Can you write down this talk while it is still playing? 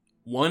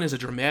One is a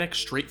dramatic,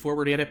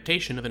 straightforward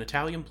adaptation of an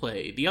Italian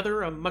play, the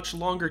other a much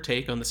longer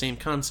take on the same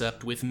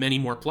concept with many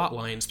more plot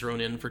lines thrown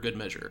in for good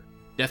measure.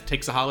 Death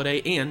Takes a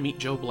Holiday and Meet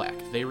Joe Black.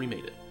 They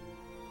remade it.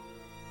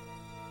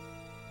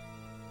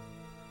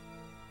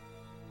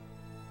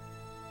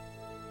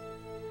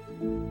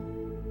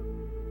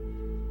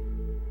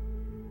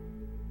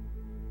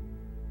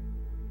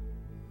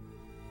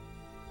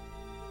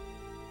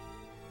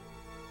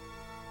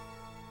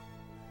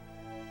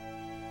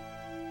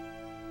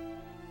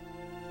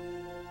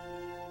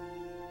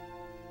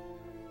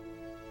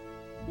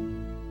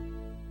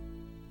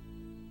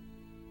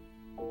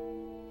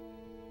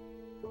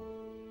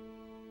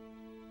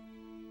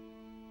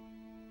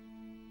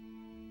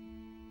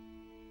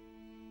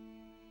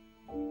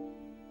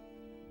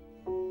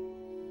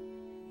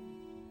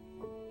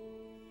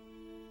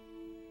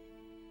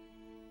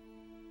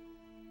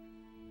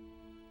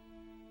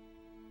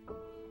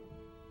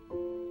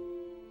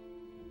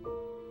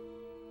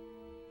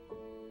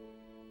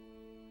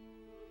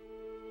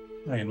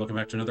 Hi, and welcome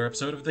back to another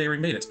episode of They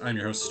Remade It. I'm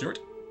your host, Stuart.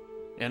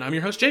 And I'm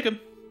your host, Jacob.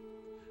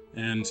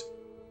 And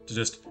to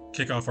just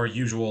kick off our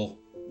usual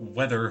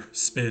weather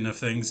spin of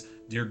things,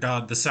 dear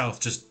God, the South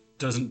just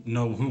doesn't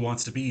know who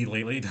wants to be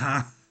lately,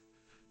 huh?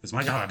 It's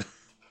my God.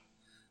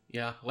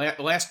 Yeah,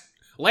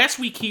 last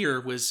week here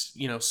was,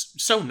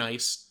 so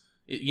nice.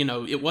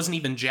 It wasn't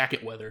even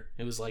jacket weather.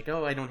 It was like,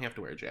 oh, I don't have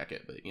to wear a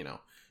jacket, but,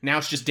 now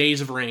it's just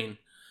days of rain,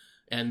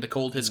 and the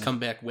cold has come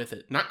back with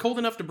it. Not cold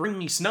enough to bring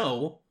me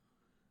snow,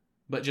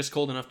 but just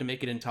cold enough to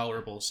make it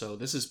intolerable. So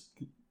this is,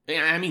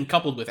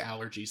 coupled with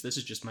allergies, this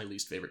is just my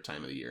least favorite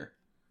time of the year.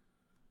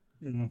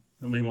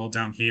 Meanwhile,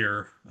 down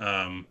here,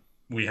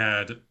 we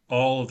had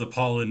all of the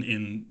pollen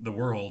in the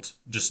world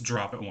just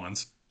drop at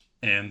once.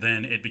 And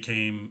then it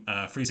became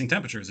freezing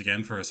temperatures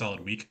again for a solid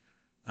week.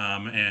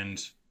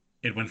 And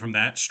it went from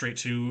that straight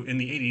to in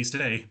the 80s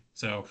today.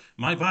 So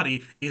my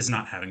body is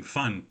not having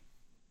fun.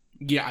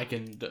 Yeah, I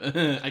can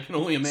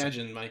only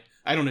imagine.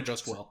 I don't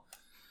adjust well.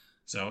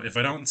 So if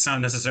I don't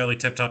sound necessarily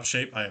tip-top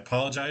shape, I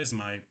apologize.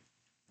 My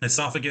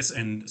esophagus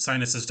and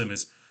sinus system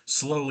is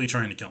slowly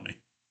trying to kill me.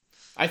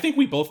 I think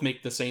we both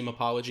make the same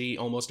apology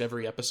almost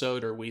every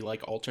episode, or we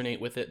alternate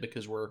with it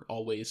because we're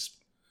always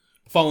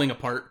falling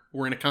apart.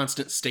 We're in a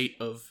constant state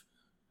of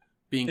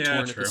being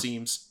torn at the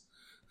seams.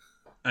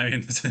 I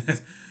mean,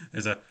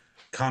 there's a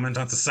comment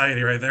on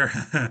society right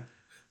there.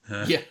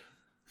 Yeah.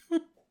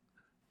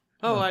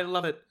 I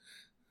love it.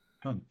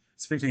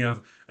 Speaking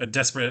of a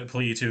desperate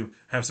plea to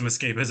have some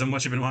escapism,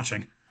 what you been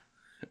watching?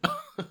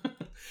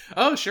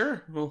 Oh,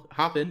 sure. We'll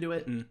hop into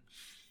it. And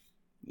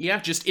yeah,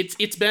 just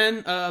it's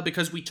been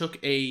because we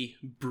took a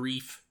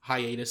brief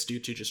hiatus due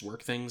to just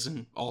work things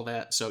and all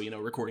that. So,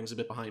 recording's a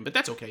bit behind, but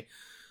that's okay.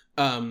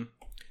 But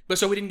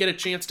so we didn't get a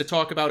chance to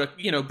talk about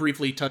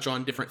briefly touch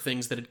on different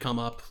things that had come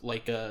up,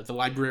 like the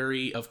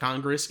Library of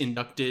Congress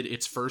inducted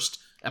its first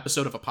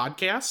episode of a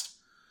podcast.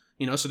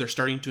 So they're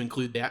starting to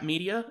include that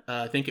media.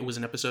 I think it was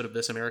an episode of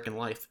This American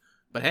Life.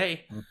 But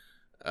hey,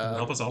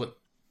 help us all.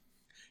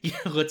 Yeah,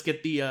 let's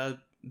get the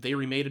They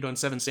Remade It on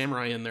Seven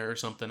Samurai in there or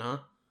something, huh?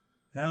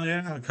 Hell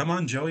yeah! Come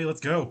on, Joey, let's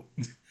go.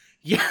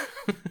 Yeah,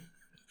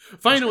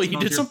 finally he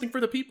did something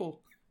for the people.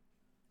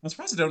 I'm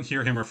surprised I don't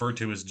hear him referred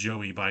to as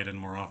Joey Biden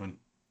more often.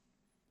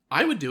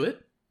 I would do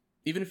it,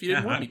 even if you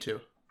didn't want me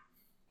to.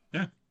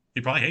 Yeah, he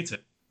probably hates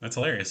it. That's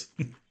hilarious.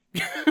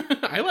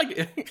 I like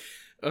it.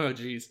 Oh,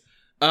 jeez.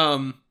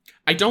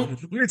 I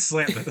don't... Weird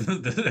slant at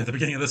the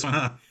beginning of this one,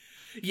 huh?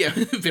 Yeah,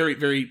 very,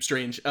 very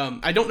strange.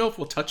 I don't know if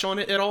we'll touch on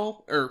it at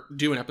all, or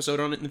do an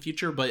episode on it in the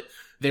future, but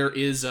there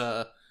is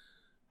an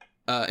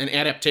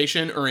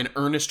adaptation, or an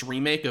earnest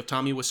remake of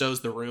Tommy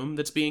Wiseau's The Room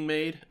that's being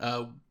made,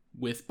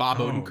 with Bob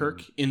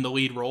Odenkirk in the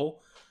lead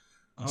role.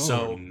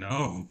 Oh,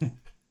 no.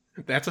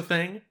 That's a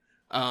thing.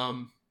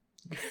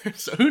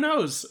 So who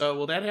knows?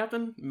 Will that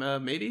happen?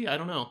 Maybe? I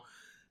don't know.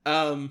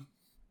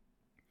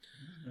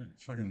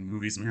 Fucking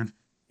movies, man.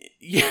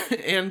 Yeah,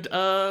 and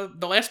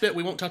the last bit,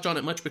 we won't touch on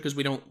it much because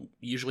we don't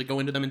usually go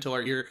into them until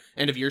our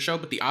end of year show,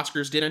 but the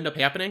Oscars did end up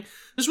happening.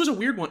 This was a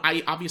weird one.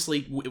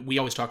 We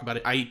always talk about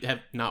it. I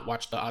have not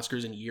watched the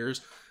Oscars in years,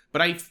 but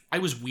I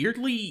was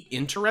weirdly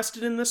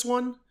interested in this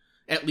one,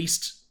 at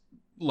least,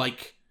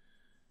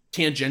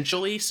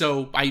 tangentially.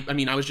 So,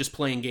 I was just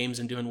playing games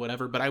and doing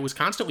whatever, but I was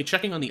constantly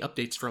checking on the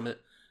updates from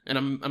it, and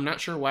I'm not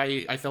sure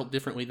why I felt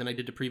differently than I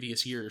did to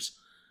previous years.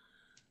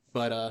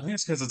 But I think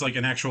it's because it's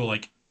an actual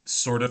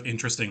sort of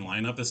interesting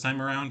lineup this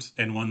time around,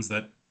 and ones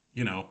that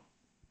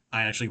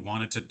I actually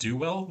wanted to do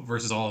well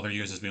versus all other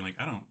years just being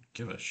I don't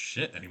give a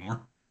shit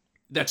anymore.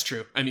 That's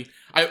true.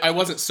 I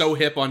wasn't so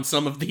hip on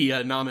some of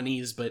the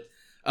nominees, but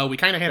we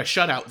kind of had a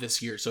shutout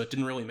this year, so it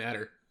didn't really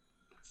matter.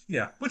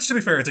 Yeah, which to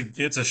be fair,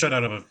 it's a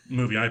shutout of a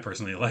movie I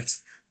personally liked.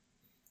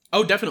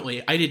 Oh,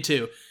 definitely, I did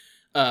too.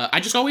 I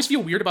just always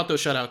feel weird about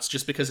those shutouts,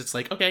 just because it's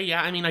okay,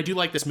 yeah, I do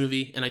like this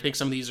movie, and I think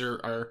some of these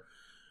are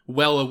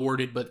well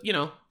awarded, but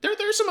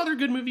there's some other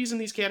good movies in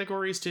these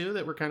categories too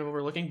that we're kind of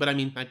overlooking, but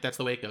that's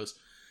the way it goes.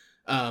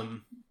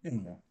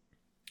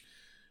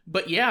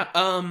 But yeah,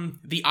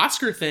 the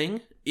Oscar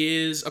thing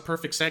is a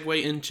perfect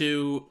segue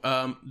into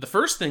the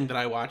first thing that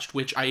I watched,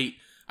 which I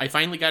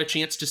finally got a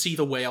chance to see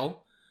The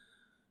Whale,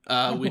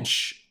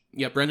 which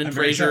Brendan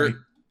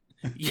Fraser.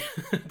 Yeah,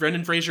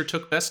 Brendan Fraser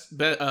took best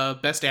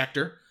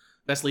actor,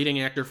 best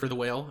leading actor for The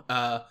Whale.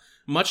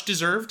 Much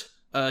deserved.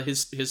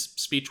 His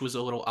speech was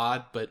a little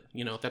odd, but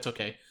that's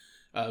okay.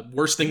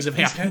 Worse things have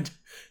happened.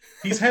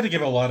 He's had to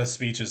give a lot of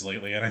speeches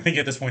lately, and I think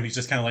at this point he's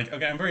just kind of like,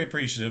 okay, I'm very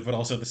appreciative, but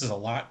also this is a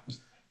lot.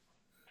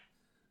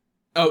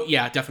 Oh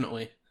yeah,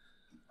 definitely.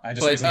 I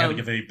just recently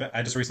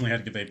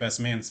had to give a best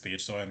man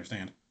speech, so I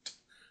understand.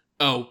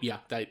 Oh yeah,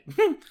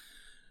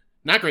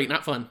 not great,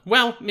 not fun.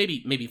 Well,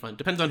 maybe fun.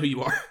 Depends on who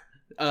you are.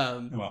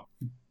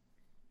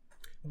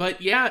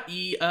 But yeah,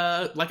 he,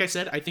 like I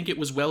said, I think it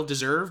was well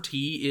deserved.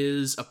 He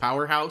is a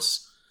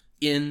powerhouse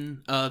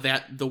in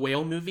The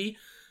Whale movie.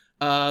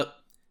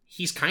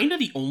 He's kind of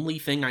the only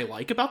thing I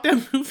like about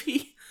that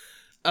movie.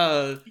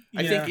 I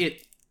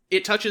think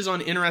it touches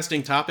on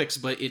interesting topics,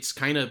 but it's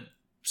kind of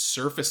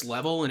surface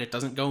level, and it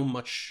doesn't go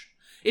much.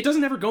 It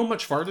doesn't ever go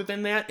much farther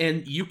than that,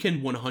 and you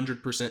can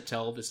 100%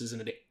 tell this is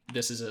an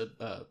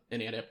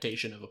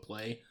adaptation of a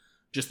play,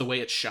 just the way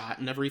it's shot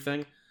and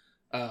everything.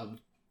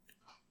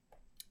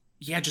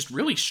 Just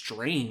really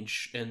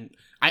strange, and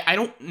I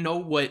don't know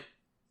what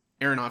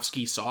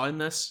Aronofsky saw in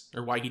this,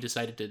 or why he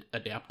decided to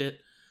adapt it.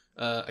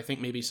 I think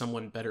maybe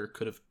someone better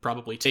could have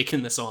probably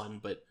taken this on,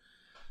 but...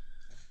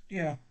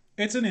 Yeah,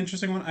 it's an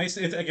interesting one. I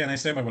stand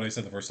by what I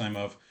said the first time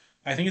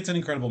I think it's an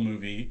incredible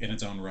movie in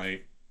its own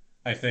right.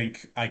 I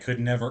think I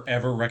could never,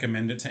 ever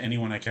recommend it to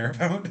anyone I care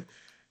about,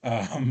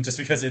 just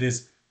because it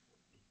is,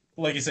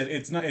 like you said,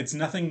 it's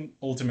nothing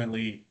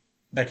ultimately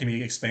that can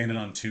be expanded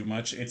on too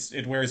much.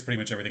 It wears pretty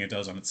much everything it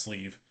does on its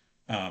sleeve,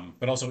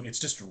 but also it's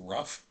just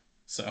rough.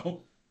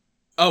 So,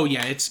 oh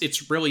yeah,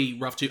 it's really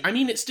rough too. I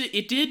mean,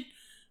 it did,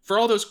 for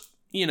all those,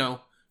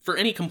 for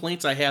any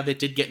complaints I have, it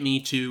did get me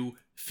to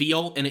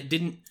feel, and it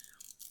didn't.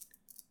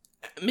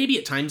 Maybe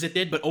at times it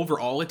did, but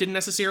overall it didn't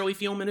necessarily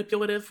feel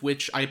manipulative,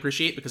 which I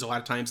appreciate because a lot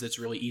of times that's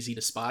really easy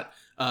to spot.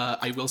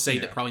 I will say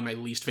that probably my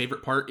least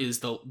favorite part is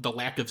the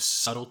lack of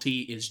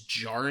subtlety is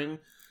jarring.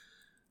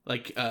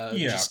 Like,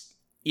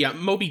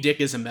 Moby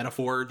Dick is a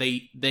metaphor.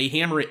 They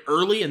hammer it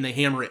early and they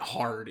hammer it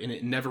hard, and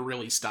it never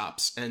really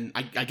stops. And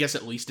I guess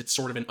at least it's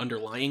sort of an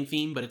underlying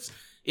theme, but it's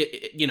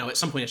at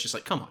some point it's just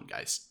like, come on,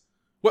 guys,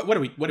 what are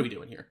we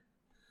doing here?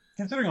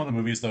 Considering all the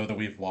movies though that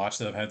we've watched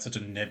that have had such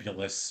a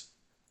nebulous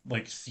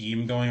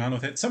theme going on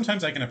with it,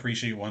 sometimes I can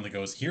appreciate one that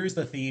goes, here's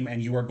the theme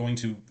and you are going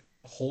to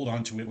hold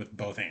on to it with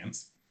both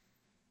hands.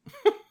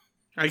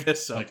 I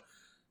guess so.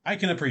 I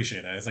can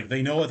appreciate it. It's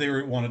they know what they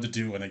wanted to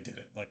do and they did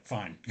it.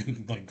 Fine.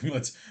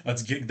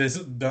 Let's get this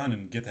done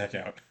and get the heck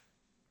out.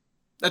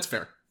 That's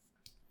fair.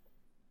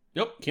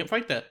 Yep, can't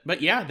fight that.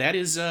 But yeah, that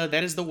is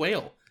The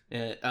Whale.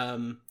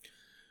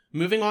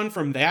 Moving on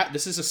from that,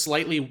 this is a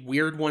slightly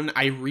weird one.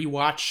 I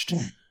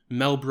rewatched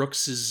Mel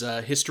Brooks's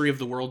History of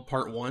the World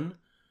Part 1,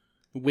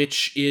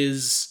 which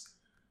is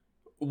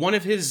one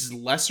of his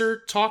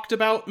lesser talked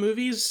about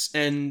movies,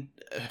 and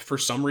for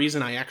some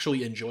reason I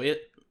actually enjoy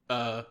it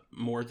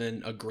more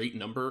than a great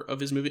number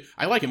of his movies.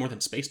 I like it more than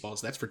Spaceballs,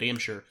 that's for damn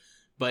sure.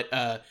 But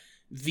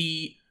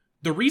the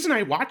reason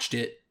I watched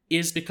it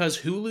is because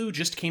Hulu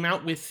just came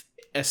out with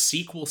a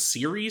sequel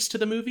series to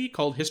the movie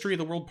called History of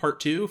the World Part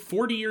 2.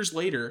 40 years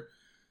later,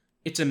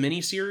 it's a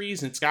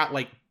mini-series, and it's got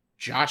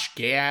Josh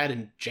Gad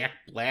and Jack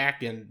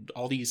Black and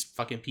all these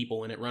fucking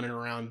people in it running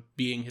around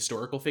being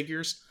historical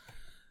figures.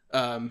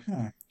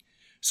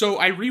 So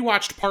I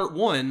rewatched Part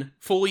 1,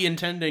 fully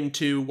intending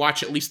to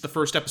watch at least the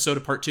first episode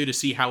of Part 2 to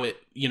see how it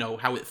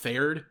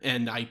fared,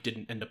 and I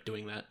didn't end up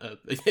doing that.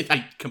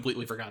 I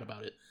completely forgot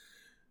about it.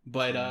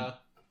 But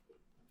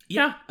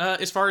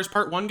as far as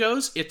Part 1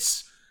 goes,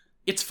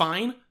 it's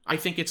fine. I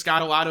think it's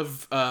got a lot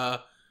of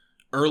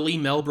early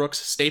Mel Brooks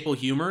staple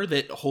humor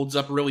that holds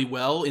up really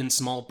well in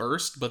small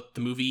bursts, but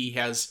the movie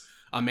has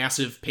a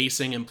massive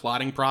pacing and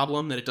plotting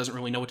problem that it doesn't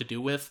really know what to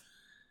do with.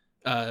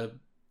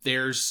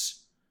 There's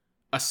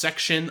a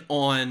section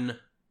on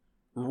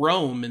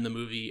Rome in the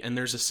movie, and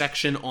there's a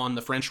section on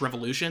the French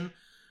Revolution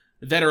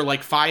that are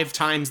 5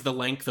 times the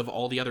length of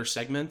all the other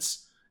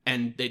segments,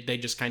 and they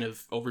just kind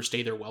of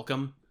overstay their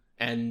welcome.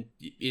 And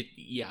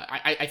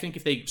I think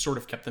if they sort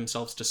of kept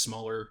themselves to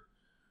smaller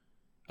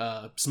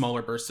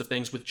bursts of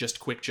things with just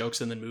quick jokes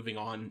and then moving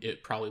on,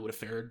 it probably would have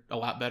fared a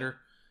lot better,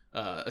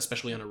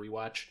 especially on a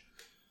rewatch.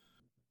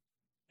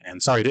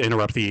 And sorry to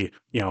interrupt the,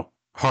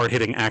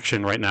 hard-hitting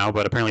action right now,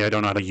 but apparently I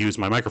don't know how to use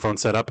my microphone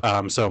setup,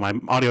 so my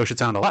audio should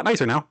sound a lot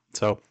nicer now,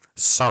 so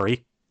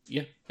sorry.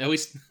 Yeah, at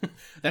least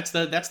that's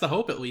the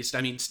hope, at least.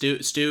 I mean,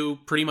 Stu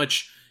pretty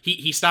much,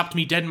 he stopped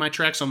me dead in my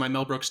tracks on my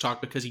Mel Brooks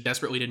talk because he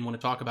desperately didn't want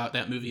to talk about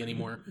that movie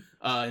anymore,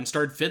 and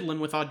started fiddling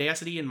with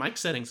Audacity and mic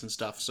settings and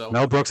stuff. So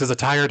Mel Brooks is a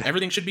tired...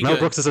 Everything should be Mel good.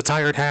 Brooks is a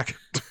tired hack.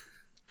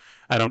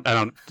 I don't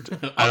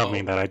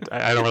mean that.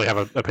 I don't really have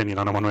an opinion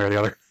on it one way or the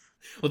other.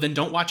 Well, then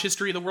don't watch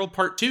History of the World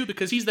Part 2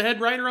 because he's the head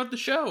writer of the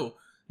show.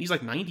 He's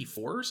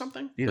 94 or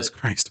something. Jesus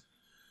Christ.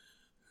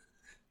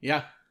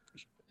 Yeah.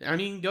 I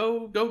mean,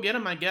 go get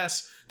him, I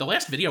guess. The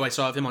last video I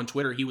saw of him on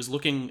Twitter, he was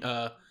looking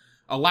a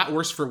lot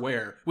worse for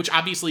wear, which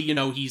obviously,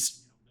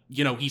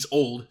 he's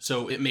old,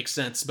 so it makes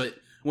sense. But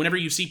whenever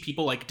you see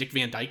people like Dick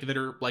Van Dyke that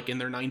are like in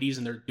their 90s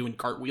and they're doing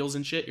cartwheels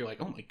and shit, you're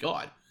like, oh my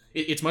god.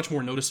 It's much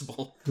more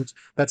noticeable.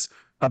 That's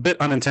a bit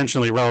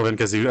unintentionally relevant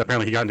because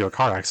apparently he got into a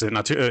car accident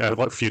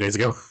a few days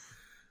ago.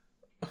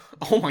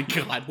 Oh my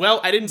god.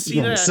 Well, I didn't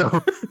see that.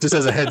 So just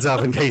as a heads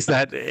up, in case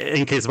by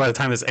the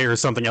time this airs,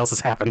 something else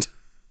has happened.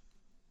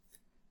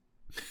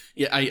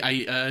 Yeah,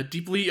 I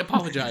deeply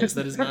apologize.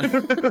 That is not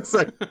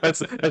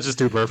that's just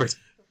too perfect.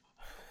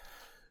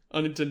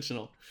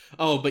 Unintentional.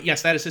 Oh, but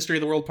yes, that is History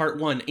of the World Part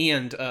 1.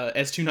 And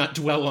as to not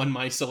dwell on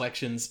my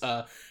selections,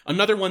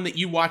 another one that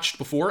you watched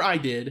before I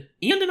did,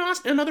 and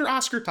another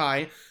Oscar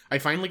tie, I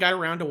finally got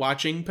around to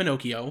watching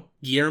Pinocchio,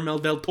 Guillermo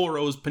del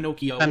Toro's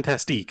Pinocchio.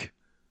 Fantastique.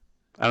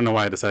 I don't know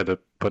why I decided to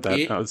put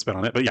that spin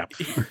on it, but yeah.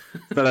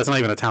 That's not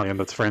even Italian,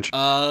 that's French.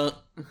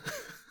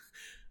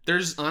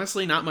 There's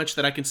honestly not much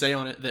that I can say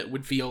on it that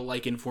would feel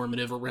like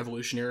informative or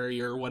revolutionary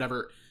or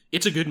whatever.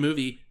 It's a good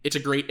movie. It's a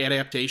great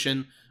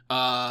adaptation.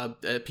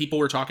 People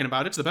were talking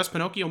about it's the best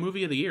Pinocchio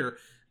movie of the year.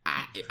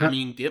 I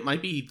mean, it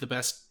might be the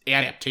best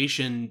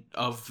adaptation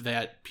of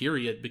that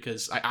period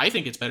because I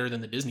think it's better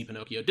than the Disney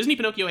Pinocchio. Disney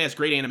Pinocchio has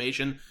great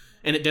animation,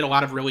 and it did a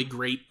lot of really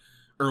great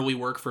early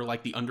work for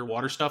like the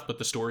underwater stuff, but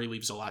the story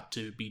leaves a lot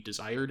to be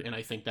desired, and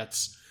I think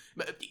that's...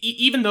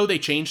 Even though they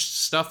changed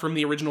stuff from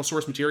the original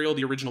source material,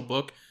 the original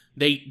book,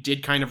 they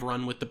did kind of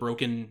run with the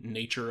broken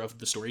nature of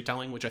the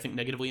storytelling, which I think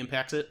negatively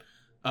impacts it.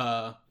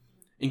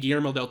 And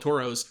Guillermo del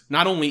Toro's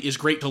not only is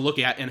great to look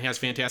at and has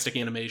fantastic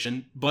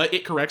animation, but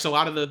it corrects a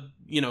lot of the,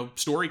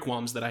 story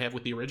qualms that I have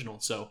with the original.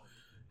 So,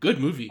 good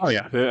movie. Oh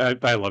yeah,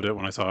 I loved it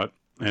when I saw it.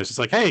 And it's just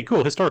like, hey,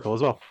 cool, historical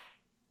as well.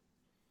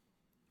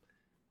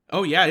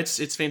 Oh yeah,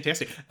 it's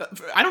fantastic.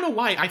 I don't know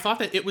why. I thought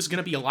that it was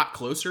going to be a lot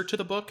closer to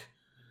the book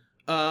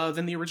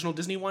than the original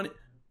Disney one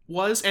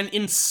was, and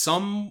in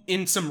some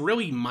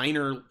really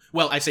minor,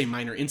 well, I say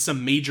minor, in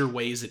some major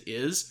ways it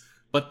is,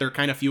 but they're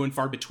kind of few and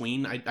far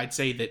between. I'd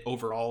say that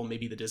overall,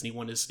 maybe the Disney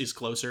one is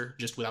closer,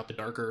 just without the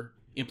darker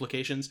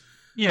implications.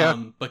 Yeah.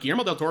 But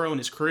Guillermo del Toro and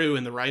his crew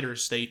and the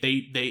writers, they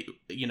did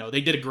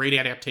a great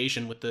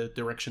adaptation with the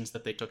directions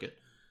that they took it.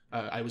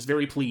 I was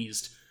very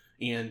pleased,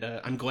 and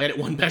I'm glad it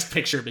won Best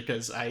Picture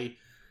because I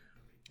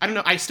don't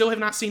know, I still have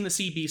not seen The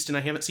Sea Beast and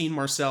I haven't seen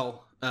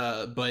Marcel,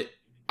 but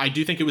I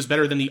do think it was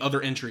better than the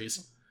other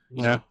entries.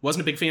 Yeah.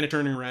 Wasn't a big fan of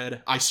Turning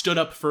Red. I stood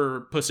up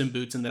for Puss in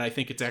Boots and that I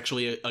think it's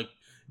actually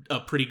a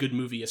pretty good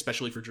movie,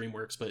 especially for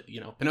DreamWorks. But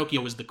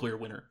Pinocchio was the clear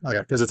winner. Oh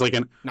yeah, because it's like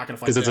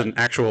it's an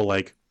actual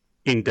like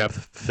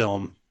in-depth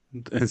film,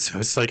 and so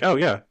it's like, oh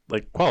yeah,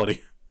 like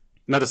quality.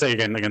 Not to say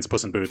again against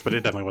Puss in Boots, but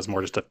it definitely was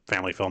more just a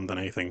family film than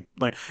anything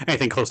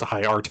close to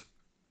high art.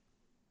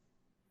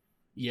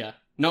 Yeah.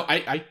 No,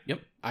 I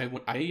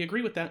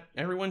agree with that.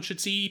 Everyone should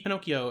see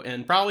Pinocchio,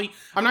 and probably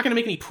I'm not going to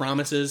make any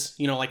promises,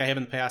 like I have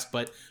in the past,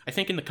 but I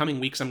think in the coming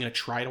weeks I'm going to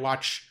try to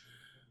watch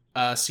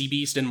Sea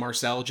Beast and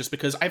Marcel, just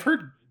because I've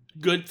heard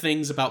good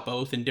things about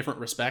both in different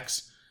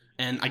respects,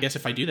 and I guess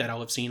if I do that,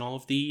 I'll have seen all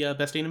of the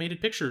Best Animated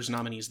Pictures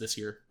nominees this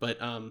year. But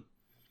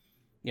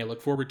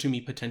look forward to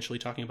me potentially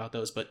talking about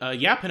those. But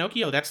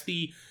Pinocchio, that's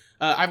the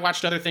I've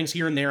watched other things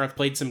here and there. I've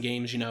played some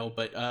games,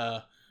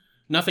 but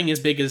nothing as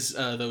big as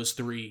those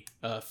three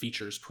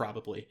features,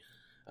 probably.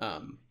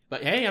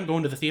 But hey, I'm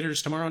going to the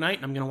theaters tomorrow night,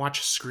 and I'm going to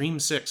watch Scream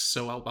 6,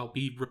 so I'll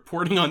be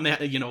reporting on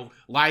that,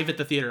 live at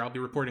the theater. I'll be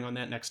reporting on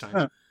that next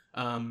time.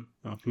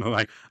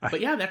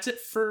 But yeah, that's it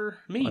for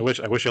me. I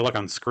wish you luck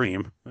on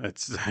Scream. I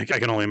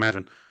can only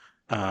imagine.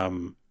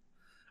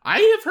 I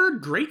have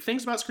heard great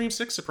things about Scream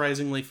 6,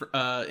 surprisingly,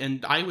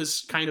 and I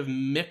was kind of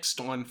mixed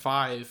on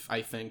 5,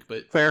 I think,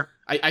 but fair.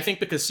 I think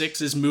because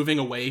 6 is moving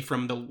away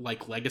from the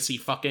legacy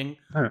fucking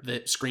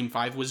that Scream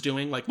 5 was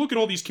doing. Like, look at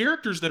all these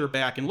characters that are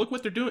back, and look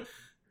what they're doing.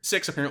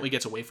 6 apparently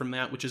gets away from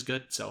that, which is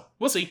good. So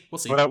we'll see.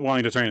 Without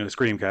wanting to turn into a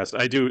Screamcast,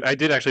 I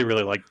did actually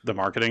really like the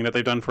marketing that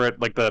they've done for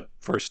it. Like the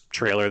first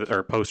trailer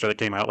or poster that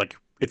came out, like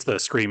it's the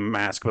Scream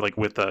mask, but like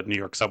with the New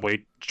York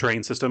subway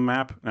train system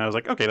map. And I was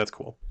like, okay, that's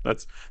cool.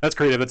 That's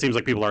creative. It seems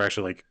like people are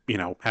actually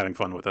having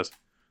fun with this.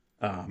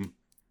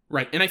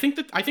 Right, and I think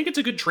it's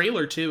a good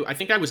trailer too. I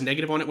think I was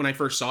negative on it when I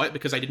first saw it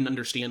because I didn't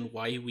understand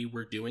why we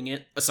were doing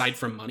it aside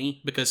from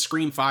money. Because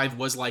Scream 5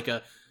 was like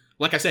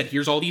I said,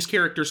 here's all these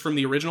characters from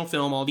the original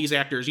film, all these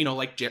actors,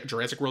 like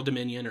Jurassic World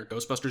Dominion or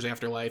Ghostbusters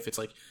Afterlife. It's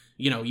like,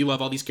 you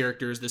love all these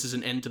characters. This is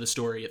an end to the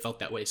story. It felt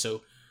that way.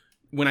 So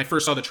when I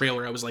first saw the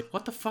trailer, I was like,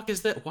 what the fuck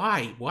is that?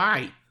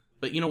 Why?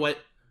 But you know what?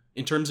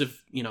 In terms of,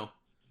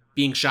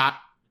 being shot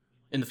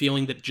and the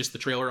feeling that just the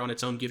trailer on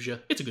its own gives you,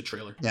 it's a good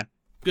trailer. Yeah.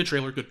 Good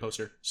trailer, good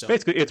poster. So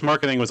basically, its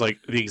marketing was like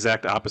the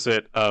exact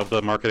opposite of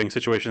the marketing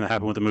situation that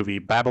happened with the movie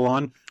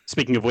Babylon.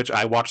 Speaking of which,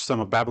 I watched some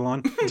of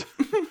Babylon.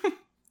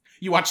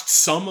 You watched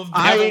some of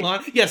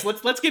Babylon? Yes,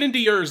 let's get into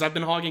yours. I've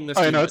been hogging this.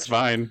 Oh, no, it's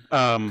fine.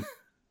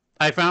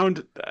 I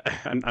found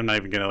I'm not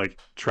even gonna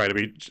try to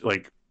be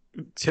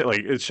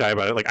shy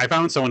about it. I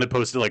found someone that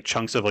posted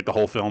chunks of the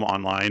whole film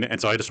online,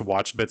 and so I just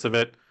watched bits of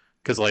it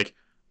because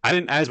I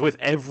didn't, as with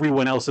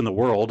everyone else in the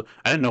world,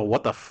 I didn't know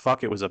what the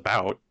fuck it was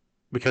about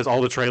because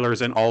all the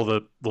trailers and all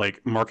the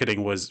like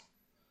marketing was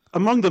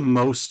among the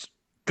most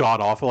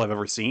god awful I've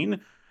ever seen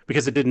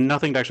because it did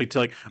nothing to actually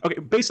tell. Like, okay,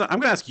 based on, I'm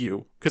gonna ask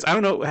you because I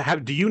don't know.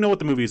 Do you know what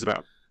the movie is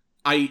about?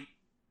 I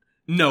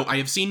No, I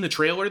have seen the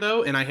trailer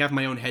though, and I have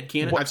my own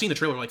headcanon. What? I've seen the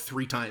trailer like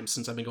 3 times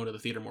since I've been going to the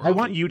theater more I often.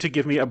 want you to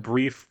give me a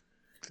brief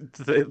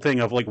thing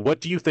of like,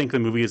 what do you think the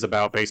movie is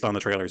about based on the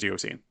trailers you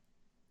have seen?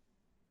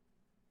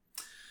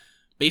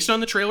 Based on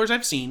the trailers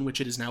I've seen,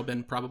 which it has now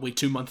been probably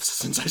 2 months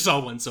since I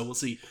saw one, so we'll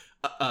see.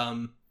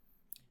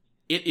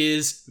 It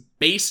is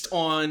based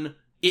on.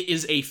 It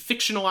is a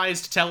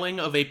fictionalized telling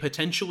of a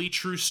potentially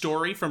true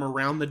story from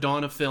around the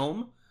dawn of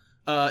film,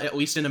 at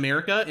least in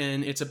America,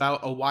 and it's about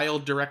a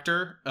wild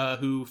director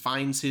who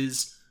finds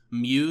his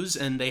muse,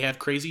 and they have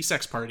crazy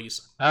sex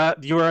parties.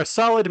 You're a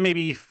solid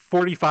maybe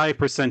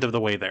 45% of the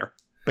way there,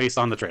 based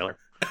on the trailer.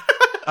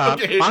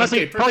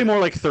 Honestly, probably more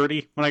like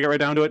 30 when I get right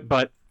down to it.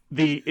 But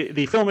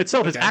the film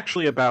itself is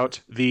actually about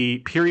the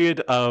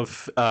period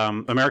of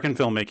American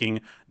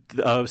filmmaking,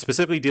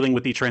 specifically dealing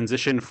with the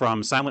transition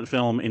from silent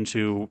film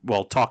into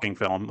talking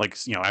film, like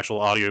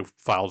actual audio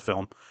filed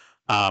film.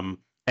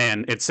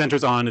 And it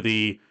centers on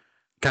the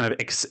kind of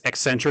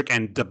eccentric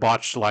and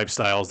debauched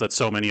lifestyles that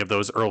so many of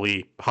those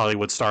early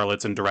Hollywood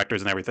starlets and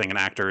directors and everything and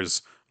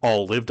actors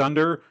all lived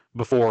under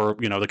before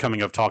the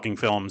coming of talking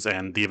films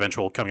and the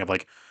eventual coming of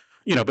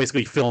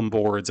basically film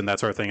boards and that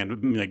sort of thing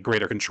and like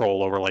greater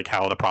control over like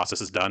how the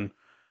process is done.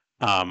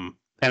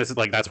 And it's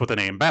like that's what the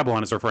name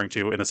Babylon is referring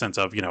to in the sense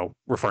of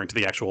referring to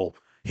the actual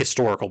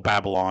historical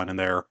Babylon and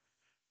their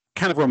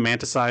kind of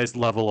romanticized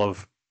level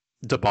of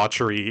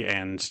debauchery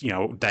and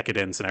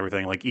decadence and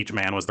everything. Like each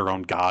man was their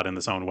own god in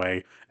this own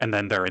way, and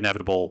then their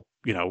inevitable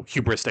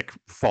hubristic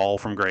fall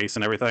from grace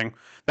and everything.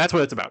 That's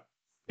what it's about.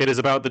 It is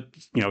about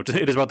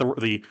it is about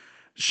the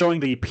showing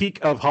the peak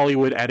of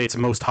Hollywood at its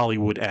most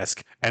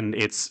Hollywood-esque and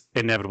its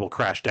inevitable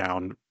crash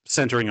down,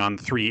 centering on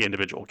 3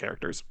 individual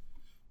characters.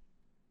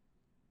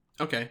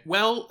 Okay,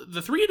 well,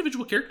 the 3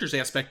 individual characters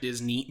aspect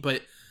is neat,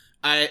 but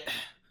I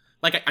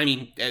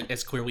mean,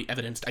 as clearly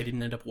evidenced, I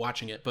didn't end up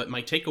watching it, but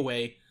my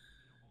takeaway,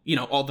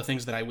 all the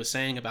things that I was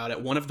saying about it,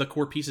 one of the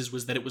core pieces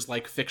was that it was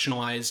like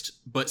fictionalized,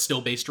 but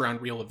still based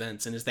around real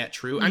events. And is that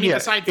true? I mean,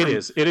 aside from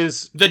it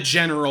is the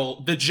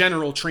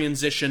general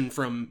transition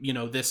from,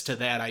 this to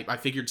that, I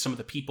figured some of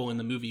the people in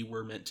the movie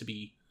were meant to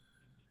be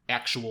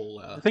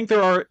actual, I think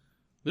there are,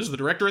 this is the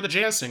director of the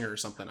Jazz Singer or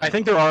something. I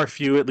think there are a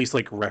few, at least,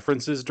 like,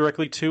 references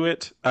directly to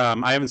it.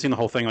 I haven't seen the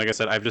whole thing. Like I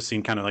said, I've just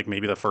seen kind of, like,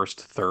 maybe the first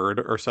third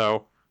or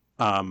so.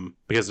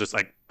 Because just,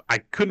 like, I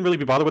couldn't really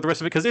be bothered with the rest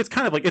of it, because it's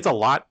kind of, like, it's a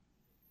lot.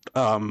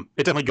 It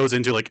definitely goes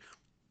into, like,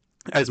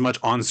 as much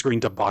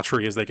on-screen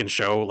debauchery as they can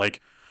show, like,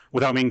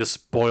 without meaning to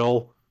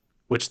spoil,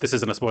 which this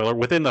isn't a spoiler.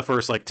 Within the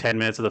first, like, 10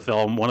 minutes of the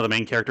film, one of the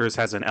main characters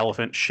has an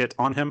elephant shit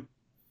on him.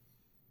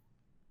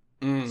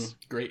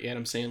 Great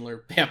Adam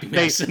Sandler, Happy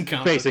Madison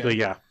combo. Basically,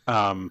 yeah.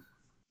 So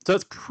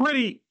it's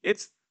pretty.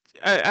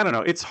 I don't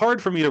know. It's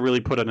hard for me to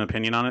really put an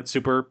opinion on it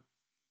super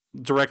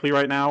directly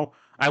right now.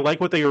 I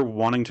like what they are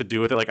wanting to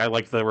do with it. Like I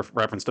like the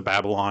reference to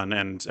Babylon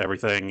and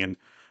everything, and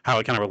how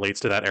it kind of relates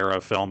to that era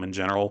of film in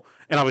general.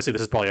 And obviously,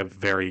 this is probably a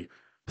very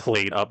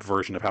played up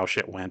version of how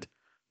shit went.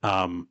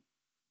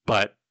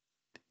 But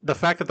the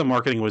fact that the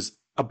marketing was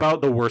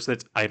about the worst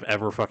that I've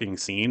ever fucking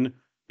seen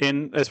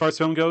in as far as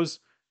film goes.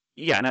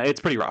 Yeah, no, it's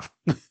pretty rough.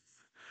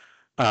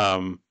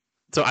 So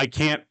I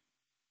can't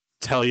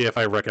tell you if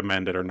I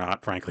recommend it or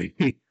not, frankly.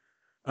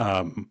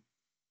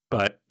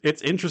 But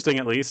it's interesting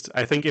at least.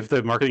 I think if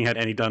the marketing had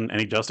done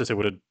any justice, it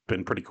would have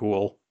been pretty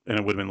cool, and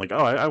it would have been like,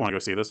 oh, I want to go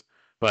see this.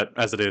 But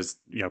as it is,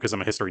 because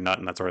I'm a history nut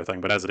and that sort of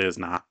thing. But as it is,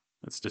 nah,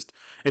 it's just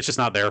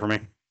not there for me.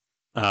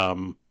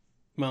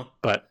 Well,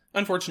 but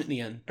unfortunate in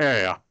the end.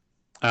 Yeah.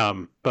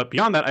 But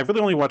beyond that, I've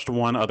really only watched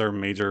one other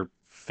major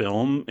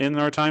film in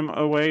our time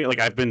away. Like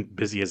I've been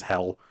busy as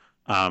hell.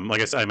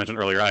 Like I mentioned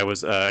earlier,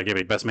 I gave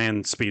a best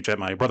man speech at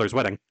my brother's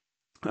wedding,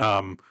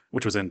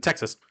 which was in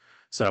Texas.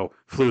 So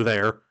flew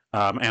there,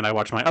 and I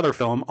watched my other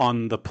film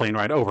on the plane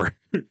ride over.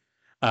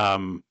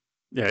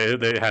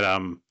 They had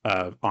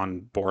on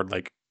board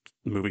like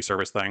movie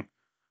service thing,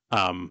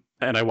 and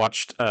I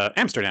watched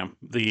Amsterdam,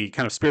 the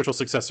kind of spiritual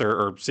successor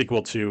or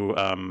sequel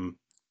to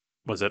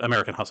was it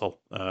American Hustle?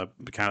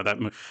 Kind of that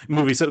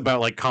movie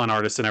about like con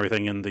artists and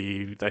everything in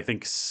the I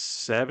think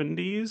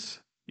 70s,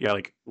 yeah,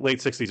 like late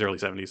 60s, early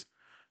 70s.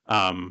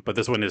 But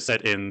this one is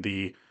set in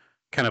the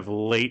kind of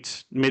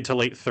mid to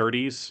late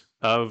 30s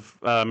of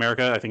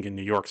America. I think in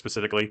New York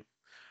specifically.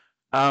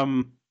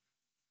 I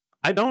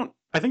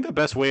think the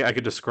best way I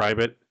could describe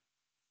it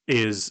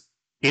is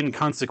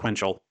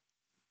inconsequential.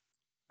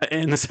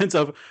 In the sense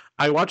of,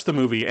 I watched the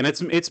movie and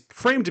it's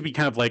framed to be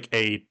kind of like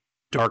a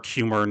dark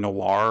humor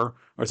noir,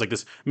 or it's like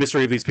this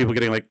mystery of these people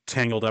getting like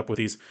tangled up with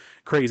these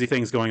crazy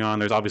things going on.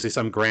 There's obviously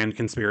some grand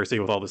conspiracy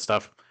with all this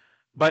stuff,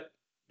 but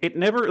it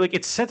never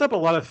it sets up a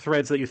lot of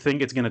threads that you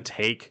think it's going to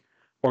take,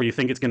 or you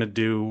think it's going to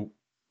do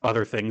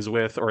other things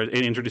with, or it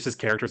introduces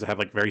characters that have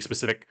like very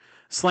specific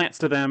slants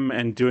to them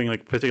and doing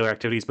like particular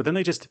activities, but then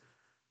they just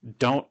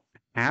don't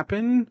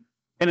happen.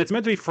 And it's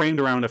meant to be framed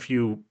around a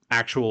few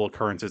actual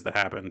occurrences that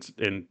happened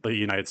in the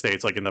United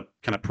States, like in the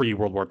kind of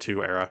pre-World War II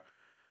era.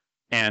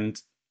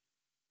 And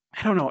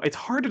I don't know, it's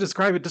hard to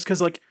describe it just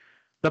because like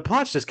the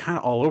plot's just kind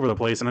of all over the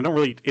place, and I don't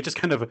really. It just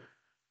kind of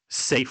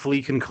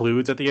safely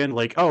concludes at the end,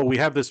 like, oh, we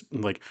have this,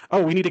 like,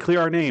 oh, we need to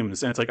clear our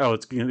names, and it's like, oh,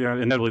 it's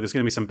inevitably there's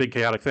going to be some big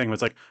chaotic thing.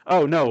 It's like,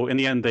 oh no, in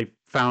the end they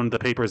found the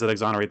papers that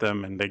exonerate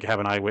them, and they have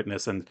an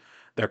eyewitness, and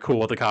they're cool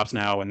with the cops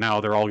now, and now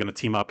they're all going to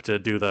team up to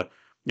do the,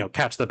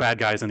 catch the bad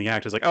guys in the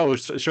act. It's like, oh,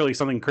 surely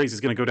something crazy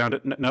is going to go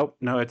down. No,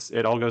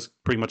 it all goes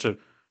pretty much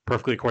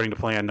perfectly according to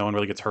plan. No one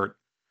really gets hurt,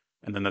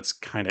 and then that's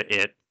kind of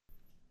it.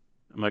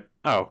 I'm like,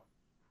 oh,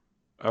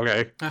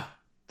 okay.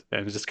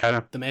 And it's just kind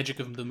of the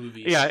magic of the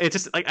movies. Yeah, it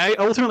just like I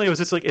ultimately it was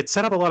just like it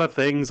set up a lot of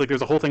things. Like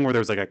there's a whole thing where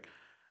there's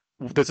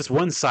this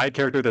one side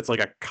character that's like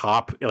a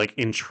cop like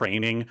in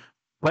training,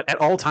 but at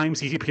all times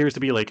he appears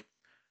to be like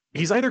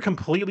he's either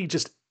completely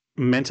just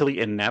mentally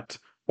inept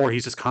or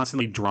he's just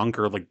constantly drunk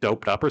or like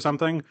doped up or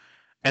something.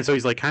 And so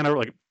he's like kind of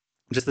like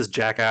just this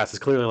jackass is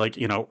clearly like,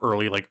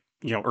 early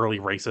early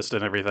racist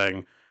and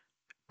everything.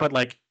 But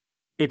like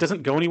it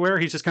doesn't go anywhere.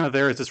 He's just kind of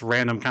there as this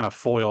random kind of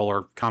foil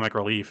or comic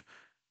relief,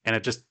 and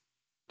it just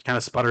kind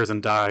of sputters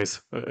and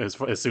dies as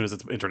soon as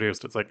it's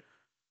introduced. It's like,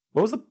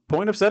 what was the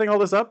point of setting all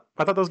this up?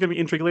 I thought that was going to be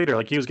intrigue later.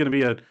 Like he was going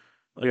to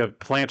be a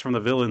plant from the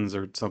villains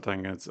or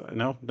something. It's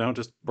no,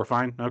 just we're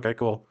fine. Okay,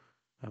 cool.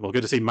 Well,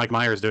 good to see Mike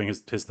Myers doing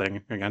his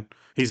thing again.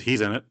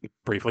 He's in it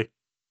briefly.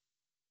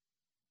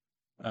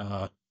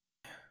 I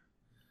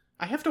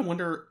have to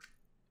wonder.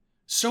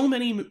 So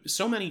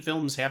many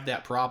films have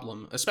that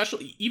problem,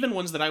 especially even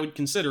ones that I would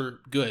consider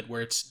good,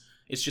 where it's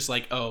just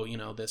like, oh,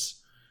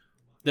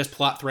 this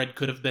plot thread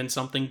could have been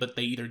something, but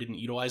they either didn't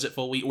utilize it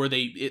fully or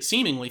it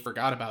seemingly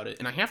forgot about it.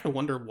 And I have to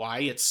wonder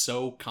why it's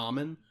so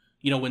common,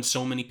 when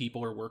so many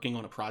people are working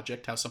on a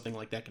project, how something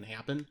like that can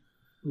happen.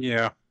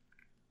 Yeah,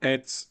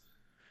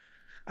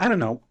 I don't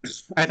know.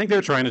 I think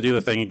they're trying to do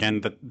the thing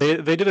again that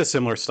they did a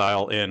similar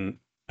style in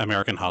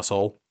American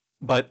Hustle,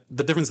 but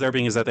the difference there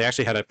being is that they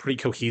actually had a pretty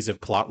cohesive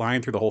plot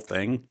line through the whole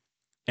thing,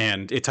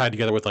 and it tied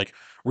together with like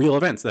real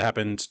events that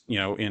happened,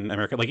 in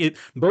America. Like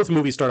both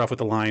movies start off with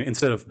the line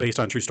instead of based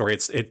on true story.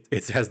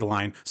 It has the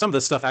line some of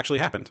this stuff actually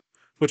happened,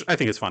 which I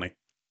think is funny.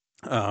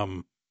 I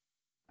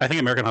think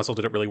American Hustle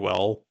did it really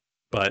well,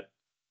 but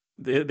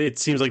it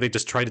seems like they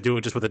just tried to do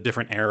it just with a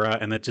different era,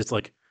 and that just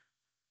like.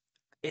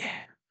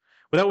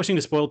 Without wishing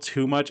to spoil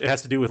too much, it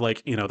has to do with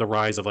like the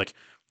rise of like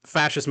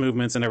fascist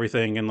movements and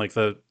everything in like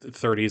the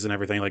 30s and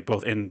everything, like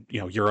both in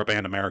Europe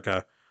and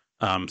America,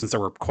 since there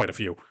were quite a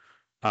few.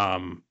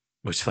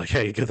 Which like,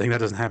 hey, good thing that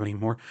doesn't happen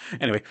anymore.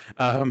 Anyway,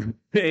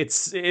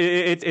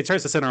 it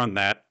tries to center on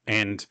that,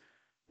 and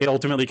it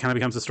ultimately kind of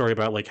becomes a story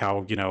about like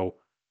how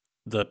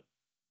the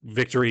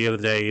victory of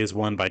the day is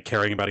won by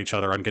caring about each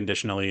other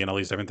unconditionally and all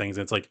these different things.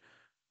 And it's like,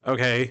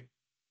 okay,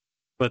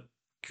 but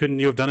couldn't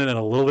you have done it in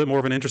a little bit more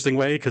of an interesting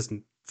way? Because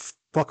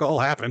fuck all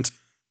happened.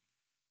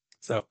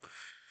 So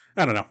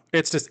I don't know.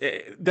 It's just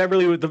that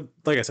really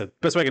like I said,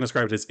 best way I can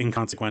describe it is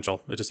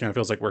inconsequential. It just kind of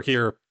feels like we're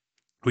here,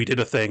 we did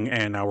a thing,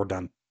 and now we're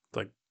done. It's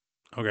like,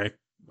 okay,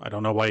 I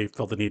don't know why you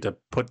felt the need to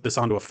put this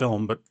onto a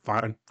film, but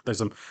fine. There's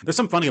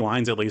some funny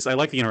lines at least. I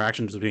like the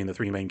interactions between the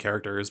three main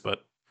characters,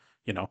 but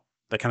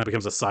that kind of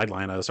becomes a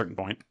sideline at a certain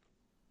point.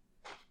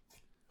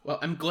 Well,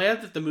 I'm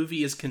glad that the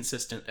movie is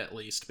consistent at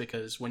least,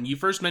 because when you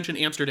first mentioned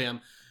Amsterdam,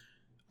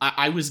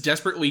 I was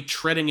desperately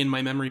treading in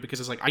my memory because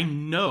it's like I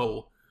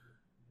know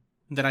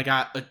that I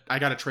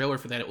got a trailer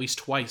for that at least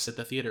twice at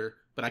the theater,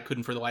 but I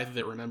couldn't for the life of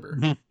it remember.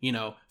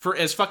 Mm-hmm. For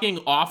as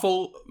fucking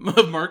awful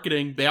of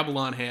marketing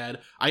Babylon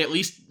had, I at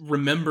least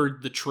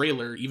remembered the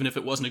trailer, even if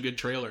it wasn't a good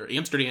trailer.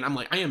 Amsterdam, I'm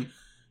like, I am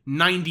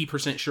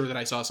 90% sure that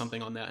I saw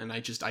something on that, and I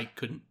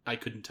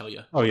couldn't tell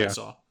you what I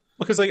saw.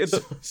 Because like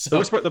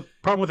the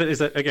problem with it is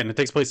that again it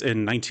takes place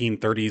in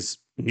 1930s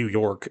New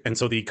York, and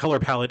so the color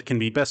palette can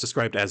be best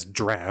described as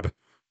drab.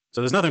 So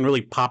there's nothing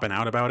really popping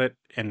out about it,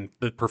 and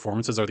the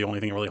performances are the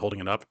only thing really holding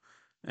it up.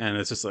 And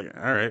it's just like,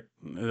 all right.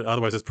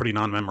 Otherwise, it's pretty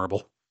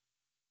non-memorable.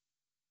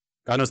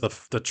 God knows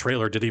the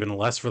trailer did even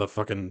less for the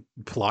fucking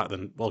plot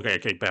than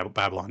okay,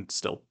 Babylon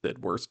still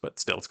did worse, but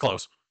still, it's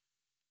close.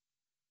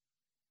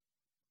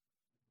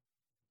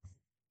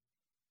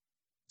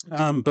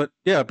 But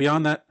yeah,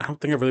 beyond that, I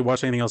don't think I've really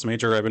watched anything else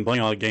major. I've been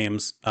playing a lot of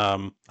games.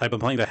 I've been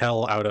playing the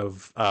hell out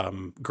of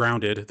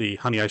Grounded, the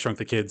Honey I Shrunk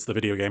the Kids, the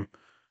video game.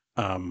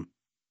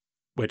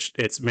 Which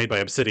it's made by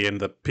Obsidian,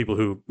 the people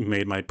who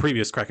made my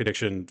previous Crack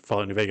Addiction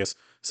Fallout New Vegas.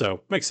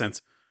 So makes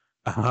sense.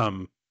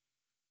 Beyond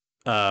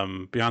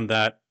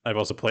that, I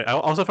also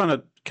found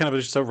a kind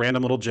of just a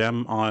random little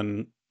gem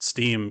on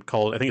Steam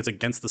called, I think it's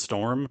Against the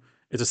Storm.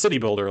 It's a city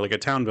builder, like a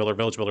town builder,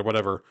 village builder,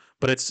 whatever.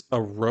 But it's a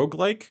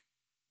roguelike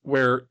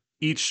where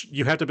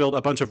you have to build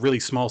a bunch of really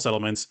small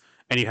settlements,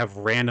 and you have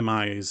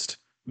randomized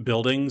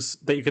buildings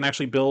that you can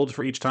actually build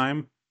for each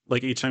time.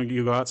 Like each time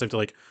you go out, so you have to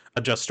like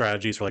adjust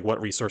strategies for like what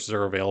resources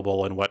are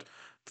available and what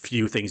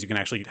few things you can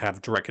actually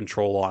have direct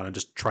control on and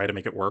just try to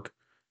make it work.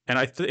 and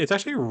it's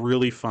actually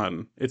really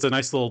fun. It's a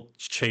nice little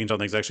change on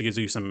things. It actually gives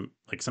you some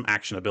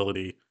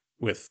actionability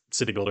with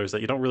city builders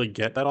that you don't really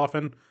get that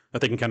often. That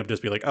they can kind of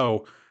just be like,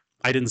 oh,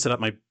 I didn't set up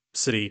my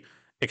city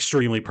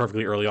extremely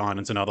perfectly early on,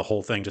 and so now the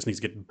whole thing just needs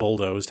to get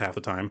bulldozed half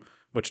the time.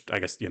 Which I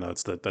guess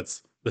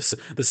that's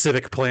the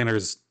civic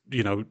planner's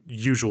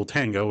usual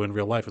tango in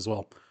real life as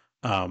well.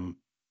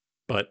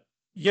 But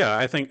yeah,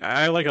 I think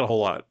I like it a whole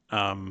lot.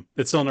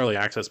 It's still in early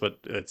access, but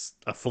it's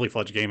a fully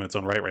fledged game in its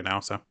own right now.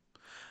 So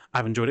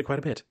I've enjoyed it quite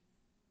a bit.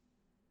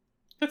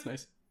 That's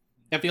nice.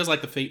 It feels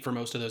like the fate for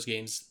most of those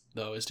games,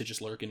 though, is to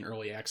just lurk in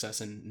early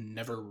access and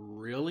never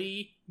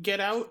really get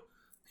out.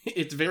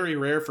 It's very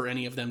rare for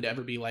any of them to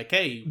ever be like,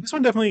 hey, This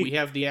one definitely, we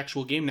have the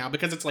actual game now,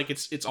 because it's like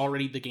it's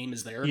already, the game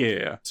is there.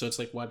 yeah. So it's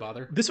like, why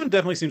bother? This one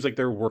definitely seems like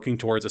they're working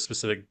towards a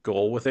specific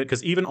goal with it,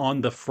 because even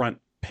on the front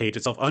page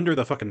itself, under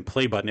the fucking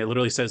play button, it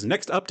literally says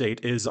next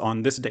update is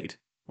on this date,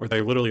 where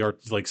they literally are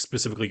like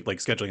specifically like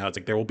scheduling out. It's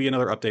like there will be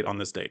another update on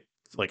this date,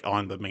 like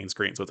on the main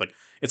screen. So it's like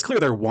it's clear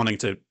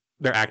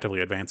they're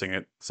actively advancing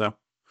it. So,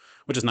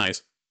 which is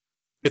nice.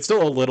 It's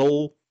still a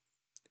little,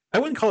 I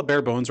wouldn't call it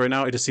bare bones right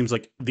now. It just seems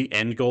like the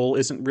end goal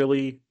isn't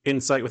really in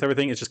sight with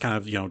everything. It's just kind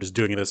of, just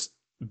doing this,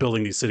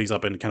 building these cities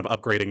up and kind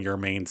of upgrading your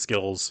main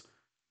skills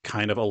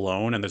kind of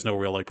alone. And there's no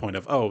real like point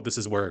of, oh, this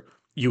is where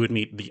you would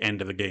meet the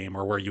end of the game,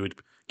 or where you would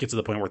get to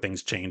the point where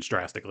things change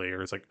drastically.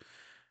 Or it's like,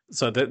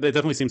 so it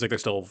definitely seems like they're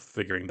still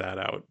figuring that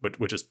out, but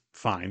which is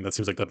fine. That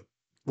seems like the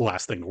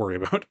last thing to worry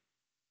about.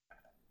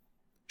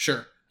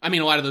 Sure. I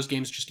mean, a lot of those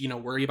games just,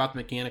 worry about the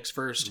mechanics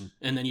first,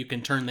 and then you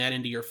can turn that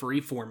into your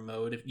freeform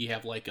mode if you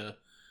have like a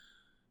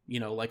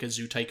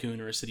Zoo Tycoon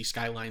or a City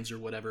Skylines or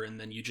whatever, and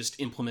then you just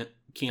implement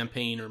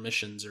campaign or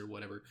missions or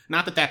whatever.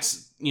 Not that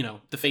that's,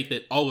 the fate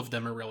that all of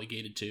them are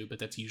relegated to, but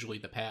that's usually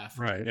the path.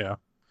 Right, yeah.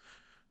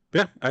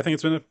 Yeah, I think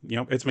it's been,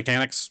 its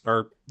mechanics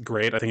are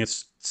great. I think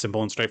it's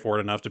simple and straightforward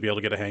enough to be able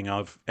to get a hang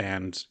of,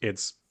 and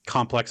it's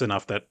complex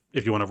enough that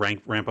if you want to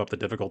ramp up the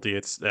difficulty,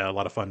 it's a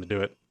lot of fun to do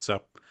it. So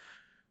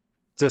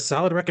it's a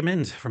solid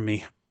recommend from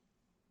me.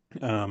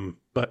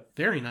 But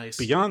very nice.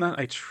 Beyond that,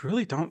 I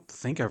truly don't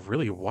think I've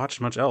really watched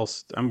much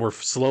else. We're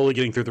slowly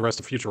getting through the rest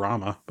of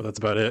Futurama, but that's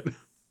about it.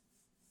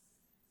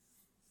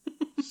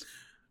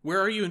 Where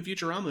are you in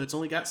Futurama? It's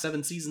only got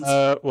 7 seasons.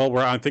 Well,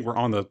 I think we're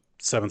on the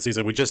 7th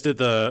season. We just did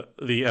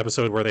the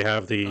episode where they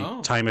have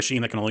the time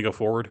machine that can only go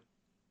forward.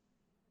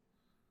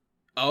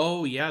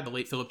 Oh yeah, the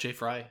late Philip J.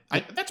 Fry.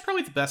 That's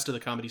probably the best of the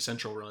Comedy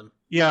Central run.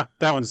 Yeah,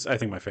 that one's, I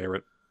think, my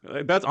favorite.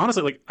 That's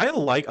honestly, like, I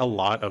like a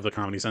lot of the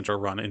Comedy Central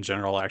run in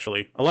general,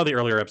 actually. A lot of the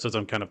earlier episodes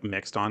I'm kind of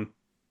mixed on.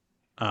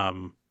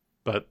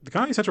 But the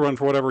Comedy Central run,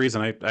 for whatever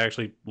reason, I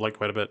actually like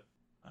quite a bit.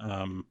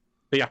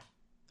 But yeah,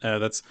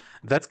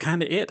 that's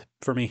kind of it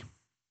for me.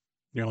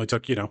 It only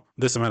took,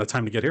 this amount of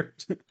time to get here.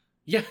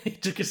 Yeah,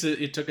 it took us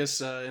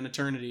an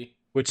eternity.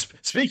 Which,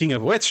 speaking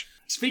of which...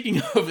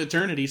 Speaking of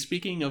eternity,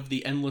 speaking of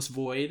the endless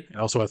void... And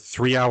also a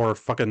 3-hour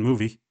fucking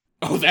movie.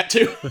 Oh, that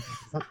too!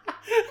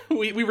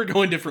 we were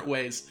going different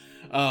ways.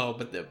 Oh,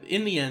 but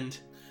in the end,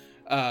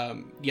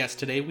 yes,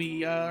 today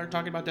we are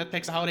talking about Death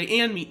Takes a Holiday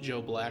and Meet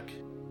Joe Black.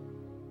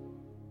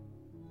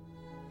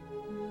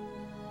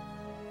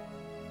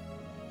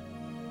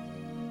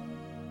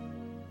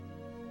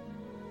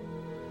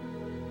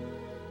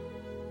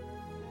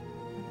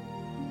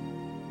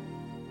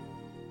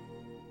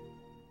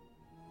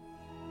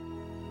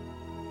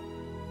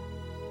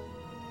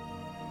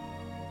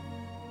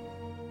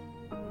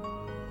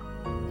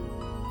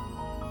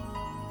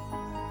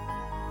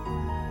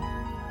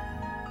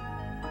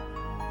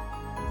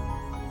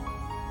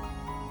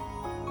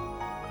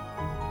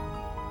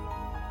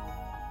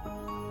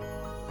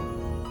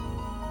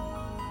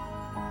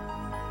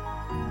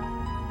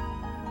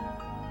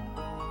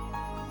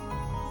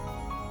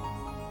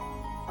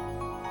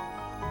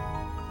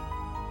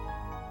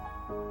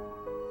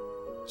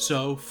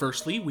 So,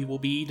 firstly, we will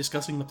be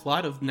discussing the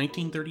plot of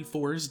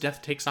 1934's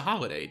Death Takes a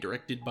Holiday,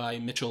 directed by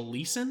Mitchell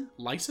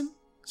Leisen?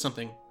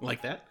 Something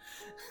like that.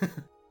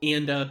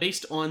 And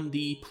based on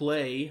the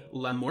play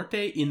La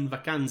Morte in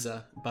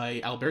Vacanza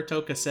by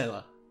Alberto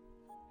Casella.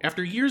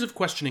 After years of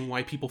questioning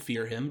why people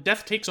fear him,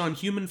 Death takes on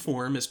human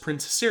form as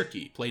Prince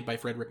Serki, played by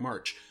Frederick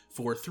March,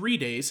 for 3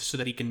 days so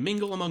that he can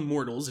mingle among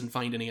mortals and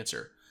find an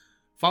answer.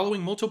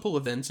 Following multiple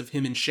events of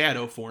him in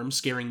shadow form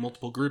scaring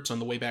multiple groups on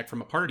the way back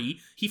from a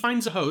party, he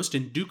finds a host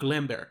in Duke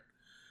Lambert,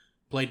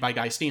 played by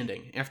Guy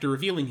Standing, after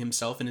revealing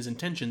himself and his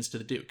intentions to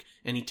the Duke,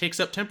 and he takes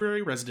up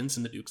temporary residence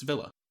in the Duke's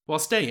villa. While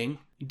staying,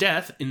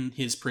 Death, in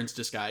his prince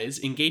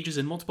disguise, engages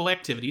in multiple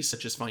activities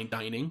such as fine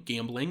dining,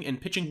 gambling,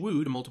 and pitching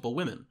woo to multiple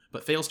women,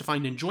 but fails to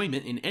find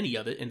enjoyment in any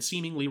of it and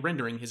seemingly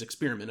rendering his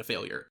experiment a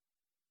failure.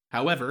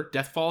 However,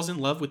 Death falls in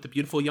love with the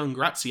beautiful young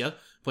Grazia,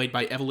 played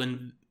by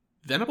Evelyn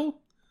Venable?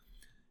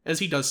 As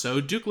he does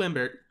so, Duke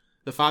Lambert,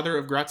 the father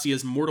of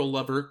Grazia's mortal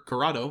lover,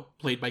 Corrado,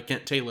 played by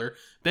Kent Taylor,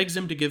 begs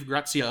him to give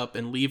Grazia up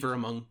and leave her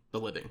among the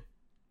living.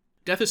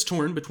 Death is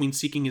torn between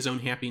seeking his own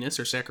happiness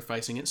or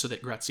sacrificing it so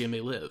that Grazia may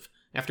live.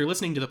 After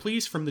listening to the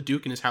pleas from the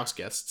Duke and his house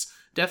guests,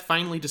 Death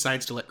finally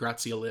decides to let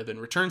Grazia live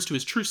and returns to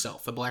his true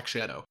self, the Black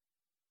Shadow.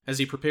 As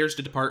he prepares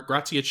to depart,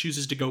 Grazia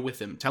chooses to go with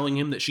him, telling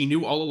him that she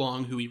knew all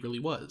along who he really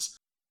was.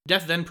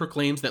 Death then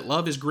proclaims that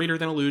love is greater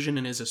than illusion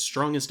and is as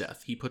strong as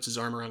death. He puts his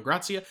arm around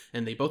Grazia,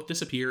 and they both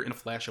disappear in a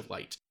flash of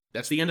light.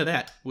 That's the end of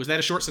that. Was that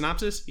a short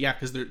synopsis? Yeah,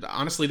 because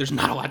honestly, there's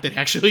not a lot that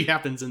actually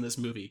happens in this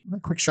movie.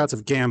 Quick shots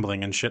of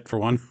gambling and shit, for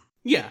one.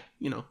 Yeah,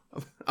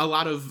 a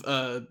lot of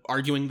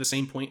arguing the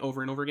same point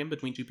over and over again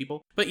between two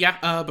people. But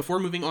yeah, before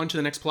moving on to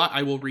the next plot,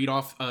 I will read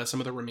off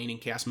some of the remaining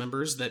cast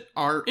members that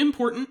are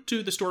important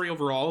to the story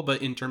overall,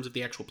 but in terms of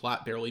the actual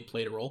plot, barely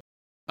played a role.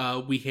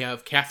 We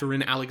have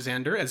Catherine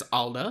Alexander as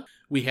Alda.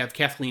 We have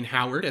Kathleen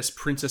Howard as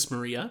Princess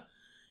Maria.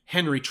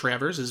 Henry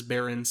Travers as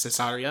Baron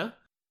Cesaria.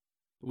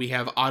 We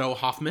have Otto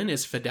Hoffman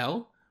as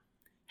Fidel.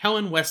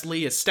 Helen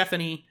Wesley as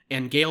Stephanie.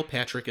 And Gail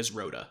Patrick as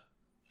Rhoda.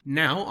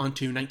 Now, on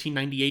to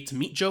 1998's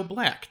Meet Joe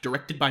Black,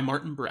 directed by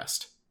Martin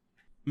Brest.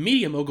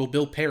 Media mogul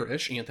Bill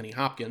Parrish, Anthony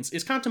Hopkins,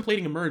 is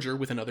contemplating a merger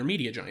with another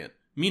media giant.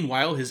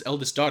 Meanwhile, his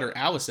eldest daughter,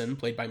 Allison,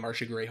 played by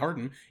Marcia Gray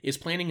Harden, is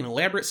planning an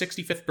elaborate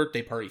 65th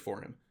birthday party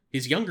for him.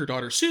 His younger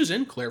daughter,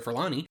 Susan, Claire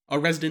Forlani, a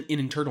resident in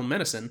internal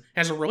medicine,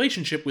 has a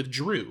relationship with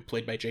Drew,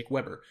 played by Jake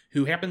Weber,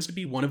 who happens to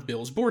be one of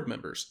Bill's board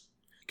members.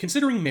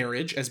 Considering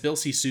marriage, as Bill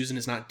sees Susan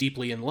is not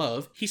deeply in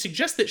love, he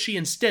suggests that she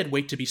instead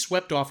wait to be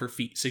swept off her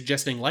feet,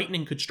 suggesting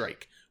lightning could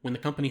strike. When the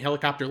company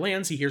helicopter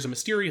lands, he hears a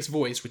mysterious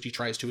voice which he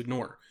tries to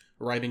ignore.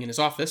 Arriving in his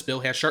office,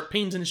 Bill has sharp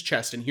pains in his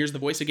chest and hears the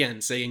voice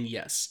again, saying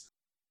yes.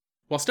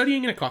 While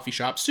studying in a coffee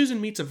shop, Susan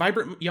meets a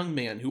vibrant young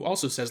man who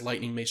also says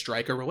lightning may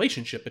strike a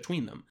relationship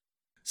between them.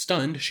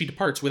 Stunned, she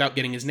departs without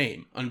getting his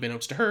name.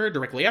 Unbeknownst to her,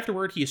 directly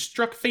afterward, he is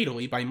struck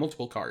fatally by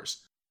multiple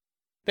cars.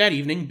 That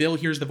evening, Bill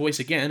hears the voice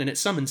again, and it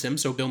summons him,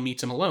 so Bill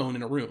meets him alone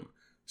in a room.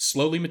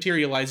 Slowly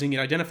materializing, it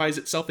identifies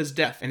itself as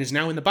Death, and is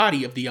now in the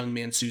body of the young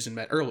man Susan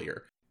met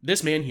earlier.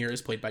 This man here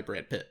is played by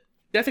Brad Pitt.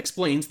 Death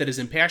explains that his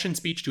impassioned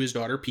speech to his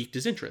daughter piqued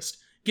his interest.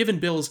 Given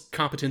Bill's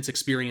competence,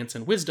 experience,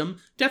 and wisdom,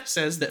 Death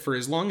says that for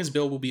as long as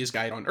Bill will be his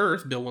guide on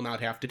Earth, Bill will not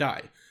have to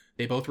die.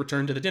 They both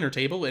return to the dinner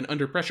table and,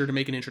 under pressure to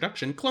make an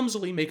introduction,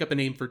 clumsily make up a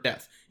name for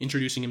Death,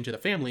 introducing him to the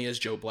family as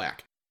Joe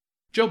Black.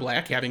 Joe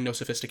Black, having no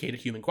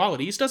sophisticated human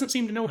qualities, doesn't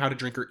seem to know how to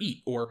drink or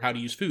eat, or how to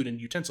use food and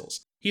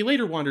utensils. He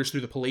later wanders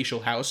through the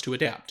palatial house to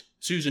adapt.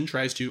 Susan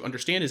tries to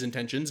understand his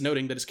intentions,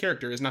 noting that his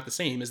character is not the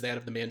same as that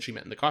of the man she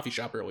met in the coffee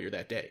shop earlier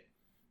that day.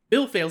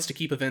 Bill fails to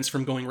keep events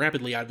from going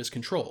rapidly out of his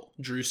control.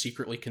 Drew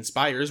secretly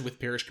conspires with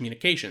Parrish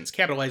Communications,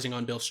 capitalizing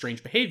on Bill's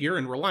strange behavior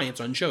and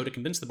reliance on Joe to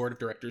convince the board of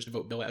directors to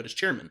vote Bill out as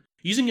chairman.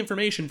 Using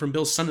information from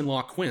Bill's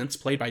son-in-law Quince,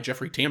 played by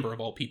Jeffrey Tambor of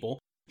all people,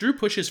 Drew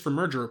pushes for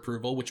merger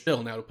approval, which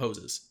Bill now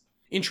opposes.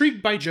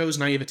 Intrigued by Joe's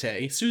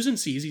naivete, Susan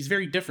sees he's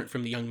very different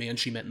from the young man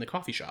she met in the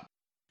coffee shop.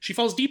 She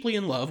falls deeply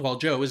in love while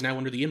Joe is now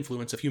under the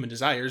influence of human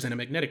desires and a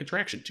magnetic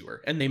attraction to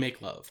her, and they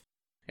make love.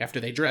 After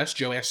they dress,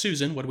 Joe asks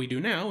Susan, "What do we do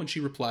now?" and she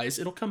replies,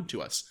 "It'll come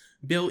to us,"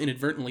 Bill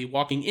inadvertently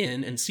walking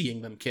in and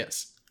seeing them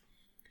kiss.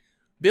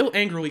 Bill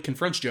angrily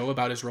confronts Joe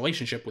about his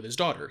relationship with his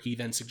daughter. He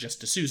then suggests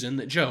to Susan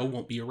that Joe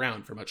won't be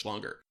around for much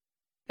longer.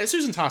 At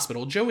Susan's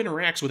hospital, Joe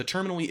interacts with a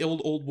terminally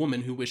ill old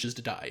woman who wishes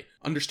to die.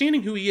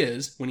 Understanding who he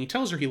is, when he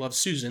tells her he loves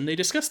Susan, they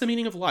discuss the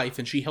meaning of life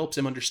and she helps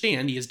him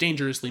understand he is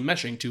dangerously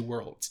meshing two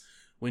worlds.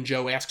 When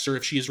Joe asks her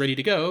if she is ready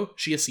to go,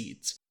 she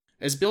accedes.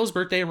 As Bill's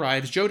birthday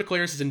arrives, Joe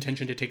declares his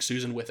intention to take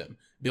Susan with him.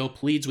 Bill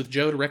pleads with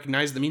Joe to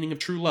recognize the meaning of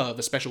true love,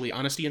 especially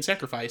honesty and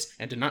sacrifice,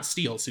 and to not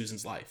steal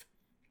Susan's life.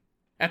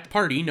 At the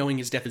party, knowing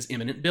his death is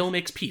imminent, Bill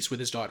makes peace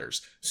with his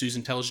daughters.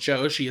 Susan tells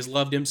Joe she has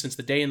loved him since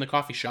the day in the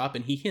coffee shop,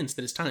 and he hints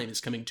that his time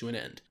is coming to an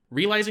end.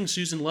 Realizing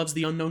Susan loves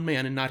the unknown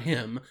man and not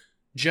him,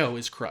 Joe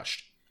is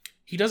crushed.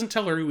 He doesn't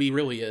tell her who he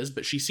really is,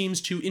 but she seems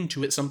to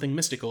intuit something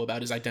mystical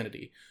about his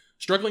identity.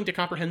 Struggling to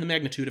comprehend the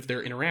magnitude of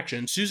their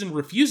interaction, Susan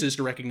refuses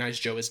to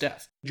recognize Joe as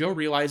Death. Joe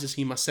realizes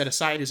he must set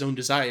aside his own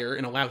desire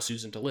and allow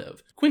Susan to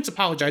live. Quince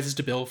apologizes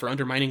to Bill for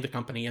undermining the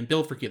company, and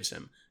Bill forgives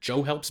him.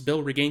 Joe helps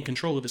Bill regain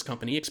control of his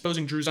company,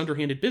 exposing Drew's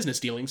underhanded business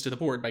dealings to the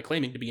board by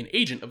claiming to be an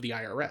agent of the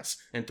IRS,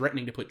 and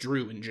threatening to put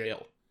Drew in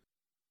jail.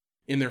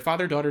 In their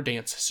father-daughter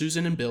dance,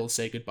 Susan and Bill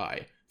say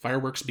goodbye.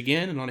 Fireworks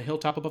begin, and on a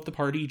hilltop above the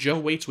party, Joe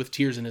waits with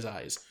tears in his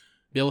eyes.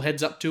 Bill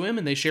heads up to him,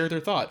 and they share their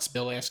thoughts,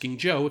 Bill asking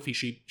Joe if he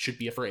should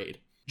be afraid.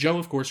 Joe,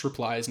 of course,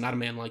 replies, "Not a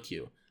man like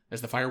you."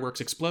 As the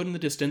fireworks explode in the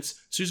distance,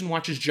 Susan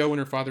watches Joe and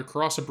her father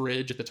cross a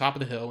bridge at the top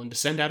of the hill and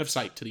descend out of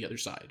sight to the other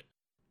side.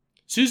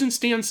 Susan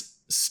stands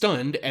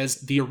stunned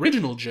as the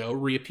original Joe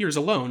reappears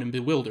alone and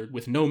bewildered,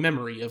 with no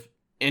memory of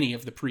any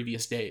of the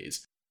previous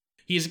days.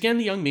 He is again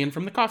the young man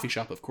from the coffee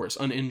shop, of course,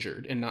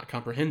 uninjured, and not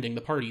comprehending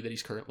the party that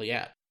he's currently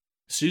at.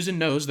 Susan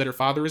knows that her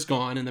father is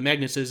gone, and the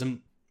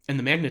magnetism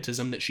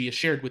that she has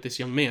shared with this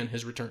young man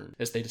has returned,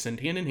 as they descend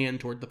hand in hand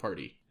toward the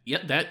party.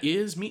 Yet that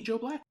is Meet Joe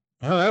Black.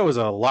 Well, that was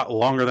a lot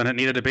longer than it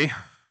needed to be,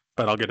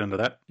 but I'll get into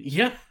that.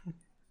 Yeah.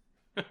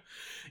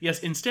 Yes,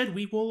 instead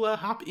we will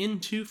hop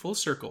into Full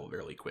Circle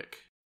really quick.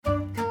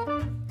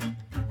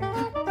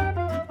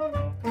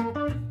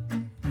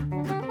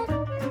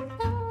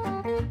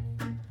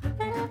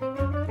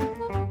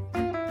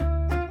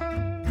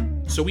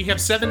 So So we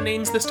have 7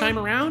 names this time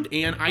around,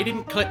 and I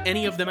didn't cut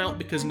any of them out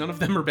because none of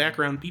them are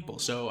background people,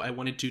 so I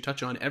wanted to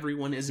touch on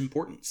everyone as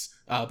importance.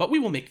 But we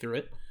will make through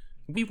it.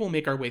 We will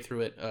make our way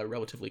through it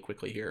relatively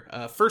quickly here.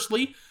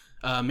 Firstly,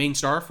 main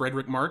star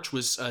Frederick March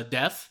was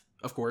Death,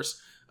 of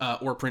course,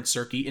 or Prince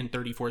Serki in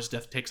 34's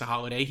Death Takes a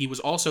Holiday. He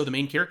was also the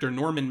main character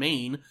Norman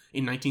Maine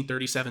in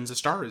 1937's A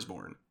Star Is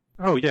Born.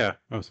 Oh, yeah.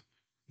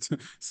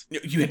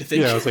 You had to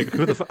think. Yeah, I was like,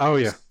 who the oh,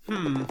 yeah.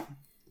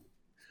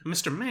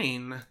 Mr.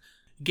 Maine.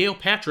 Gail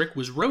Patrick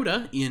was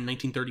Rhoda in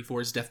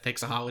 1934's Death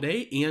Takes a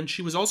Holiday, and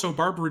she was also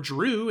Barbara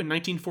Drew in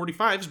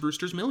 1945's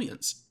Brewster's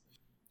Millions.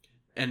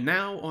 And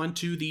now on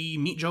to the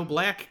Meet Joe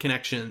Black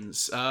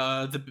connections.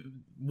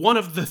 One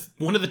of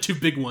the 2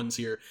 big ones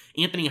here.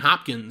 Anthony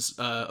Hopkins,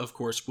 of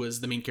course,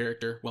 was the main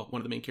character. Well, one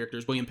of the main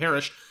characters, William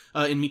Parrish,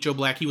 in Meet Joe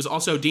Black. He was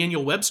also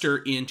Daniel Webster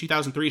in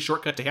 2003's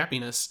Shortcut to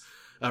Happiness.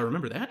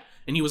 Remember that?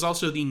 And he was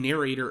also the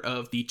narrator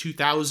of the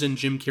 2000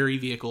 Jim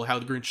Carrey vehicle, How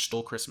the Grinch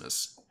Stole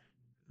Christmas.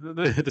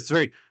 It's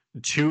very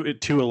two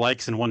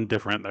alikes and one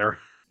different there.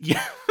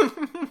 Yeah,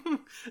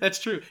 that's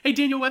true. Hey,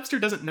 Daniel Webster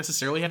doesn't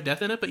necessarily have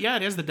death in it, but yeah,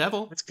 it has the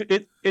devil.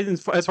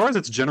 As far as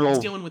its general, it's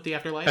dealing with the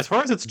afterlife. As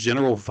far as its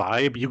general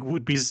vibe, you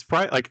would be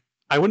surprised. Like,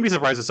 I wouldn't be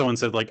surprised if someone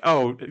said, like,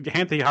 "Oh,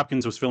 Anthony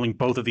Hopkins was filming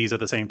both of these at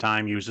the same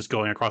time. He was just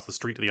going across the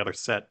street to the other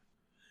set."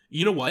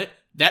 You know what?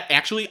 That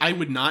actually, I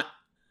would not.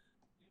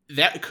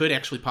 That could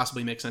actually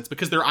possibly make sense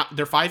because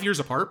they're 5 years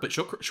apart, but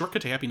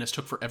Shortcut to Happiness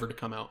took forever to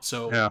come out,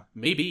 so yeah.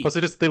 Maybe. Plus,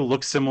 they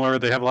look similar.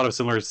 They have a lot of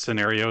similar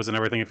scenarios and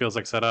everything. It feels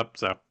like set up.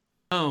 So.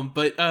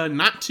 But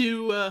not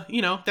to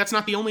that's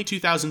not the only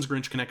 2000s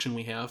Grinch connection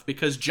we have,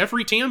 because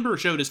Jeffrey Tambor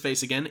showed his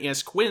face again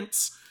as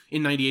Quince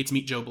in 98's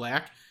Meet Joe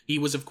Black. He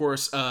was, of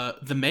course,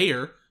 the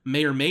Mayor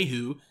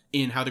Mayhew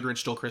in How the Grinch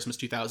Stole Christmas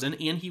 2000,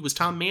 and he was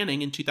Tom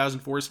Manning in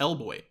 2004's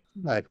Hellboy.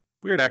 Right.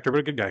 Weird actor, but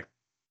a good guy.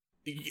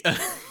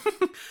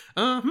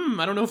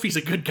 I don't know if he's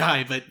a good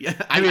guy, but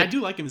I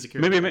do like him as a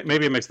character.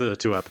 Maybe it makes the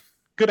 2 up.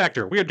 Good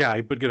actor, weird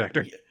guy, but good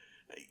actor.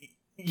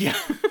 Yeah.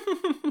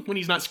 When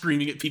he's not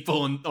screaming at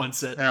people on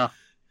set. Yeah.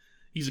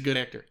 He's a good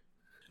actor.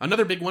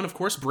 Another big one, of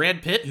course,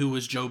 Brad Pitt, who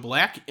was Joe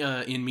Black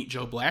in Meet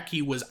Joe Black.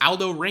 He was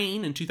Aldo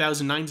Raine in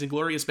 2009's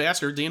Inglourious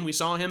Basterds, and we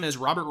saw him as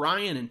Robert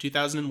Ryan in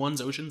 2001's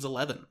Ocean's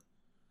 11.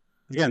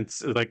 Again,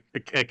 it's like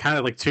it kind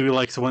of like 2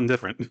 likes, 1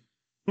 different.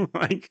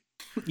 Like,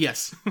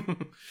 yes.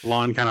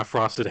 Blonde kind of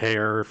frosted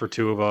hair for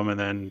 2 of them, and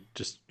then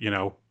just,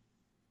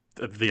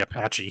 the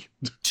Apache.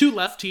 2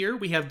 left here.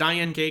 We have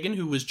Diane Kagan,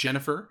 who was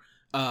Jennifer,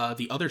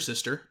 the other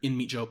sister in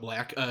Meet Joe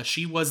Black.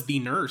 She was the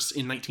nurse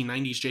in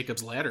 1990's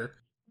Jacob's Ladder.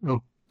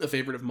 Oh. A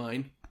favorite of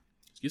mine.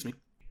 Excuse me.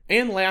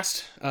 And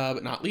last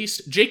but not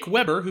least, Jake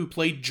Weber, who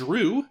played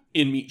Drew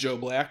in Meet Joe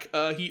Black.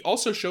 He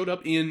also showed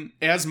up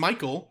as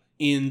Michael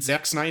in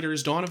Zack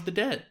Snyder's Dawn of the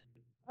Dead.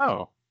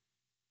 Oh.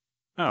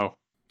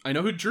 I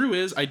know who Drew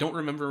is. I don't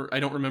remember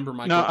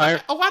Michael. No,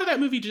 a lot of that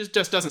movie just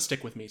doesn't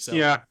stick with me. So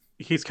yeah,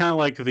 he's kind of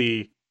like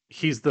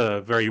he's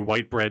the very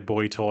white bread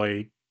boy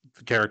toy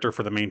character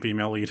for the main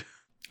female lead.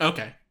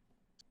 Okay,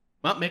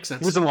 well, makes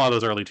sense. He was in a lot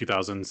of those early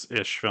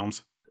 2000s-ish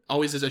films.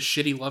 Always as a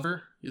shitty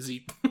lover, is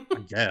he? I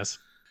guess.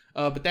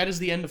 But that is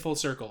the end of Full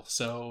Circle.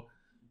 So,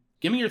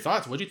 give me your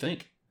thoughts. What'd you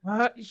think?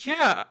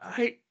 Yeah,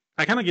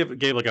 I kind of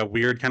gave like a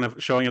weird kind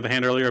of showing of the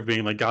hand earlier of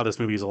being like, God, this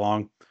movie's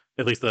long.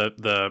 At least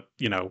the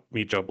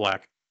Meet Joe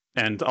Black.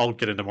 And I'll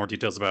get into more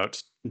details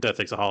about Death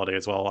Takes a Holiday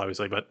as well,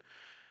 obviously. But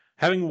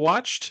having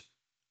watched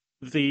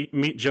the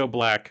Meet Joe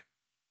Black,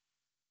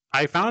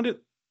 I found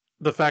it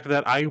the fact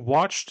that I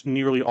watched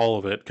nearly all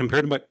of it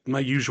compared to my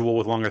usual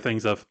with longer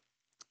things of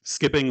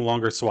skipping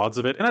longer swaths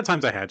of it. And at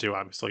times I had to,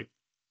 obviously,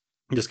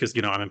 just because,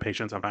 I'm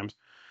impatient sometimes.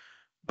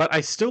 But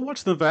I still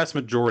watched the vast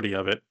majority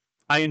of it.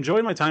 I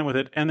enjoyed my time with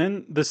it. And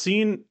then the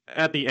scene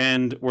at the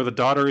end where the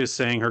daughter is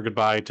saying her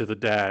goodbye to the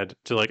dad,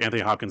 to like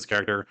Anthony Hopkins'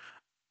 character,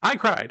 I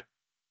cried.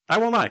 I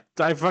won't lie.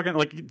 I fucking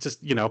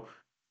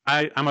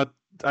I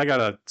got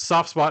a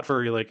soft spot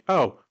for like,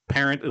 oh,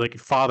 parent, like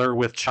father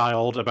with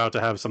child about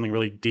to have something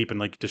really deep and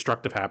like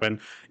destructive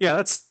happen. Yeah,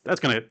 that's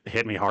gonna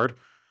hit me hard.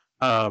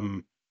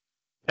 And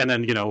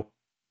then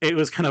it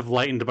was kind of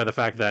lightened by the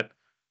fact that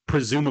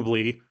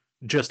presumably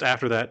just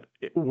after that,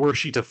 were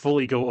she to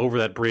fully go over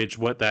that bridge,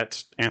 what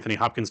that Anthony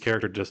Hopkins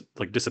character just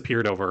like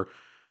disappeared over,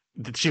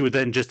 that she would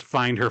then just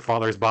find her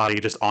father's body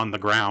just on the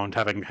ground,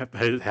 having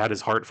had his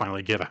heart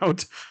finally give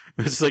out.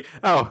 It's like,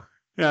 oh,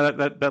 yeah,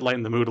 that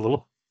lightened the mood a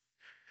little.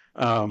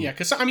 Yeah,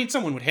 because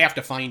someone would have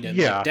to find him.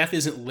 Yeah. Like, death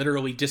isn't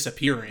literally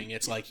disappearing.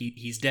 It's like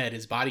he's dead.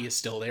 His body is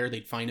still there.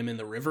 They'd find him in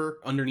the river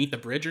underneath the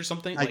bridge or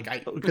something. I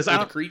don't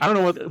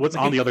know what's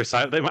on the other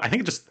side. I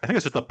think it's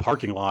just the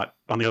parking lot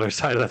on the other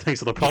side of that thing.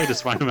 So they'll probably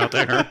just find him out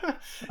there.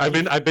 I've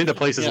been to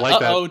places like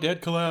that. Oh,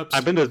 dead collapse.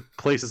 I've been to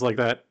places like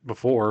that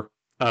before.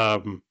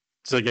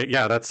 So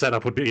yeah, that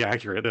setup would be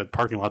accurate. The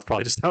parking lot's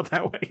probably just out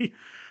that way.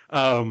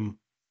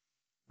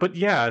 But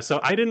yeah,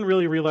 so I didn't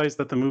really realize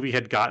that the movie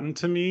had gotten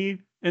to me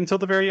until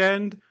the very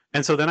end.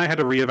 And so then I had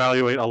to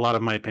reevaluate a lot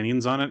of my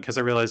opinions on it because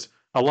I realized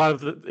a lot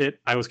of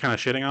it I was kind of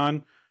shitting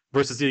on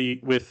versus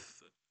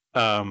with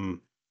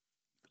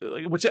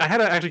which I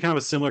had actually kind of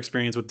a similar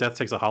experience with Death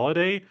Takes a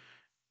Holiday,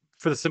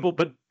 for the simple,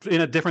 but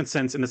in a different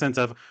sense, in the sense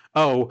of,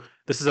 oh,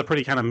 this is a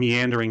pretty kind of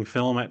meandering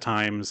film at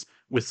times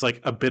with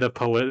like a bit of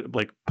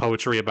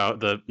poetry about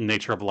the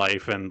nature of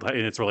life and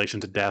in its relation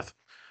to death.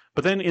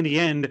 But then in the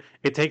end,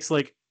 it takes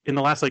like in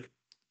the last like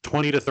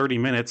 20 to 30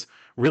 minutes,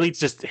 really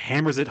just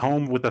hammers it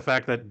home with the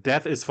fact that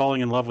Death is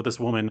falling in love with this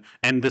woman,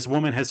 and this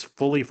woman has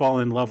fully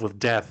fallen in love with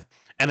Death.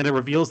 And then it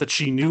reveals that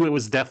she knew it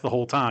was Death the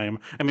whole time.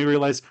 And we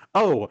realize,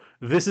 oh,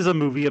 this is a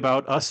movie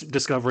about us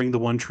discovering the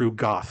one true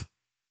goth.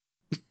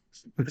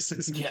 This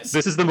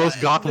is the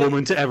most goth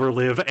woman to ever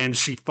live, and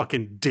she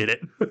fucking did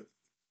it.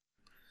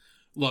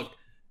 Look,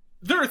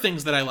 there are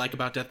things that I like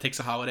about Death Takes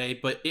a Holiday,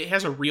 but it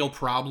has a real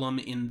problem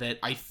in that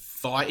I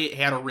thought it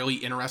had a really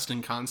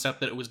interesting concept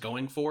that it was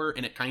going for,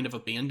 and it kind of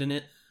abandoned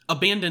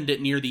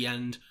it near the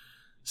end,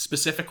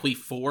 specifically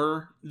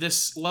for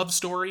this love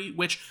story,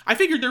 which I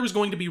figured there was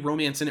going to be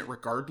romance in it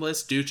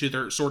regardless, due to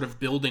their sort of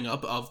building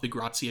up of the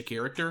Grazia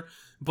character,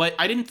 but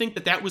I didn't think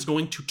that that was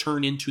going to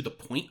turn into the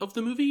point of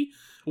the movie,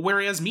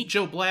 whereas Meet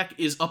Joe Black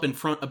is up in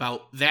front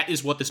about that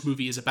is what this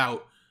movie is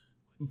about,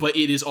 but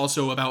it is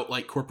also about,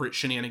 like, corporate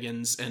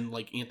shenanigans and,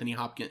 like, Anthony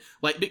Hopkins.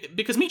 Like,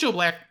 because Meet Joe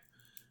Black,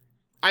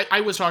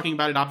 I was talking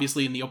about it,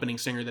 obviously, in the opening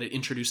stinger, that it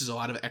introduces a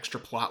lot of extra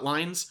plot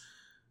lines.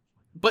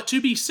 But to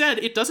be said,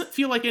 it doesn't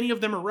feel like any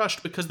of them are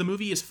rushed because the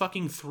movie is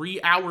fucking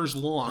 3 hours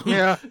long.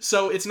 Yeah.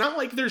 So it's not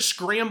like they're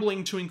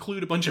scrambling to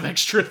include a bunch of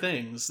extra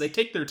things. They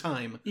take their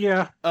time.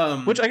 Yeah.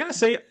 Which I gotta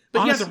say,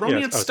 but yeah, the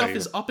romance stuff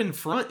is up in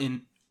front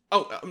in...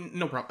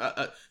 no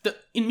problem.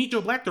 In Meet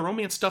Joe Black, the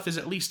romance stuff is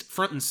at least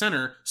front and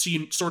center, so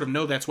you sort of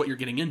know that's what you're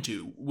getting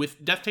into.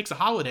 With Death Takes a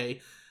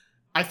Holiday,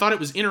 I thought it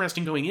was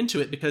interesting going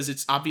into it because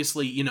it's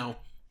obviously, you know,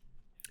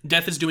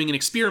 Death is doing an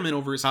experiment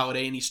over his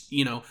holiday, and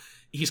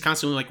he's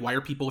constantly like, why are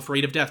people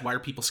afraid of death? Why are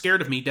people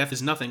scared of me? Death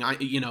is nothing.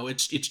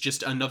 It's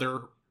just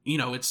another,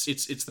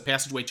 it's the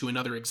passageway to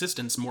another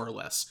existence, more or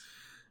less.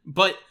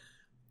 But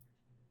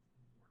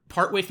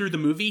partway through the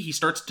movie, he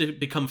starts to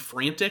become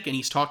frantic, and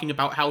he's talking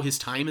about how his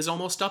time is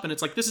almost up, and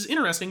it's like, this is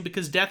interesting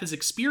because Death is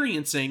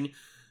experiencing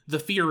the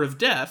fear of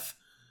death.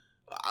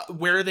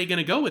 Where are they going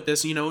to go with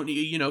this? He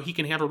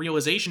can have a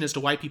realization as to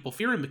why people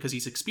fear him because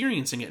he's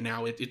experiencing it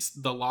now. It's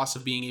the loss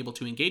of being able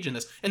to engage in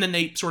this. And then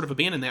they sort of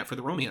abandon that for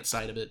the romance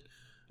side of it,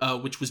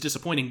 which was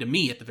disappointing to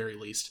me at the very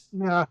least.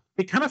 Yeah,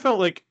 it kind of felt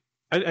like,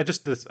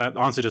 this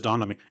honestly just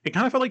dawned on me. It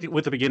kind of felt like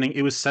with the beginning,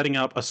 it was setting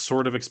up a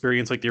sort of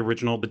experience like the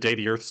original The Day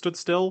the Earth Stood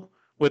Still,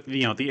 with,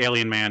 the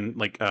alien man,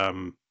 like,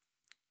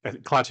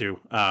 Klaatu,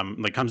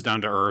 like comes down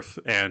to Earth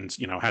and,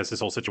 has this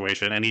whole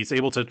situation, and he's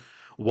able to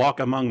walk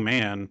among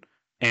man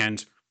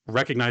and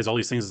recognize all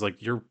these things as like,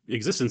 your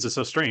existence is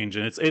so strange,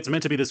 and it's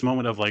meant to be this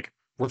moment of like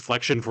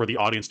reflection for the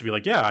audience to be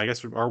like, yeah, I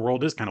guess our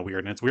world is kind of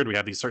weird, and it's weird we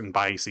have these certain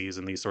biases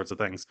and these sorts of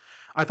things.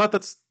 I thought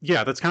that's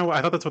kind of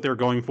I thought that's what they were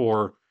going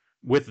for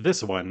with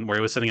this one, where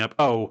it was setting up,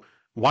 oh,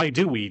 why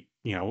do we,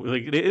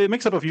 like it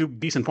makes up a few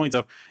decent points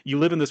of, you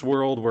live in this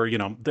world where,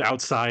 the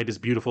outside is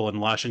beautiful and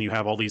lush and you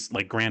have all these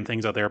like grand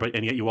things out there,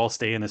 and yet you all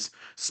stay in this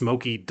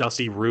smoky,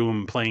 dusty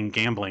room playing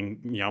gambling,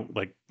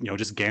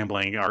 just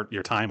gambling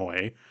your time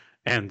away.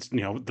 And,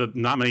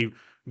 not many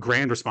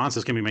grand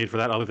responses can be made for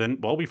that other than,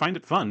 well, we find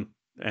it fun.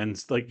 And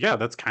like, yeah,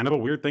 that's kind of a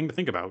weird thing to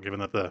think about, given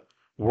that the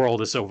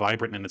world is so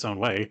vibrant in its own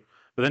way.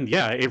 But then,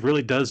 yeah, it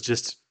really does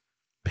just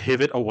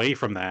pivot away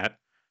from that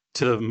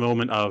to the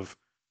moment of,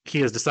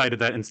 he has decided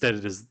that instead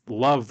it is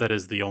love that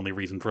is the only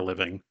reason for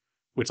living,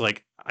 which,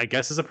 like, I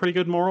guess is a pretty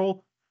good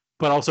moral.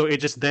 But also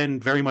it just then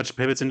very much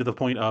pivots into the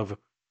point of,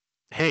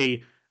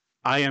 hey,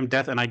 I am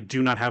Death and I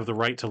do not have the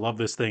right to love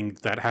this thing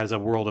that has a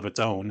world of its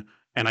own,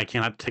 and I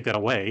cannot take that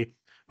away.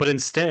 But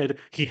instead,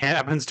 he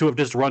happens to have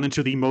just run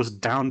into the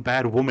most down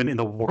bad woman in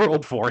the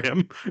world for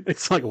him.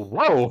 It's like,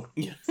 whoa.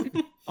 Yeah.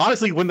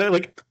 Honestly, when they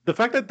like the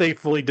fact that they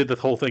fully did the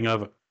whole thing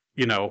of,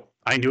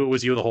 I knew it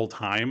was you the whole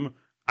time,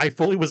 I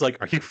fully was like,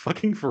 are you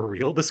fucking for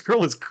real? This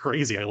girl is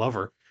crazy. I love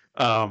her.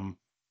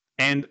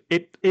 And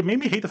it made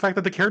me hate the fact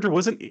that the character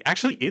wasn't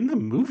actually in the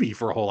movie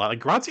for a whole lot. Like,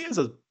 Grazia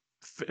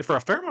for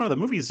a fair amount of the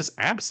movie is just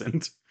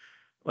absent.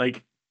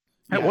 Like,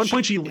 at one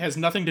point, she has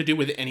nothing to do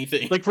with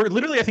anything. Like, for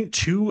literally, I think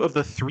 2 of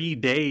the 3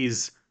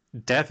 days,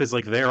 Death is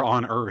like there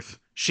on Earth.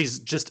 She's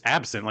just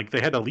absent. Like,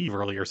 they had to leave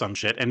early or some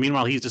shit. And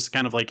meanwhile, he's just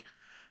kind of like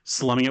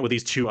slumming it with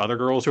these 2 other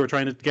girls who are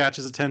trying to catch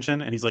his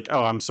attention. And he's like,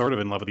 oh, I'm sort of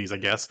in love with these, I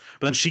guess.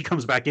 But then she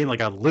comes back in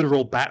like a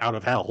literal bat out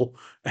of hell.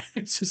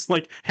 It's just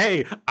like,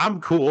 hey,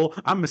 I'm cool.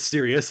 I'm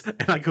mysterious.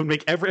 And I could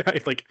make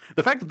like,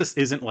 the fact that this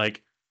isn't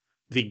like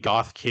the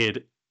goth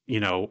kid,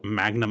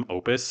 magnum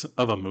opus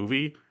of a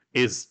movie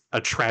is a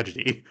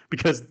tragedy,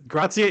 because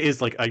Grazia is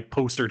like a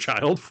poster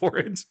child for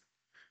it.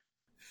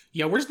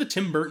 Yeah, where's the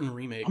Tim Burton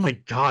remake? Oh my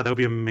god, that would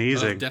be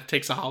amazing. Death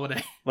Takes a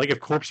Holiday. Like if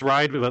Corpse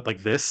Bride went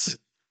like this.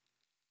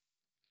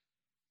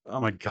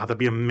 Oh my god, that'd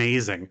be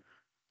amazing.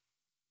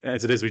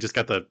 As it is, we just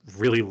got the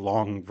really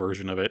long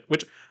version of it,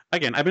 which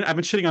again, I've been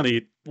shitting on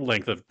the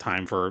length of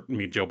time for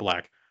Meet Joe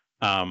Black.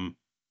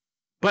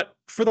 But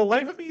for the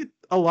life of me,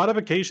 a lot of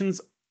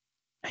occasions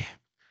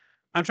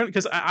I'm trying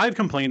because I've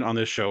complained on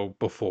this show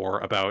before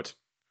about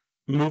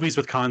movies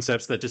with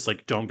concepts that just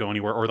like don't go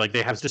anywhere, or like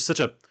they have just such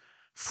a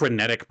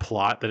frenetic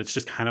plot that it's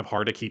just kind of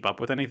hard to keep up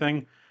with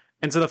anything.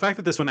 And so the fact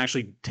that this one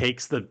actually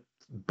takes the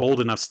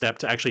bold enough step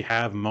to actually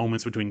have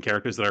moments between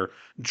characters that are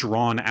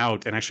drawn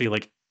out and actually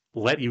like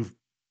let you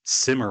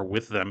simmer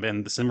with them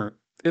and the simmer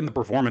in the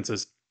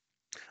performances,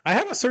 I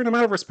have a certain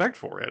amount of respect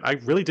for it. I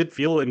really did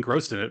feel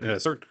engrossed in it at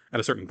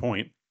a certain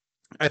point.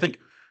 I think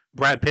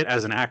Brad Pitt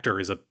as an actor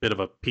is a bit of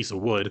a piece of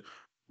wood,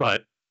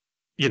 but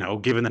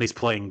given that he's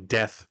playing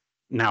death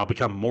now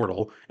become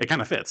mortal, it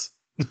kind of fits.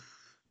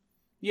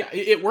 Yeah,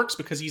 it works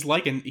because he's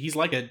like an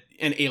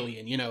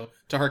alien,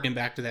 to harken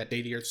back to that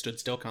Day the Earth Stood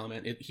Still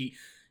comment.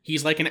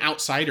 He's like an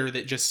outsider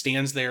that just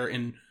stands there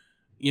and,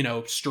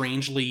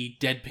 strangely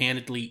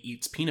deadpanedly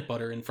eats peanut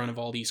butter in front of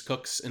all these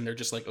cooks, and they're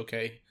just like,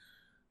 okay,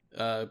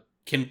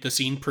 can the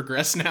scene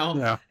progress now?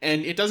 Yeah.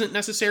 And it doesn't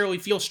necessarily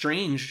feel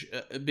strange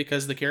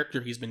because the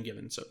character he's been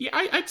given. So yeah,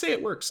 I'd say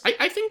it works. I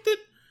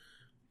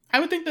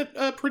would think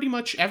that pretty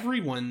much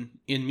everyone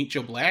in Meet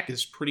Joe Black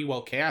is pretty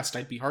well cast.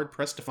 I'd be hard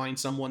pressed to find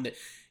someone that.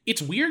 It's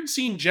weird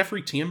seeing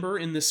Jeffrey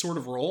Tambor in this sort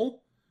of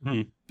role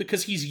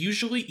because he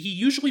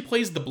usually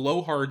plays the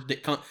blowhard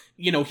that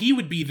he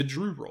would be the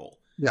Drew role.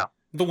 Yeah.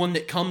 The one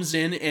that comes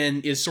in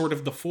and is sort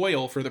of the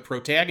foil for the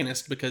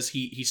protagonist because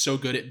he's so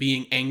good at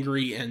being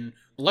angry and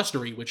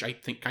blustery, which I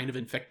think kind of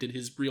infected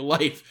his real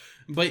life.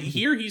 But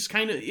here he's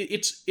kind of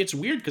it's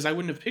weird because I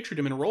wouldn't have pictured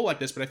him in a role like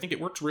this, but I think it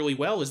works really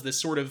well as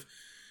this sort of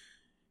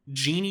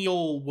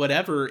genial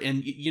whatever,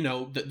 and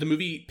the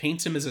movie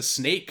paints him as a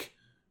snake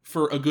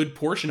for a good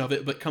portion of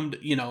it, but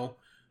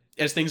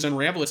as things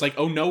unravel, it's like,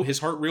 oh no, his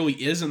heart really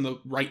is in the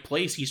right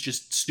place. He's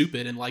just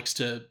stupid and likes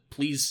to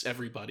please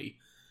everybody.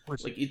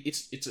 Like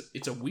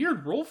it's a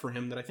weird role for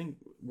him that I think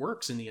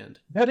works in the end.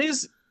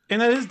 That's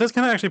kind of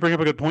actually bring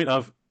up a good point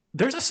of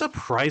there's a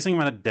surprising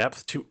amount of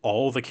depth to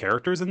all the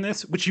characters in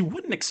this, which you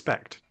wouldn't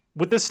expect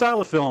with this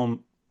style of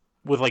film,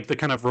 with like the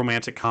kind of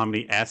romantic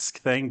comedy-esque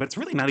thing, but it's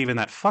really not even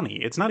that funny.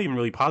 It's not even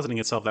really positing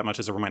itself that much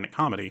as a romantic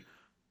comedy.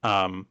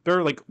 There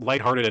are like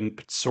lighthearted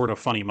and sort of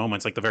funny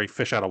moments, like the very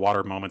fish out of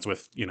water moments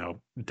with,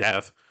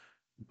 death.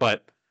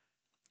 But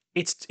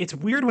it's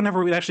weird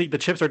whenever the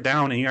chips are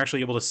down and you're actually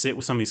able to sit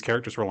with some of these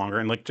characters for longer.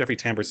 And like Jeffrey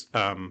Tambor's,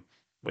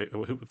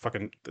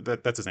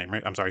 that's his name,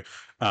 right? I'm sorry.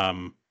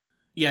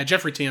 Yeah,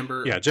 Jeffrey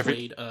Tambor. Yeah,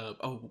 played,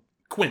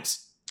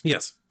 Quince.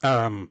 Yes.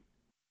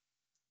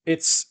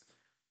 It's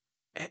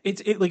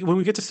like when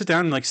we get to sit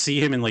down and like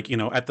see him and like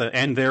at the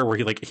end there where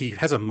he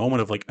has a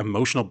moment of like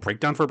emotional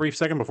breakdown for a brief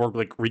second before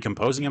like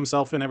recomposing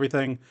himself and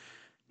everything.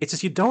 It's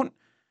just you don't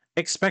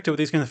expect it with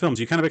these kind of films.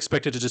 You kind of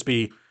expect it to just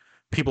be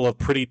people of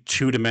pretty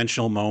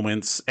two-dimensional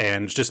moments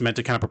and just meant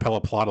to kind of propel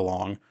a plot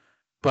along.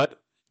 But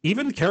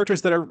even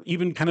characters that are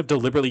even kind of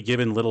deliberately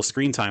given little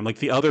screen time, like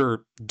the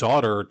other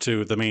daughter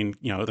to the main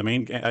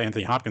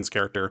Anthony Hopkins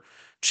character,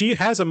 she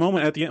has a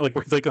moment at the end, like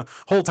the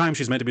whole time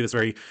she's meant to be this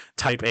very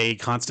type A,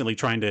 constantly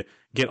trying to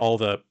get all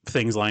the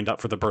things lined up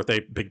for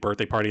the big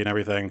birthday party and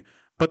everything.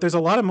 But there's a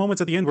lot of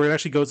moments at the end where it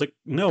actually goes like,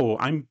 no,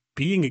 I'm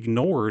being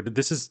ignored.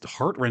 This is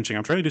heart-wrenching.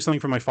 I'm trying to do something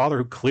for my father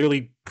who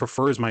clearly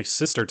prefers my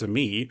sister to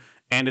me,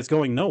 and it's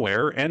going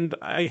nowhere, and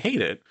I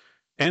hate it.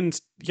 And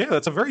yeah,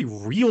 that's a very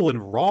real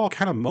and raw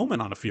kind of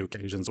moment on a few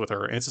occasions with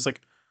her. And it's just like,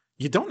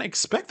 you don't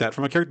expect that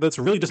from a character that's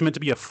really just meant to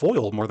be a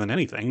foil more than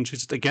anything. She's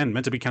just, again,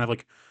 meant to be kind of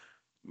like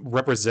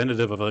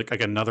representative of like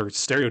another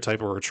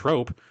stereotype or a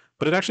trope,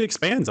 but it actually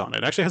expands on it.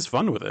 It actually has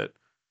fun with it.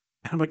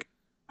 And I'm like,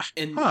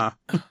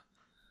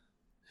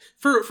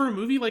 For a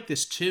movie like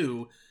this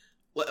too,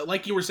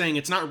 like you were saying,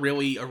 it's not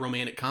really a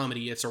romantic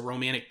comedy. It's a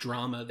romantic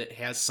drama that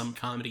has some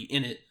comedy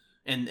in it.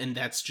 And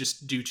that's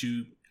just due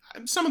to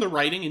some of the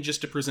writing and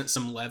just to present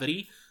some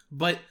levity.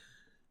 But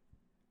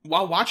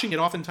while watching it,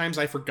 oftentimes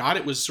I forgot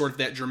it was sort of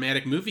that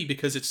dramatic movie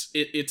because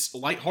it's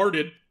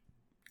lighthearted.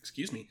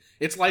 Excuse me.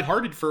 It's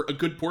lighthearted for a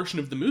good portion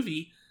of the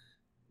movie.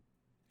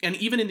 And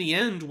even in the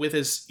end, with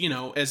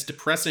as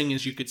depressing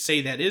as you could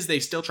say that is, they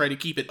still try to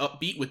keep it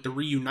upbeat with the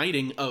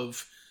reuniting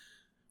of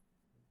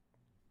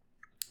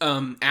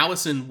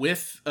Allison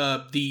with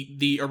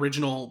the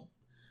original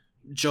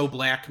Joe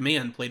Black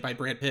man played by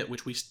Brad Pitt,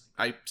 which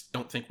I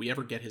don't think we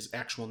ever get his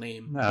actual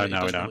name. No, it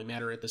doesn't really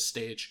matter at this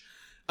stage.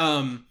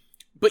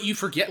 But you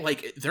forget,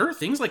 like, there are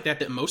things like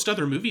that most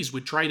other movies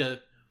would try to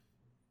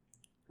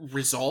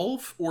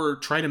resolve or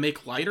try to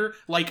make lighter.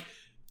 Like,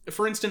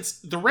 for instance,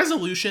 the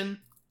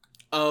resolution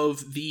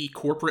of the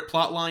corporate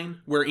plot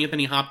line where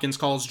Anthony Hopkins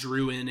calls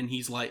Drew in and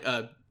he's like,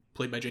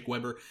 played by Jake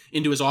Weber,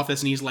 into his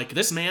office and he's like,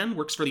 this man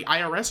works for the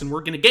IRS and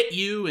we're going to get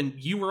you and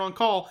you were on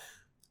call.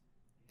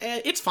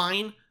 It's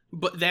fine.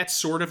 But that's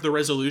sort of the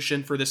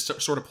resolution for this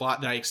sort of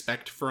plot that I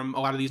expect from a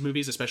lot of these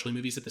movies, especially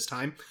movies at this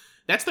time.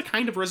 That's the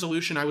kind of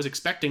resolution I was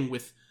expecting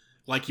with,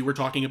 like you were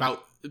talking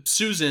about,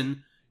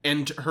 Susan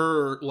and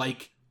her,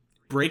 like,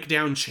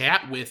 breakdown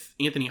chat with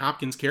Anthony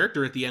Hopkins'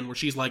 character at the end where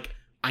she's like,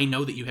 I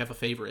know that you have a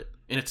favorite,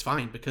 and it's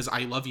fine because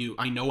I love you.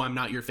 I know I'm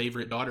not your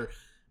favorite daughter.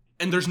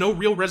 And there's no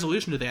real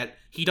resolution to that.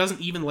 He doesn't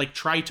even, like,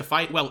 try to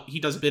fight. Well, he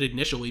does a bit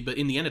initially, but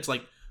in the end it's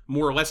like,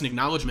 more or less an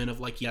acknowledgement of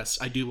like, yes,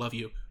 I do love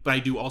you, but I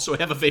do also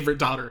have a favorite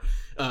daughter.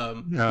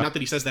 Not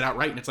that he says that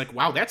outright, and it's like,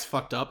 wow, that's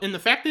fucked up. And the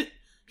fact that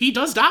he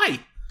does die.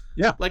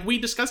 Yeah. Like, we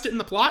discussed it in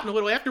the plot and a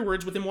little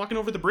afterwards with him walking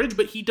over the bridge,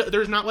 but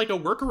there's not like a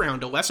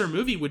workaround. A lesser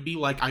movie would be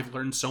like, I've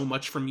learned so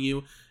much from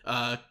you,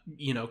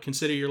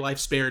 consider your life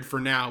spared for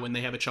now, and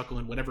they have a chuckle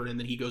and whatever, and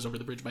then he goes over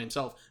the bridge by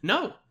himself.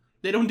 No,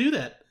 they don't do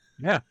that.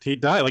 Yeah, he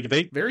died.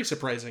 Like, very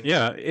surprising.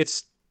 Yeah,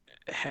 it's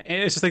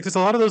just like there's a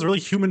lot of those really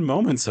human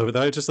moments of it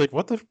that I just like,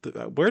 what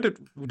where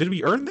did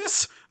we earn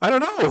this? I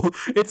don't know.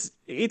 It's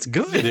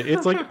good.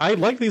 It's like, I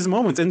like these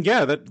moments, and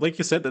yeah, that, like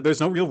you said, that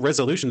there's no real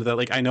resolution to that.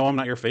 Like, I know I'm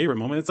not your favorite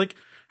moment. It's like,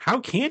 how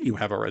can you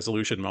have a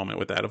resolution moment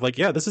with that? Of like,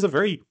 yeah, this is a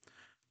very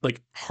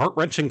like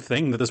heart-wrenching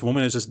thing that this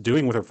woman is just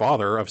doing with her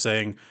father, of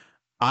saying,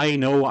 I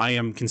know I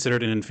am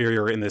considered an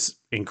inferior in this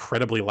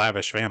incredibly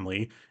lavish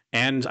family,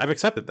 and I've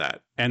accepted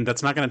that, and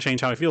that's not going to change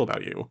how I feel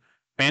about you.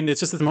 And it's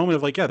just this moment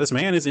of like, yeah, this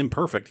man is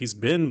imperfect. He's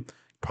been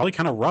probably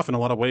kind of rough in a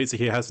lot of ways that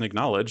he hasn't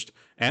acknowledged,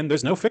 and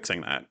there's no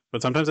fixing that.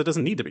 But sometimes it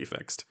doesn't need to be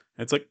fixed.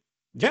 It's like,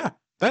 yeah,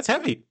 that's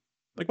heavy.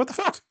 Like, what the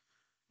fuck?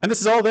 And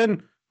this is all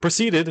then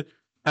preceded,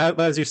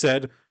 as you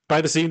said, by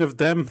the scene of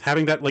them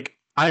having that like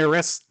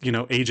IRS,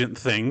 agent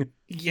thing.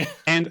 Yeah.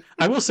 And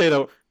I will say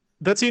though,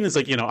 that scene is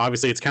like,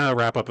 obviously it's kind of a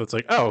wrap up. It's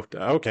like, oh,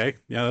 okay,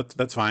 yeah,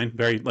 that's fine.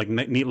 Very like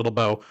neat little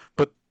bow.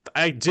 But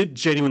I did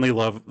genuinely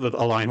love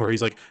a line where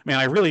he's like, man,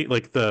 I really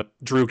like the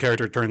Drew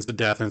character turns to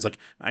Death and it's like,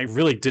 I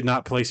really did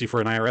not place you for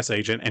an IRS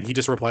agent. And he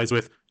just replies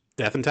with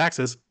death and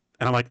taxes.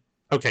 And I'm like,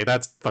 okay,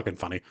 that's fucking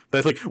funny.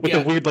 That's like with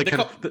the weird, like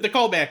the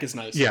callback is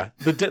nice. Yeah.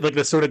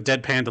 The sort of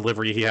deadpan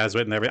delivery he has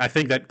with it and everything. I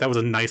think that was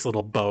a nice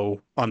little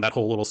bow on that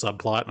whole little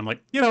subplot. And I'm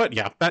like, you know what?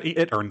 Yeah,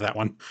 it earned that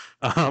one.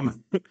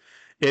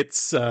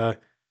 It's it's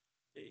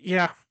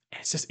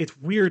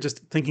weird just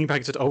thinking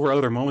back just over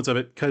other moments of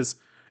it, because,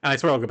 and I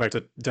swear I'll go back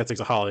to Death Takes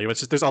a Holiday.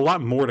 It's just there's a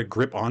lot more to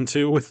grip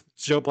onto with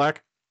Joe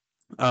Black.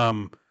 We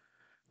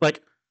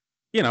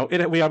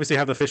obviously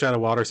have the fish out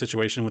of water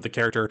situation with the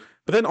character,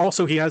 but then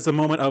also he has the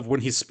moment of when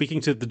he's speaking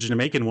to the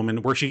Jamaican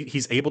woman where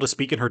he's able to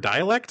speak in her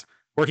dialect,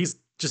 where it's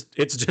just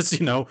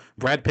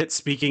Brad Pitt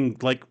speaking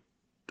like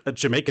a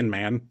Jamaican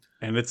man,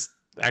 and it's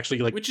actually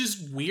like, which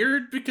is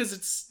weird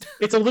because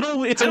it's a little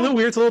weird, it's a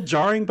little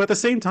jarring, but at the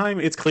same time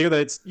it's clear that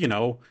it's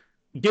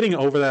getting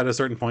over that at a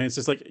certain point. It's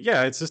just like,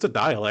 yeah, it's just a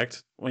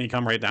dialect when you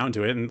come right down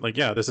to it. And like,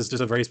 yeah, this is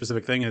just a very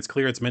specific thing. And it's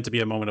clear it's meant to be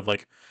a moment of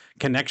like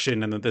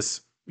connection. And that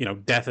this,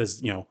 Death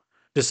is,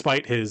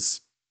 despite his,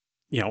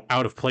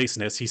 out of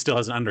placeness, he still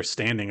has an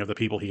understanding of the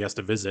people he has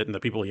to visit and the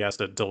people he has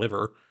to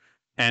deliver.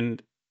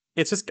 And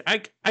it's just, I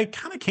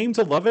kind of came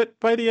to love it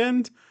by the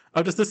end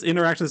of just this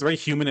interaction, this very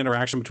human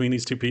interaction between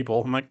these two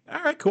people. I'm like,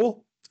 all right,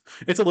 cool.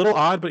 It's a little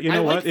odd, but you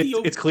know what?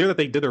 It's clear that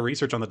they did their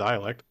research on the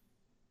dialect.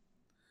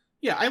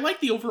 Yeah, I like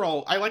the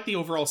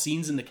overall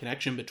scenes and the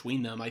connection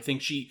between them. I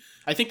think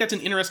that's an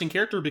interesting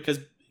character because,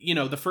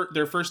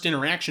 their first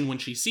interaction when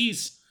she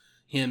sees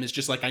him is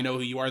just like, I know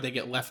who you are. They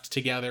get left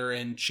together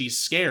and she's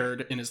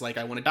scared and is like,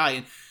 I want to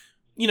die.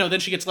 And, then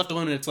she gets left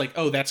alone and it's like,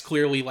 oh, that's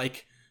clearly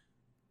like,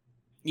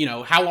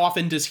 how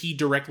often does he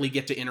directly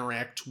get to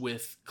interact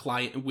with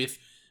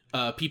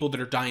people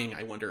that are dying,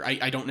 I wonder.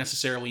 I don't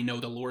necessarily know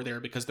the lore there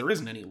because there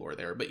isn't any lore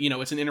there, but,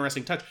 it's an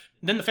interesting touch.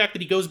 And then the fact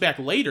that he goes back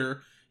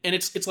later and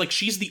it's like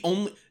she's the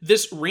only,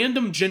 this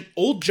random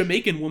old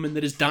Jamaican woman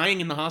that is dying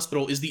in the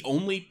hospital is the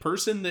only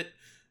person that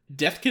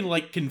Death can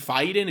like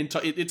confide in, and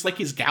it's like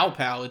his gal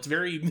pal. It's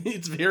very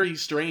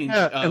strange.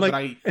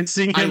 Yeah, and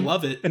seeing him, I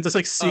love it, and just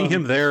like seeing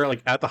him there,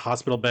 like at the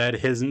hospital bed,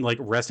 his like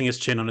resting his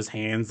chin on his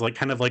hands, like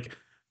kind of like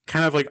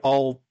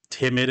all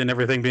timid and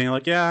everything, being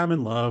like, yeah, I'm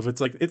in love. It's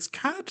like, it's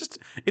kind of just,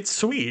 it's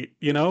sweet,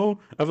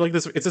 of like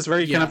this. It's this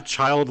very kind of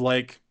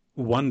childlike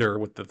wonder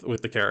with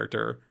the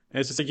character. And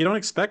it's just like, you don't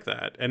expect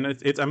that, and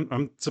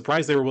I'm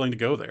surprised they were willing to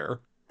go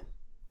there.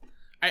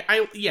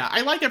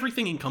 I like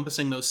everything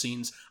encompassing those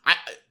scenes.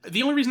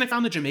 The only reason I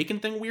found the Jamaican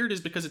thing weird is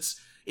because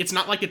it's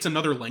not like it's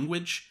another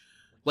language.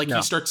 Like, no.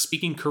 He starts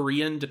speaking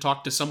Korean to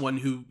talk to someone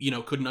who,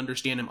 couldn't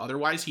understand him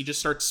otherwise. He just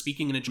starts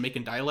speaking in a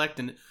Jamaican dialect,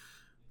 and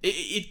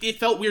it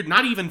felt weird,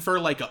 not even for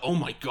like, oh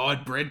my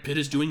god, Brad Pitt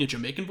is doing a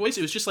Jamaican voice.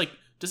 It was just like,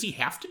 does he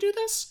have to do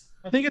this?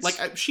 I think it's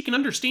like she can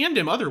understand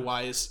him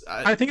otherwise.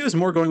 I think it was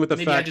more going with the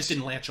fact. Maybe I just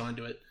didn't latch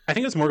onto it. I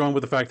think it's more going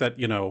with the fact that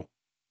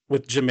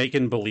with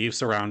Jamaican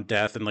beliefs around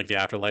death and like the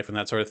afterlife and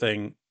that sort of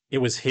thing, it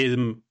was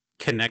him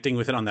connecting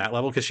with it on that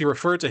level, because she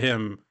referred to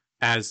him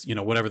as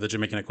whatever the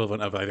Jamaican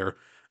equivalent of either,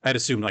 I'd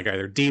assume like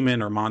either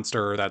demon or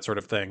monster or that sort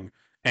of thing,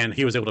 and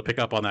he was able to pick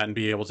up on that and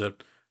be able to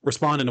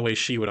respond in a way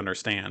she would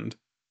understand.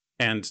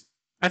 And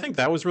I think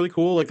that was really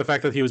cool, like the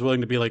fact that he was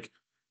willing to be like,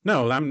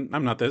 no, I'm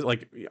not this.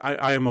 Like,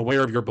 I am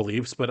aware of your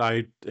beliefs, but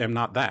I am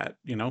not that.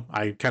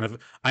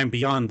 I'm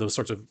beyond those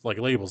sorts of like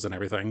labels and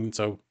everything.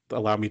 So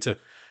allow me to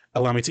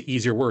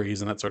ease your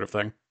worries and that sort of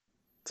thing.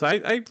 So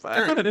I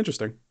found it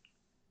interesting.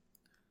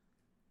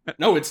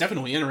 No, it's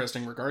definitely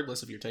interesting,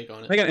 regardless of your take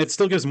on it. Again, it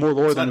still gives more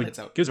lore Glad it's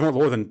out.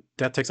 than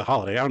Death Takes a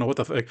Holiday. I don't know what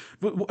the fuck.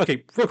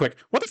 Okay, real quick,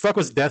 what the fuck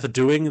was Death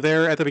doing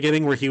there at the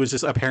beginning, where he was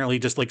just apparently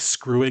just like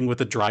screwing with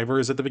the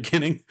drivers at the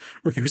beginning,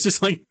 where he was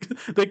just like,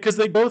 because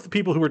they both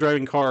people who were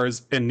driving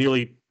cars and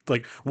nearly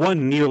like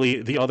one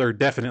nearly, the other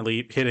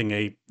definitely hitting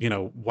a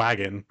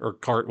wagon or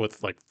cart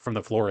with like from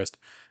the florist.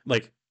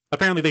 Like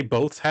apparently they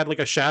both had like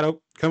a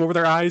shadow come over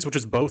their eyes, which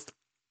is both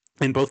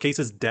in both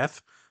cases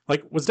Death.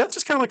 Like was Death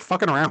just kind of like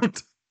fucking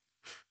around?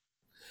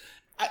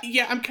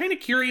 Yeah, I'm kind of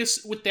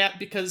curious with that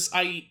because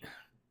I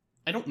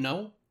don't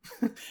know.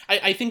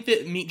 I think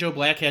that Meet Joe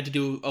Black had to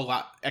do a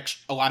lot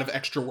of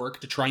extra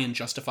work to try and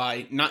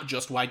justify not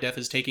just why Death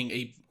is taking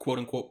a quote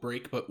unquote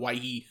break, but why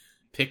he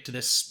picked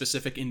this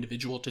specific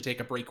individual to take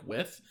a break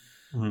with.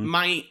 Mm-hmm.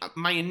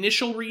 My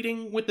initial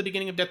reading with the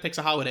beginning of Death Takes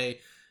a Holiday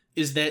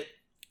is that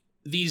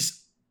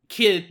these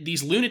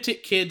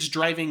lunatic kids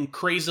driving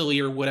crazily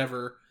or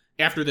whatever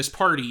after this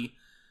party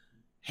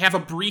have a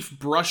brief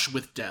brush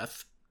with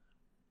Death.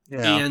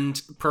 Yeah. And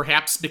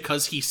perhaps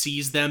because he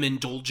sees them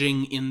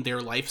indulging in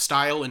their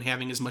lifestyle and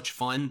having as much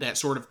fun, that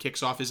sort of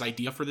kicks off his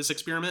idea for this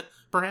experiment,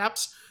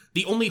 perhaps.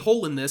 The only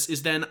hole in this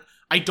is then,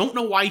 I don't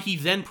know why he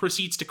then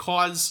proceeds to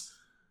cause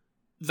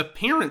the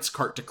parents'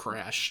 cart to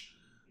crash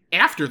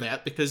after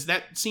that, because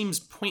that seems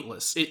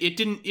pointless. It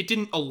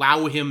didn't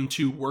allow him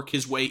to work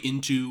his way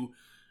into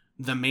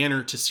the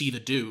manor to see the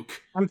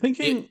Duke. I'm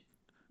thinking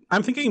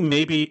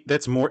maybe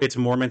it's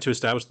more meant to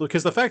establish,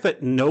 because the fact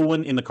that no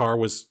one in the car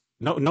was...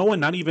 No one,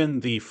 not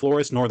even the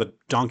florist nor the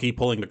donkey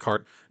pulling the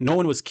cart, no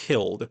one was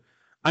killed.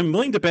 I'm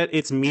willing to bet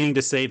it's meaning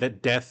to say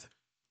that Death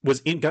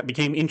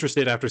became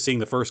interested after seeing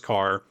the first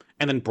car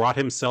and then brought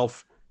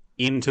himself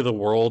into the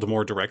world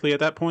more directly at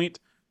that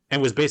point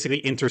and was basically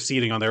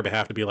interceding on their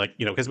behalf to be like,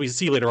 because we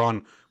see later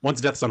on,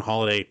 once Death's on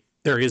holiday,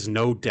 there is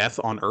no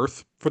death on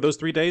Earth for those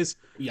 3 days.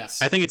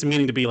 Yes. I think it's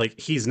meaning to be like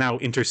he's now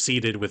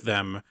interceded with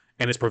them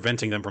and is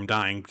preventing them from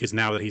dying, because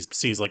now that he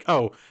sees like,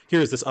 oh,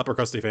 here's this upper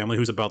crusty family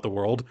who's about the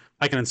world,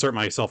 I can insert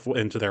myself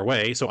into their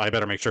way, so I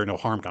better make sure no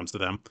harm comes to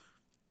them.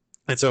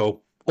 And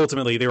so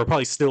ultimately they were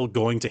probably still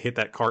going to hit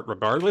that cart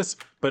regardless,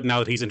 but now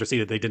that he's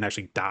interceded, they didn't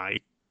actually die.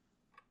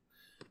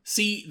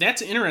 See,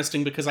 that's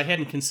interesting because I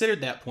hadn't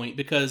considered that point,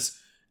 because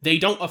they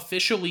don't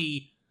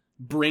officially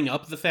bring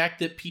up the fact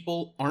that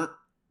people aren't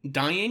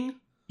dying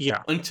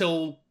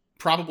until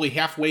probably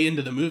halfway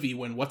into the movie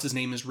when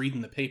what's-his-name is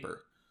reading the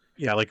paper.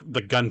 Yeah, like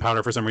the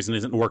gunpowder for some reason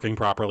isn't working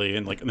properly,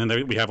 and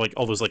then we have like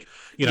all those like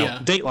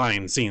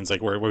Dateline scenes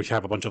like where we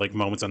have a bunch of like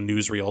moments on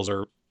newsreels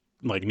or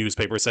like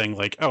newspapers saying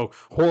like, oh,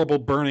 horrible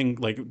burning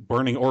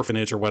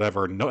orphanage or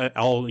whatever, no,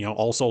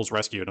 all souls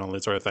rescued and all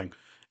that sort of thing,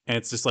 and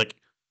it's just like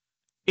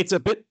it's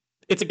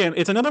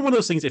another one of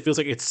those things. It feels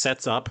like it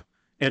sets up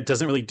and it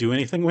doesn't really do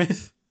anything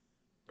with.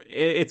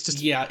 It's just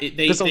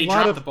they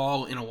drop the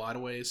ball in a lot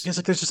of ways. It's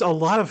like there's just a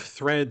lot of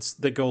threads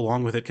that go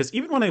along with it, because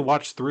even when I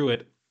watched through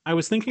it, I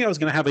was thinking I was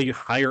going to have a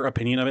higher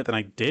opinion of it than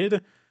I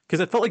did, because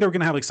it felt like they were going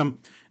to have like some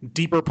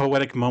deeper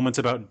poetic moments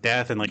about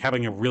death and like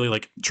having a really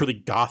like truly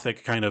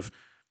gothic kind of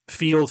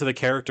feel to the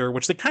character,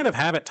 which they kind of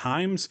have at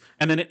times,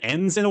 and then it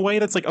ends in a way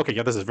that's like, okay,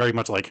 yeah, this is very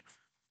much like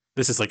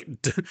this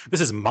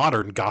is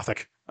modern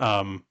gothic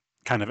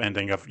kind of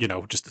ending of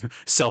just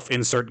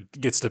self-insert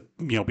gets to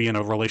be in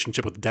a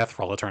relationship with death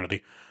for all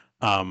eternity,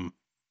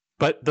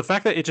 but the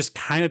fact that it just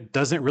kind of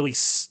doesn't really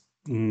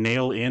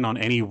nail in on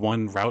any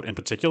one route in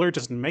particular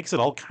just makes it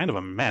all kind of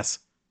a mess.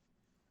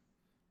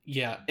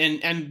 Yeah,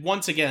 and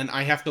once again,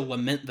 I have to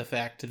lament the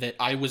fact that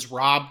I was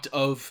robbed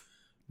of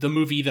the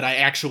movie that I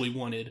actually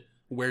wanted,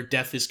 where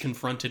Death is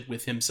confronted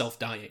with himself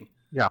dying.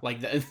 Yeah,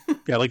 like that.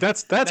 Yeah, like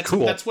that's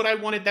cool. That's what I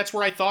wanted. That's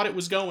where I thought it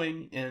was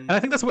going, and I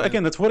think that's what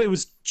that's what it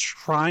was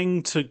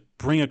trying to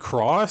bring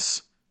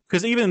across.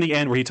 Because even in the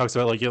end, where he talks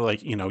about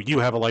you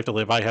have a life to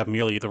live, I have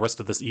merely the rest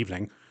of this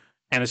evening,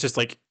 and it's just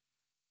like.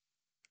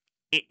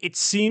 It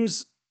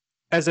seems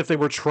as if they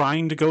were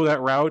trying to go that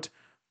route,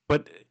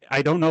 but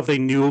I don't know if they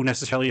knew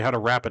necessarily how to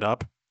wrap it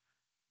up.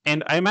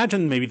 And I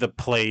imagine maybe the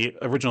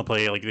original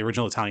play, like the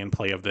original Italian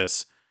play of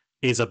this,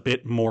 is a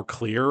bit more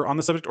clear on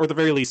the subject, or at the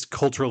very least,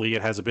 culturally,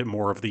 it has a bit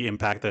more of the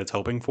impact that it's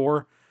hoping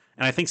for.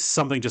 And I think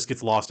something just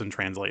gets lost in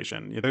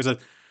translation. There's a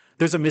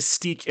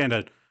mystique and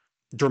a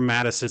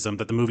dramaticism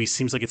that the movie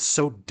seems like it's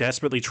so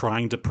desperately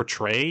trying to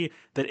portray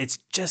that it's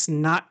just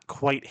not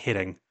quite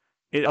hitting.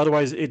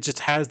 Otherwise, it just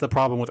has the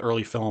problem with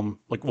early film,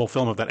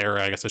 film of that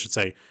era, I guess I should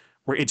say,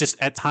 where it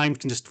just at times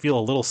can just feel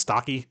a little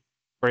stocky,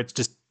 where it's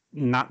just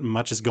not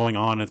much is going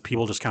on and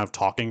people just kind of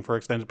talking for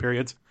extended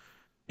periods.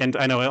 And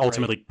I know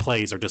ultimately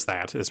plays are just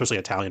that, especially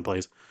Italian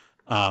plays.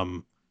 I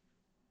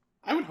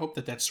would hope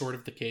that that's sort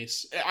of the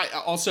case.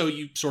 Also,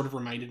 you sort of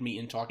reminded me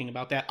in talking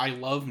about that. I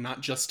love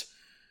not just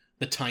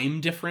the time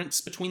difference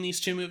between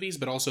these two movies,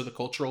 but also the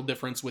cultural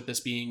difference with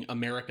this being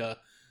America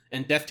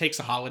and Death Takes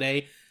a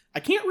Holiday. I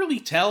can't really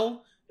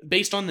tell,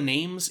 based on the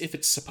names, if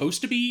it's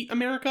supposed to be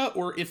America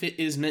or if it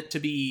is meant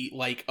to be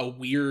like a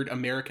weird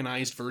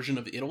Americanized version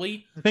of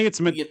Italy. I think it's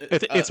meant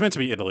to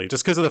be Italy,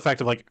 just because of the fact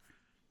of like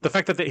the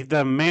fact that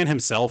the man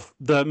himself,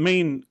 the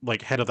main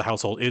like head of the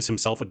household, is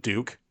himself a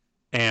duke,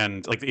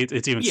 and like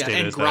it's even Yeah, stated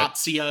and as that.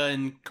 Grazia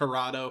and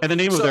Corrado. And the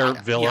name of So, their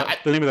yeah, villa,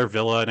 the name of their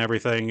villa and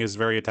everything is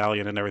very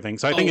Italian and everything.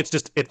 So I think Oh,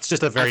 it's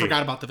just a I very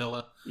forgot about the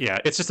villa. yeah,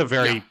 it's just a Yeah.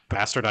 very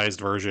bastardized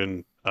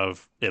version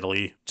of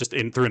Italy, just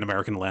in through an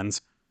American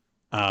lens.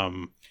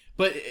 Um,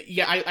 But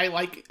yeah, I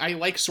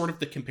like sort of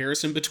the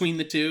comparison between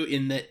the two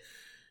in that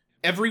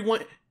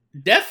everyone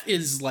Death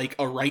is like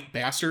a right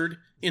bastard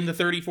in the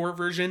 34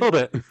 version, a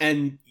little bit.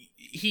 and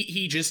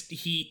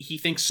he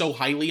thinks so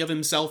highly of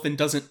himself and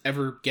doesn't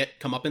ever get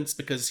comeuppance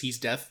because he's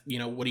Death. You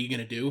know, what are you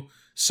gonna do?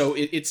 So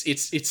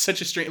it's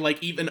such a strange,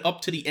 like, even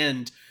up to the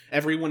end,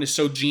 everyone is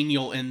so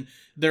genial, and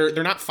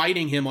they're not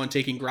fighting him on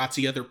taking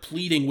Grazia. They're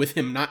pleading with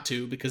him not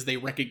to because they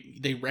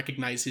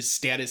recognize his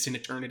status in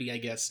eternity, I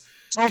guess,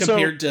 Also,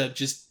 compared to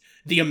just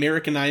the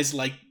Americanized,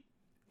 like,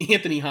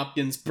 Anthony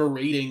Hopkins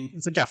berating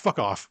it's like, yeah, fuck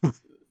off.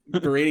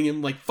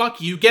 him like,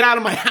 fuck you, get out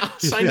of my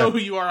house. I know who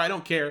you are, I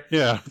don't care.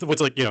 Yeah,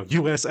 what's like,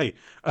 USA.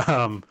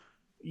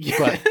 Yeah.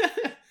 But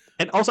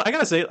and also I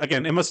gotta say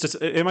again, it might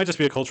just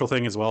be a cultural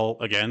thing as well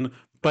again,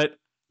 but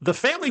the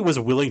family was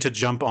willing to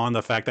jump on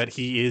the fact that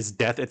he is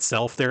death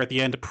itself there at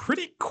the end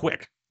pretty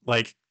quick.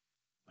 Like,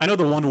 I know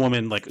the one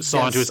woman like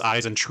saw into Yes. his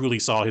eyes and truly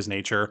saw his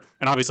nature,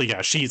 and obviously,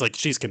 yeah,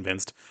 she's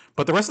convinced.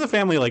 But the rest of the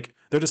family, like,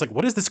 they're just like,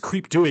 "What is this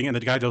creep doing?" And the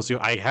guy tells you,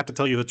 "I have to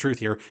tell you the truth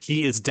here.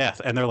 He is death."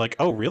 And they're like,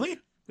 "Oh, really?"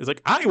 It's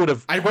like, I would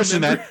have I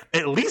questioned remember- that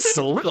at least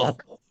a little.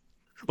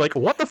 Like,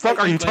 what the fuck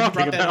are I'm you glad you talking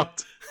brought that up.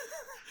 about?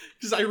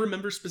 Because I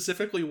remember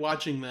specifically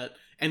watching that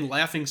and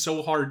laughing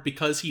so hard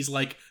because he's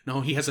like,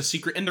 no, he has a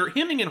secret. And they're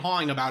hemming and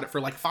hawing about it for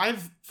like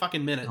 5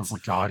 fucking minutes. Oh my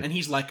god! And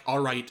he's like, all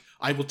right,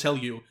 I will tell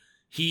you.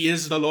 He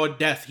is the Lord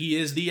Death. He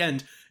is the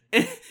end.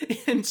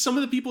 And some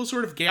of the people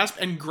sort of gasp.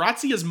 And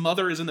Grazia's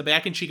mother is in the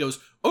back and she goes,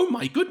 oh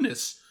my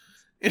goodness.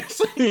 And it's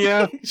like,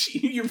 Yeah.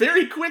 you're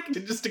very quick to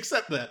just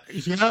accept that.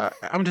 Yeah,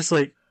 I'm just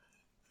like,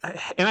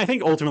 and I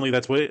think ultimately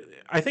that's what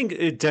I think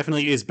it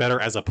definitely is better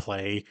as a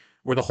play,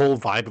 where the whole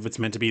vibe of it's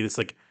meant to be this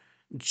like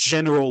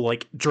general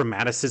like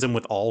dramaticism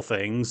with all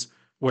things.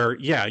 Where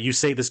yeah, you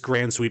say this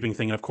grand sweeping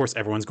thing, and of course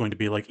everyone's going to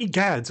be like,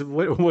 "Egads,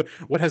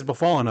 what has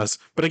befallen us?"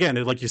 But again,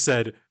 like you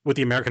said, with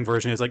the American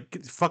version, it's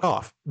like, "Fuck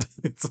off."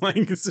 It's like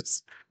it's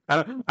just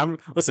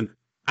listen.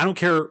 I don't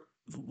care.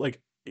 Like,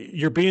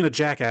 you're being a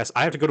jackass.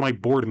 I have to go to my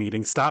board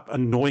meeting. Stop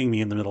annoying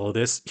me in the middle of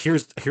this.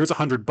 Here's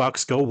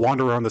 $100. Go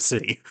wander around the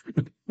city.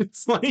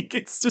 It's like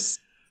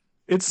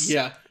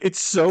Yeah. it's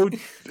so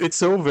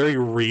very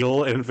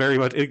real and very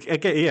much.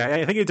 Yeah,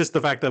 I think it's just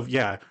the fact of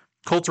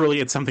culturally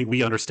it's something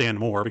we understand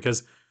more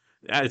because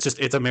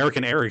it's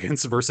American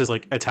arrogance versus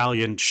like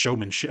Italian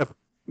showmanship.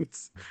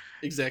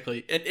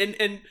 Exactly.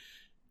 And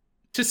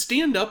to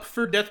stand up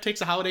for Death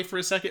Takes a Holiday for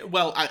a second,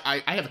 well,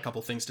 I have a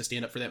couple things to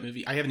stand up for that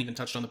movie. I haven't even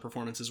touched on the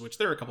performances, which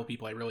there are a couple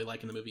people I really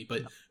like in the movie.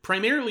 But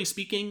primarily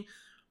speaking,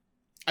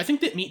 I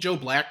think that Meet Joe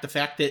Black, the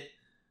fact that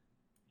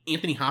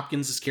Anthony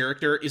Hopkins'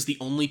 character is the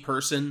only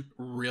person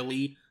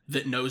really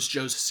that knows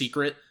Joe's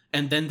secret,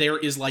 and then there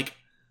is like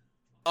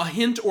a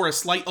hint or a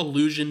slight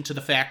allusion to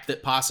the fact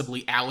that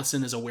possibly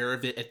Allison is aware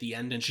of it at the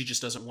end and she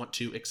just doesn't want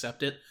to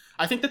accept it.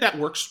 I think that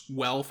works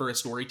well for a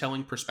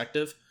storytelling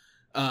perspective,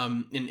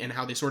 and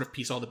how they sort of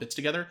piece all the bits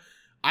together.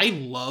 I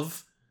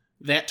love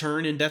that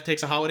turn in Death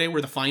Takes a Holiday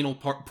where the final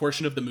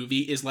portion of the movie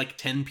is like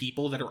 10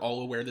 people that are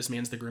all aware this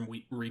man's the Grim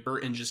Reaper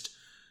and just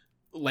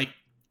like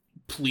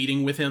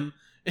pleading with him.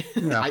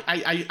 Yeah.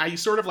 I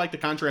sort of like the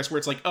contrast where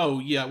it's like, oh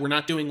yeah, we're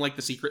not doing like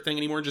the secret thing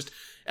anymore. Just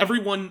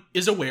everyone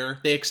is aware.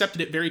 They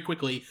accepted it very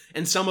quickly.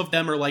 And some of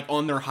them are like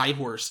on their high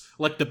horse,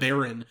 like the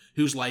Baron,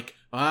 who's like,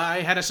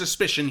 I had a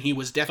suspicion he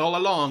was death all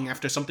along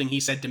after something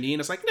he said to me. And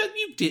it's like, no,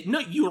 you did. No,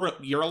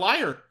 you're a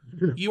liar.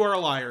 You are a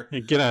liar.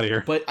 Hey, get out of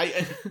here. But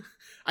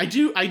I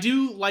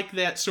do like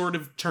that sort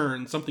of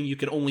turn, something you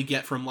could only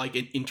get from like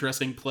an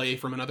interesting play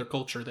from another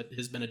culture that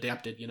has been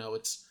adapted. You know,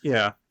 it's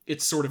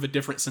sort of a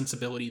different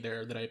sensibility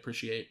there that I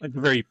appreciate. Like the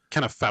very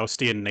kind of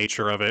Faustian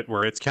nature of it,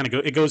 where it's kind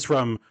of it goes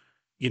from,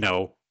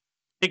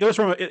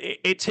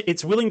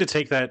 it's willing to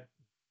take that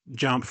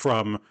jump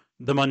from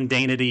the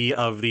mundanity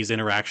of these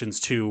interactions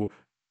to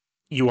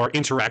you are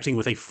interacting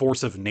with a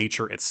force of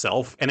nature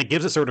itself, and it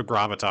gives a sort of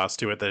gravitas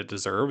to it that it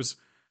deserves.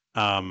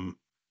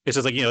 It's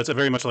just like, it's a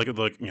very much like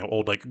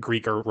old like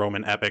Greek or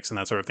Roman epics and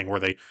that sort of thing, where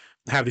they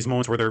have these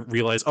moments where they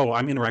realize, oh,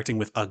 I'm interacting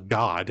with a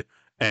god,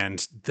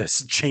 and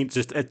this change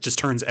just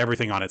turns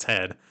everything on its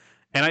head.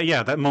 And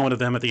that moment of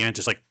them at the end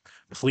just like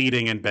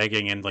pleading and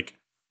begging and like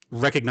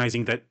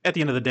recognizing that at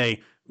the end of the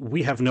day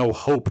we have no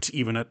hope to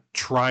even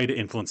try to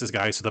influence this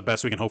guy, so the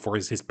best we can hope for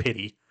is his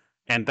pity.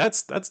 And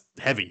that's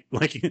heavy.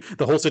 Like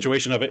the whole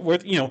situation of it, where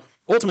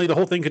ultimately the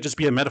whole thing could just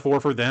be a metaphor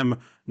for them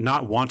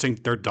not wanting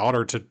their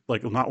daughter to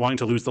not wanting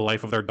to lose the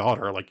life of their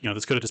daughter. Like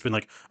this could have just been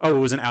like, oh, it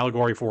was an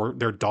allegory for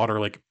their daughter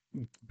like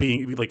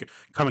being like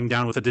coming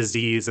down with a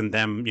disease and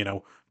them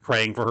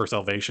praying for her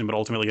salvation, but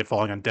ultimately it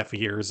falling on deaf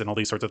ears and all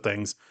these sorts of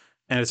things.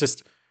 And it's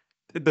just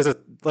there's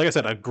like I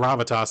said, a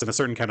gravitas and a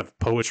certain kind of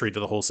poetry to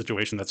the whole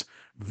situation that's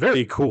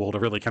very cool to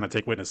really kind of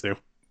take witness to.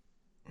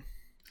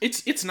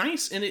 it's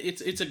nice, and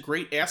it's a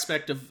great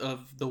aspect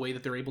of the way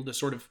that they're able to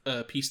sort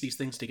of piece these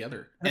things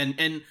together.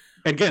 And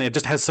again, it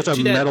just has such a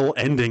to that- metal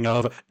ending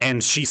of,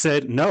 and she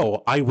said,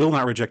 "No, I will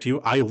not reject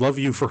you. I love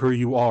you for who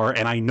you are,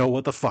 and I know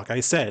what the fuck I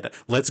said.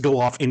 Let's go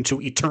off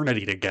into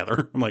eternity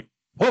together." I'm like,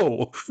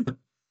 whoa,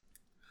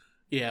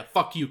 yeah,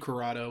 fuck you,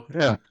 Corrado.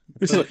 yeah,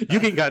 you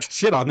ain't got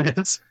shit on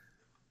this.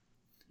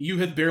 You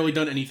have barely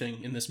done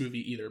anything in this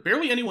movie either.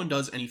 Barely anyone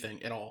does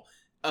anything at all.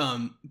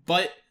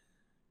 But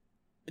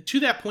to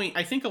that point,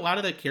 I think a lot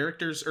of the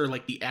characters or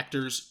like the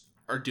actors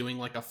are doing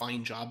like a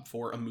fine job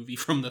for a movie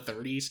from the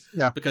 30s.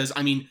 Yeah. Because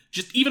I mean,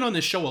 just even on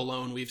this show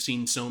alone, we've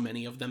seen so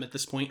many of them at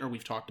this point, or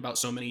we've talked about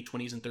so many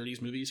 20s and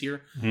 30s movies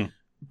here. Mm-hmm.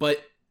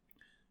 But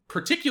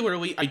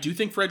particularly, I do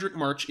think Frederick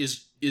March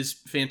is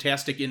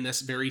fantastic in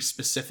this very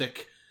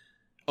specific,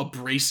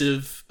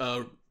 abrasive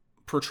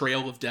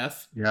portrayal of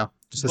death. Yeah,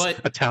 just this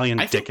But Italian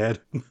dickhead.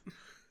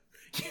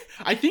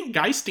 I think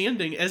Guy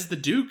Standing as the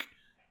Duke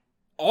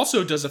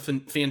also does a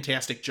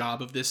fantastic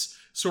job of this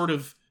sort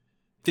of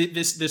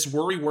this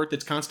worrywart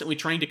that's constantly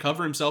trying to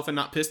cover himself and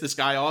not piss this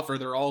guy off, or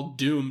they're all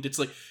doomed. It's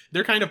like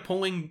they're kind of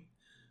pulling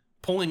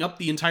up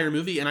the entire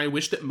movie, and I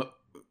wish that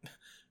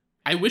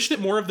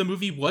more of the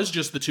movie was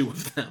just the two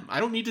of them. I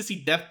don't need to see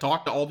Death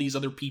talk to all these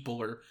other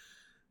people or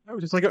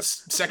Just like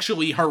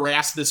sexually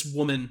harass this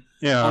woman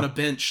on a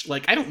bench.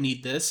 Like, I don't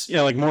need this.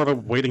 Yeah, like more of a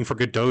waiting for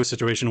Godot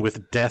situation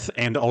with Death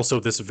and also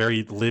this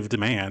very lived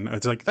man.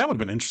 It's like, that would have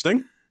been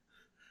interesting.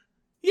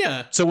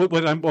 Yeah. So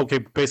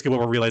basically what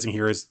we're realizing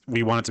here is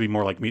we want it to be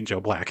more like Meet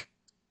Joe Black.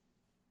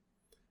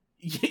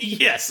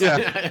 Yes.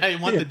 Yeah. I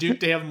want the Duke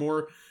to have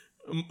more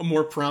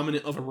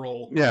prominent of a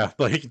role. Yeah,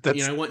 like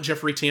that's... I want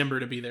Jeffrey Tambor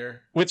to be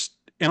there. Which,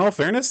 in all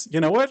fairness, you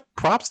know what?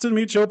 Props to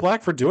Meet Joe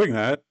Black for doing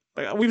that.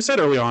 Like, we said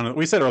early on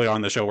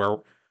in the show where,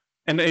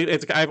 and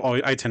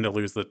I tend to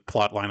lose the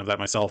plot line of that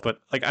myself, but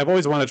like I've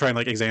always wanted to try and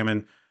like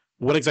examine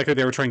what exactly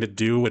they were trying to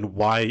do and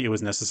why it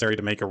was necessary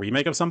to make a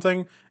remake of something.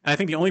 And I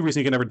think the only reason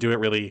you can ever do it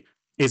really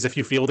is if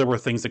you feel there were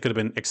things that could have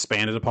been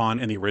expanded upon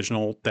in the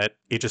original that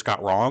it just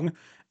got wrong.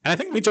 And I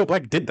think Meet Joe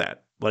Black did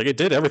that. Like, it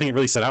did everything it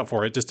really set out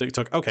for. It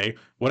took, okay,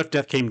 what if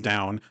Death came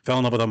down, fell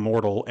in love with a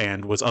mortal,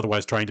 and was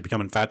otherwise trying to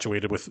become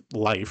infatuated with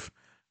life?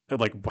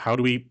 Like, how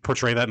do we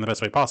portray that in the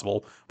best way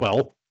possible?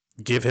 Well,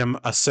 give him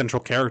a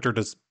central character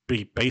to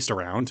be based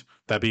around,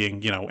 that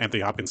being,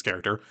 Anthony Hopkins'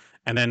 character,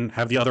 and then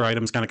have the other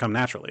items kind of come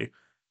naturally.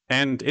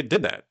 And it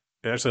did that.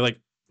 It actually, like,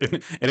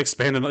 it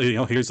expanded,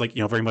 here's like,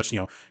 very much,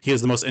 he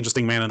is the most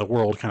interesting man in the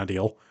world kind of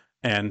deal,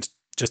 and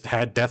just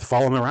had Death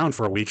follow him around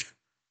for a week.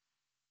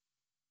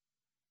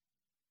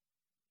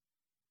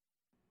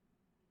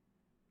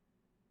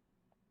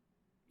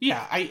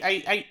 Yeah,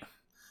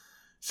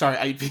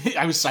 sorry,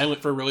 I was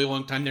silent for a really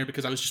long time there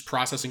because I was just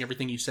processing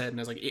everything you said, and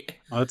I was like,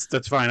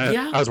 that's fine.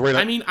 Yeah, I was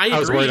worried. I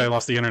was worried I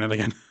lost the internet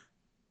again.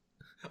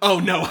 Oh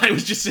no, I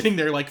was just sitting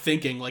there like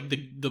thinking, like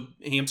the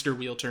hamster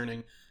wheel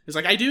turning. It's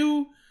like I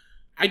do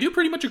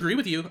pretty much agree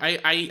with you.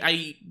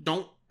 I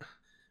don't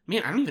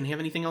even have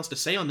anything else to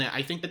say on that.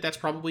 I think that that's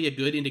probably a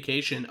good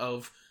indication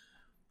of,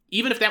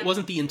 even if that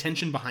wasn't the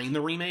intention behind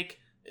the remake,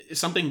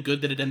 something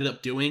good that it ended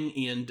up doing,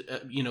 and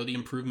the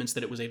improvements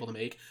that it was able to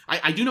make.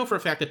 I do know for a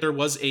fact that there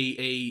was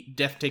a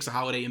Death Takes a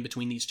Holiday in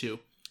between these two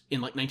in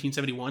like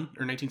 1971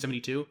 or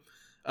 1972.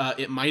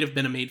 It might have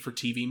been a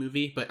made-for-TV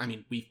movie, but I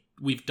mean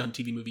we've done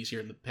TV movies here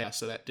in the past,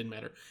 so that didn't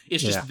matter.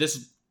 It's just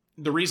this.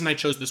 The reason I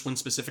chose this one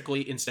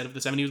specifically instead of the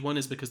 70s one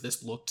is because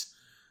this looked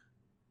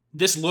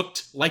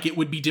like it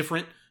would be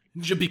different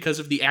just because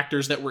of the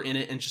actors that were in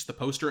it and just the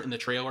poster and the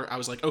trailer. I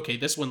was like, okay,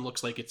 this one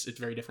looks like it's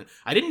very different.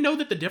 I didn't know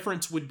that the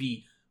difference would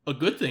be a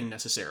good thing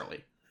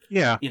necessarily.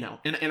 Yeah.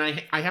 And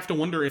I have to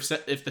wonder if the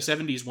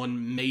 70s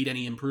one made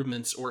any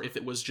improvements or if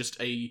it was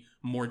just a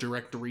more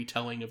direct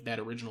retelling of that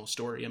original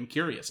story. I'm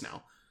curious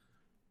now.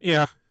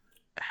 Yeah.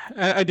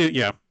 I do.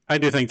 Yeah. I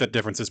do think that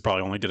differences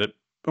probably only did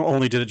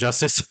it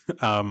justice.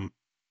 And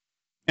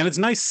it's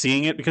nice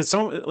seeing it because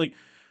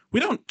we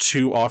don't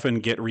too often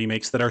get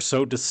remakes that are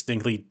so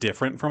distinctly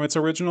different from its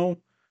original.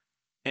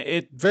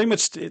 It very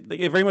much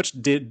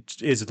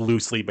is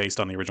loosely based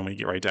on the original when you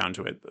get right down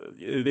to it.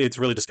 It's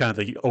really just kind of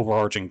the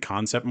overarching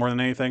concept more than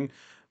anything.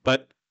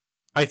 But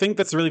I think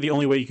that's really the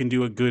only way you can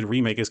do a good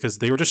remake is because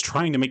they were just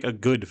trying to make a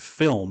good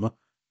film,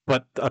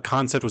 but a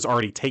concept was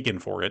already taken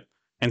for it.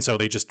 And so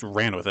they just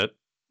ran with it.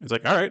 It's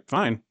like, all right,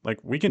 fine. Like,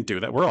 we can do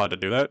that. We're allowed to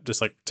do that.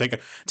 Just like take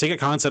a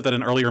concept that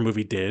an earlier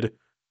movie did,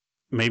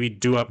 maybe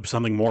do up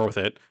something more with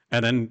it,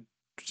 and then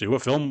do a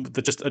film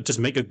that just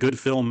make a good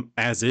film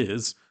as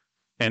is.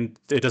 And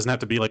it doesn't have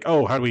to be like,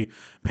 oh, how do we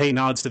pay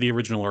nods to the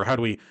original, or how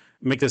do we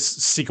make this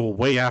sequel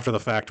way after the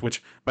fact?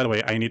 Which, by the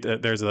way,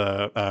 there's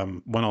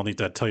a one I'll need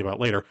to tell you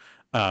about later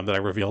that I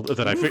revealed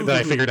that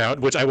I figured out,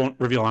 which I won't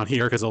reveal on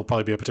here because it'll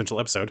probably be a potential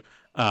episode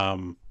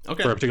for a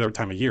particular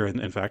time of year.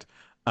 In fact,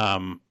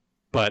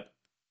 but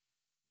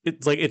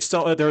it's like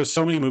there are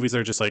so many movies that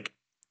are just like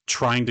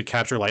trying to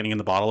capture lightning in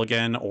the bottle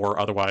again, or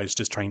otherwise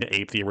just trying to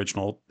ape the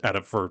original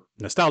for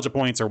nostalgia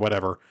points or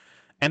whatever.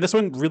 And this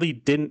one really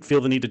didn't feel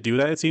the need to do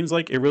that. It seems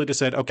like it really just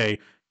said, okay,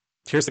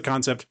 here's the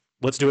concept.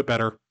 let's do it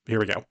better. Here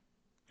we go.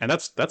 And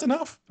that's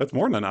enough. That's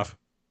more than enough.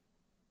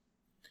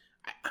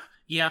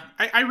 Yeah,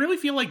 I really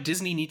feel like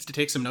Disney needs to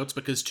take some notes,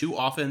 because too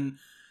often,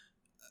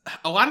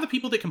 a lot of the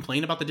people that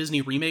complain about the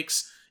Disney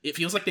remakes, it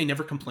feels like they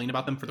never complain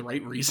about them for the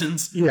right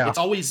reasons. Yeah. It's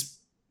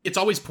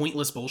always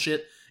pointless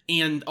bullshit.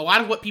 And a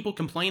lot of what people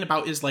complain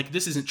about is like,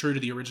 this isn't true to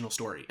the original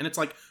story. And it's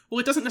like, well,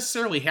 it doesn't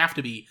necessarily have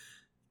to be.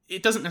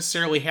 It doesn't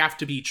necessarily have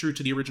to be true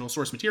to the original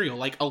source material.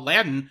 Like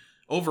Aladdin,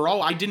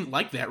 overall, I didn't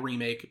like that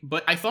remake,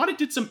 but I thought it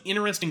did some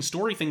interesting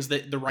story things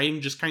that the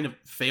writing just kind of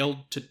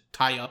failed to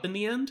tie up in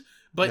the end.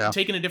 But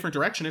taken a different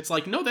direction, it's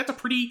like, no, that's a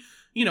pretty,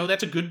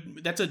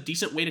 that's a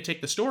decent way to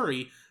take the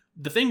story.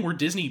 The thing where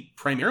Disney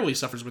primarily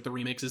suffers with the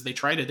remakes is they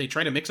try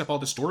to mix up all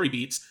the story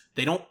beats.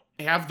 They don't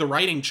have the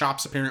writing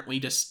chops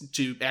apparently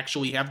to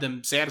actually have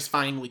them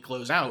satisfyingly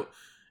close out.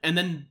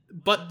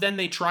 But then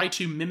they try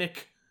to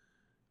mimic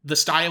the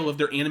style of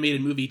their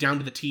animated movie down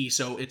to the T.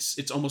 So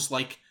it's almost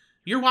like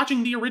you're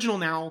watching the original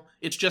now.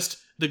 It's just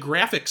the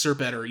graphics are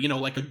better,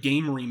 like a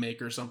game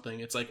remake or something.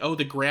 It's like, oh,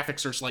 the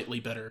graphics are slightly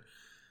better.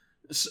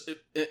 So,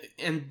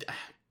 and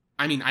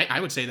I mean, I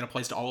would say that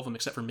applies to all of them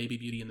except for maybe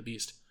Beauty and the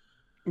Beast.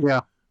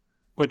 Yeah.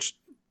 Which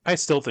I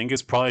still think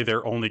is probably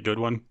their only good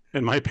one,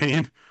 in my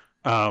opinion.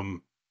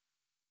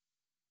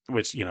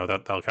 Which,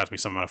 that'll catch me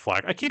some amount of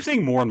flack. I keep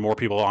seeing more and more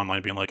people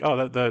online being like,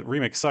 oh, the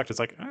remake sucked. It's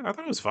like, I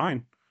thought it was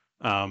fine.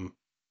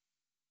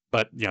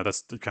 But,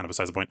 that's kind of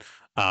besides the point.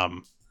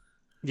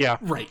 Yeah.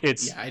 Right.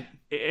 It's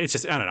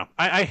just, I don't know.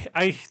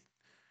 I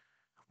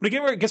when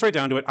it gets right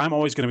down to it, I'm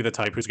always going to be the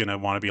type who's going to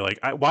want to be like,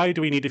 why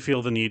do we need to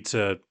feel the need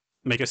to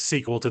make a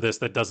sequel to this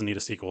that doesn't need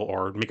a sequel,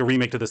 or make a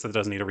remake to this that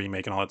doesn't need a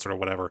remake, and all that sort of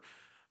whatever.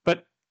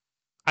 But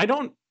I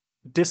don't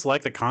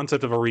dislike the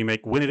concept of a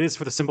remake when it is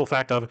for the simple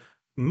fact of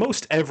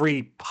most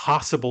every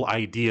possible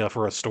idea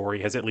for a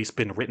story has at least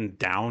been written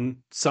down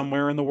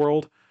somewhere in the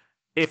world.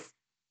 If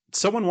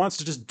someone wants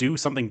to just do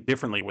something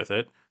differently with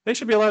it, they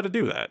should be allowed to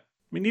do that.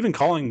 I mean, even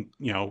calling,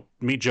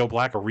 Meet Joe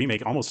Black a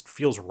remake almost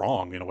feels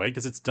wrong in a way,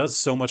 because it does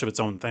so much of its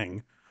own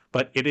thing.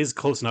 But it is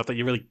close enough that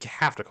you really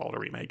have to call it a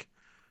remake.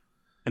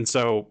 And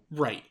so,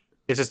 right.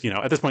 It's just,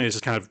 at this point, it's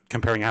just kind of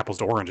comparing apples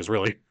to oranges,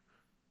 really.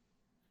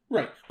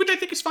 Right. Which I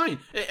think is fine,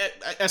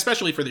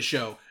 especially for the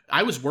show.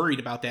 I was worried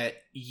about that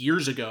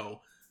years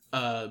ago.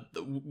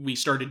 We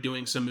started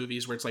doing some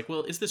movies where it's like,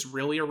 well, is this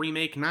really a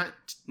remake?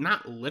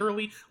 Not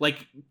literally.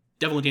 Like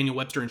Devil and Daniel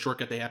Webster and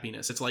Shortcut to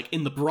Happiness. It's like,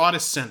 in the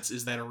broadest sense,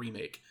 is that a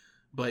remake?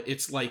 But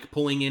it's like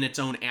pulling in its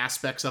own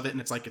aspects of it,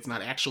 and it's like it's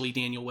not actually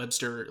Daniel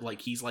Webster.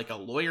 Like, he's like a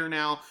lawyer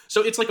now.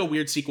 So it's like a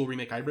weird sequel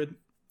remake hybrid.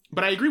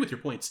 But I agree with your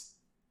points.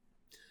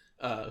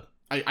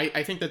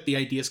 I think that the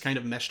ideas kind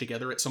of mesh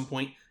together at some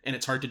point, and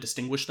it's hard to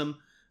distinguish them.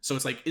 So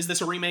it's like, is this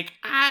a remake?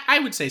 I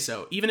would say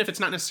so. Even if it's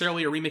not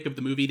necessarily a remake of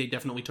the movie, they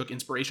definitely took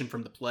inspiration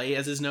from the play,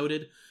 as is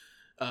noted,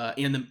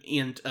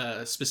 and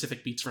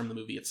specific beats from the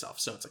movie itself.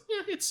 So it's like,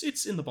 yeah,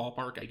 it's in the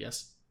ballpark, I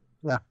guess.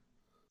 Yeah.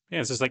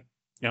 Yeah, it's just like,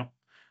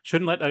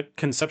 shouldn't let a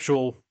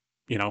conceptual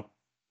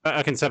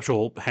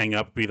hang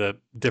up be the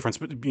difference,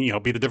 be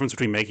the difference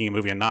between making a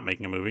movie and not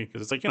making a movie.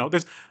 Because it's like,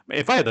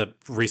 if I had the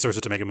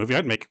resources to make a movie,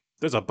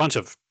 there's a bunch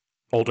of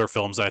older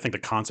films that I think the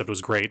concept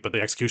was great, but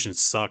the execution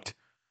sucked.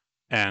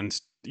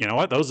 And you know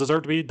what? Those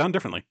deserve to be done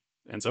differently.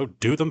 And so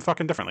do them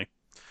fucking differently.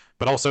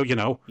 But also,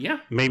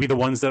 maybe the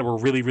ones that were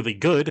really, really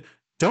good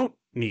don't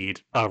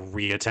need a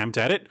reattempt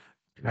at it.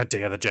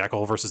 Day of the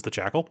Jackal versus the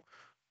Jackal.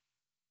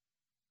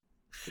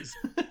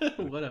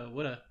 What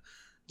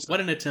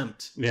an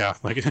attempt. Yeah,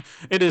 like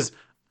it is.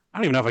 I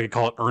don't even know if I could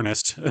call it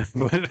earnest,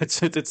 but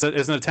it's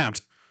an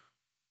attempt.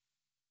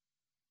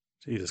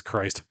 Jesus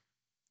Christ.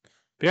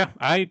 But yeah,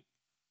 I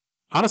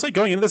honestly,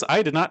 going into this,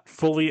 I did not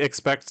fully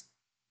expect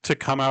to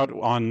come out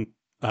on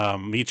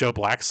Meet Joe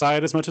Black's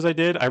side as much as I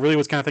did. I really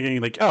was kind of thinking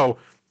like, oh,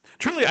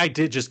 truly, I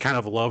did just kind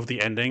of love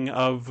the ending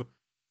of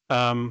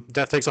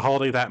Death Takes a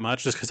Holiday that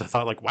much, just because I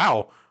thought like,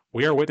 wow,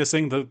 we are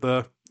witnessing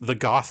the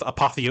goth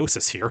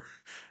apotheosis here.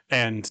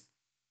 And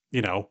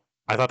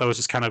I thought that was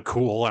just kind of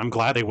cool. I'm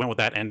glad they went with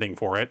that ending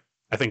for it.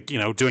 I think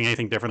doing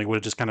anything differently would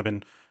have just kind of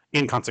been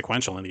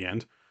inconsequential in the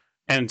end.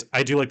 And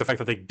I do like the fact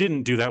that they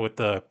didn't do that with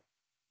the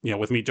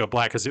with Meet Joe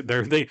Black, because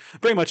they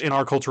very much in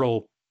our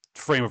cultural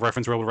frame of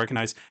reference we're able to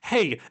recognize,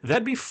 hey,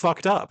 that'd be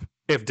fucked up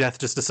if Death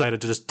just decided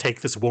to just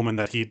take this woman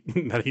that he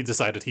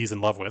decided he's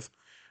in love with.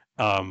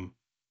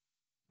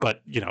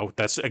 But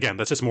that's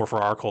just more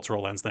for our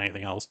cultural lens than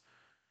anything else.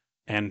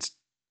 And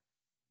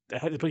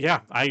but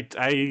yeah, I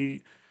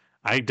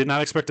did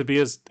not expect it to be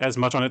as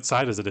much on its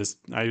side as it is.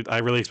 I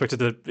really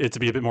expected it to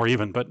be a bit more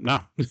even, but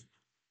no.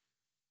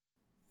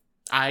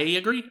 I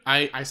agree.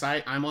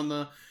 I'm on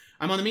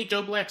the Meet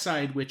Joe Black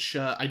side, which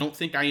I don't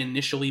think I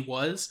initially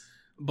was,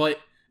 but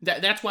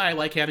that's why I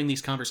like having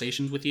these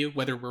conversations with you,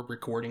 whether we're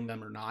recording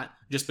them or not,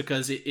 just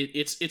because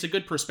it's a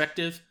good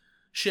perspective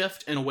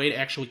shift and a way to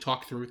actually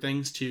talk through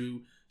things,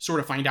 to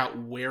sort of find out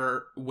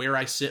where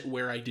I sit,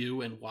 where I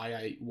do, and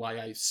why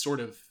I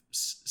sort of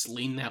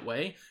lean that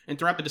way. And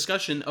throughout the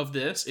discussion of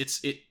this,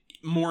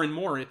 more and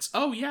more it's,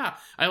 oh yeah,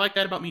 I like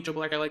that about Meet Joe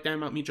Black, I like that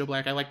about Meet Joe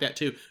Black, I like that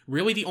too.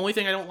 Really, the only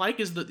thing I don't like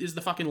is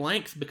the fucking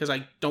length, because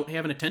I don't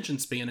have an attention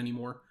span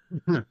anymore.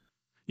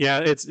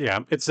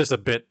 It's just a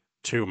bit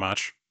too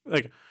much.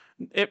 Like,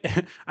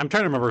 I'm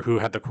trying to remember who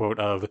had the quote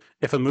of,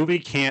 if a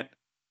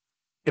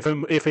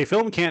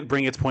film can't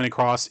bring its point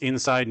across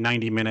inside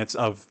 90 minutes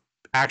of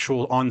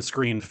actual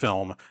on-screen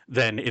film,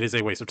 then it is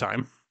a waste of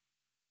time.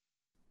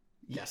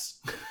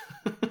 Yes.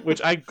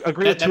 Which I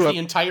agree with. That's the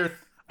entire.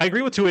 I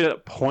agree with to a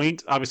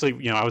point.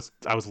 Obviously, I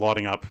was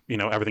lauding up,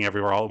 Everything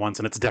Everywhere All at Once,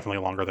 and it's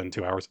definitely longer than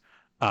 2 hours.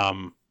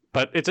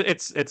 But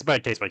it's by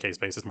case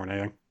basis more than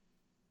anything.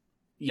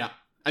 Yeah,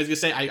 I was gonna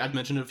say I've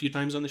mentioned it a few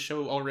times on the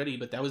show already,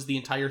 but that was the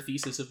entire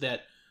thesis of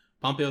that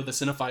Pompeo the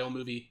Cinephile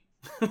movie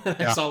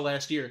that I saw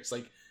last year. It's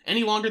like,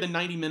 any longer than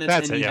 90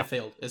 minutes, you have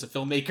failed as a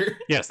filmmaker.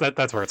 Yes,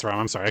 that's where it's from.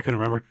 I'm sorry, I couldn't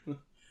remember.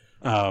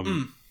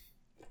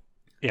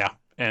 Yeah,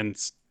 and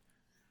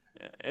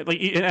like,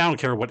 I don't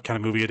care what kind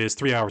of movie it is.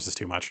 3 hours is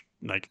too much.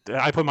 Like,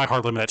 I put my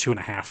hard limit at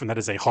 2.5, and that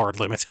is a hard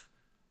limit.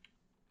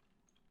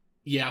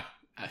 Yeah,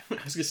 I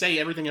was gonna say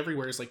Everything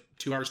Everywhere is like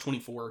 2 hours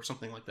 24 or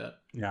something like that.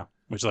 Yeah,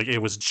 which, like, it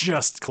was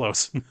just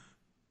close.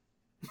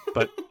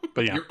 but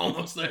yeah, you're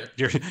almost there.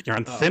 You're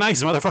on thin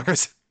ice,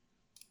 motherfuckers.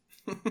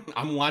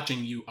 I'm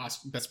watching you,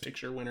 Best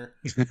Picture winner.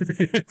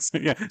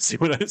 Yeah, see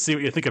what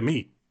you think of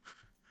me.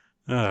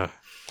 Yeah,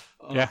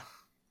 I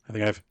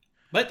think I've.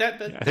 But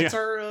that's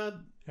our.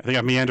 I think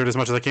I've meandered as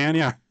much as I can.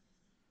 Yeah.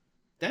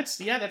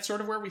 That's sort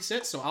of where we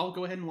sit. So I'll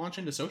go ahead and launch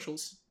into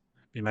socials.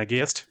 Be my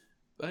guest.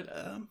 But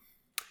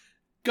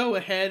go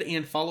ahead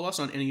and follow us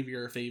on any of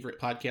your favorite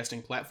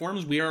podcasting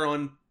platforms. We are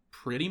on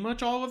pretty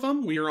much all of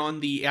them. We are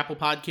on the Apple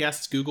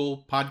Podcasts,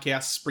 Google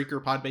Podcasts,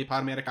 Spreaker, Podbay,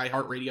 Podomatic,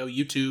 iHeartRadio,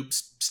 YouTube,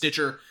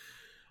 Stitcher,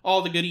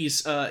 all the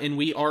goodies. And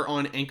we are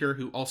on Anchor,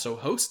 who also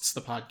hosts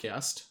the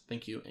podcast.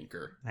 Thank you,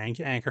 Anchor. Thank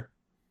you, Anchor.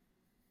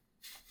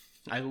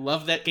 I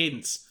love that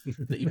cadence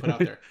that you put out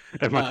there.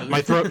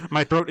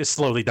 my throat is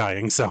slowly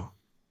dying, so.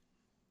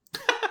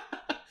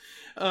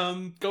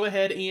 Go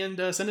ahead and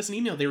send us an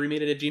email,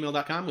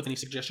 theyremade@gmail.com, with any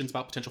suggestions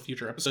about potential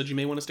future episodes you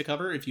may want us to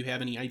cover. If you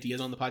have any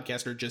ideas on the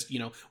podcast, or just,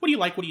 what do you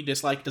like, what do you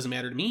dislike, doesn't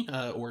matter to me,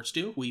 or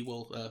Stu, we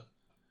will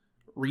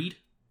read.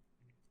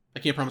 I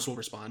can't promise we'll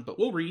respond, but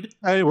we'll read.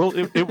 We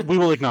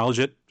will acknowledge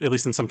it, at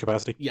least in some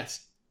capacity. Yes,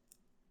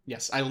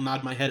 I will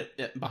nod my head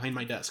behind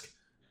my desk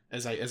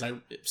as I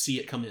see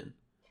it come in.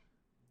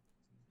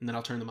 And then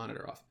I'll turn the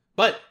monitor off.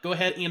 But go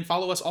ahead and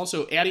follow us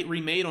also at It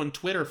Remade on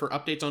Twitter for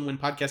updates on when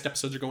podcast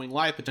episodes are going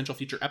live, potential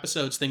future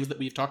episodes, things that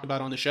we've talked about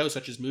on the show,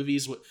 such as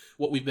movies,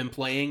 what we've been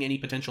playing, any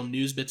potential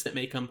news bits that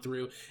may come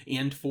through,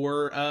 and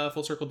for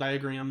full circle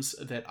diagrams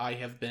that I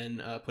have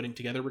been putting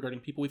together regarding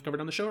people we've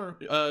covered on the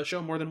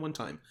show more than one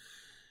time.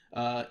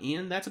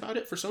 And that's about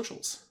it for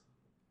socials.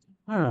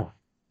 Oh,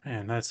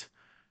 man, that's...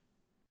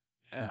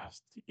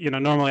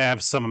 normally I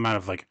have some amount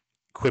of, like,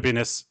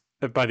 quippiness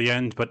by the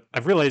end, but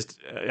I've realized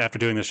after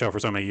doing this show for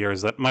so many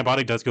years that my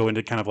body does go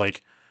into kind of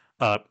like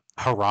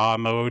hurrah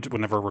mode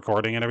whenever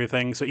recording and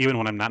everything. So even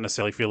when I'm not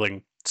necessarily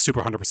feeling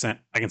super 100%,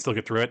 I can still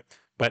get through it.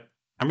 But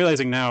I'm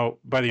realizing now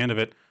by the end of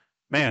it,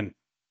 man,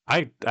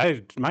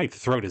 my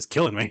throat is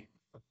killing me.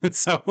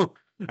 So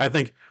I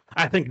think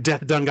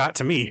death done got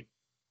to me.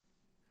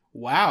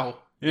 Wow.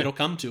 Yeah. It'll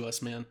come to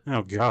us, man.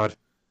 Oh God.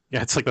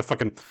 Yeah, it's like the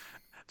fucking...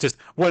 Just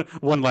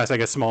one last, I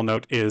guess, small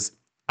note is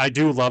I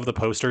do love the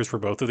posters for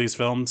both of these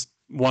films.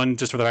 One,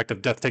 just for the fact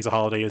of Death Takes a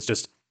Holiday, is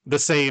just the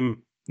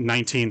same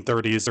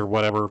 1930s or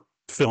whatever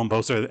film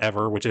poster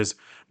ever, which is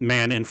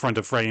man in front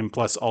of frame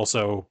plus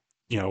also,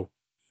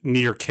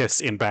 near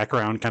kiss in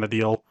background kind of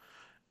deal.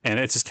 And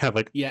it's just kind of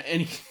like... Yeah,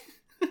 and...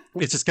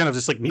 it's just kind of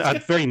just like a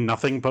very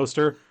nothing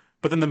poster.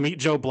 But then the Meet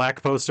Joe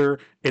Black poster,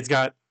 it's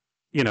got,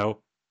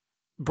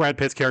 Brad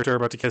Pitt's character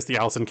about to kiss the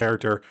Allison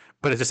character,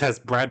 but it just has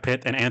Brad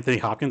Pitt and Anthony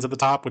Hopkins at the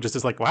top, which is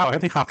just like, wow,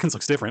 Anthony Hopkins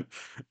looks different.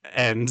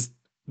 And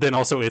then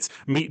also it's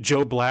Meet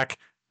Joe Black.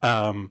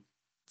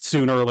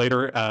 Sooner or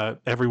later,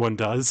 everyone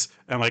does.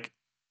 And like,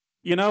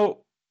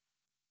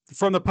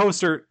 from the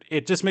poster,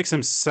 it just makes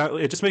him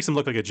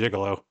look like a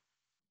gigolo.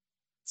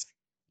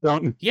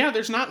 Yeah,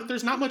 there's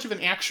not much of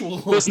an actual.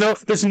 There's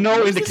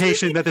no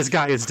indication that this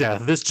guy is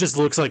death. This just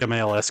looks like a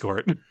male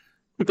escort.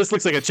 This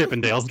looks like a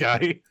Chippendales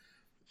guy.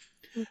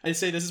 I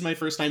say this is my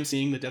first time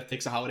seeing the Death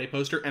Takes a Holiday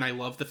poster, and I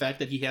love the fact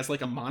that he has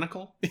like a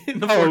monocle in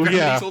the foreground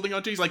he's holding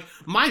onto. He's like,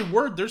 my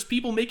word, there's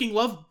people making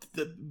love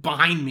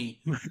behind me.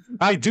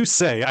 I do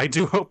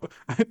hope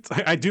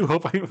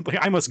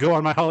I must go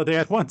on my holiday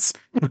at once.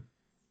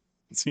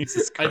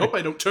 Jesus Christ. I hope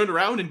I don't turn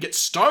around and get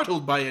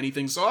startled by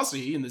anything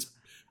saucy in this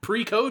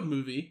pre-code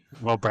movie.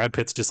 Well, Brad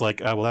Pitt's just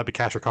like, will that be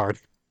cash or card?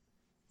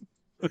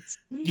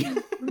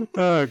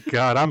 Oh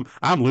God,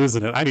 I'm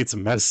losing it. I need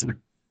some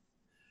medicine.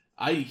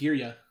 I hear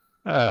ya.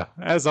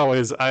 As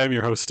always, I am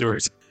your host,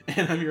 Stuart.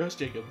 And I'm your host,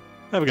 Jacob.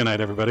 Have a good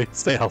night, everybody.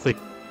 Stay healthy.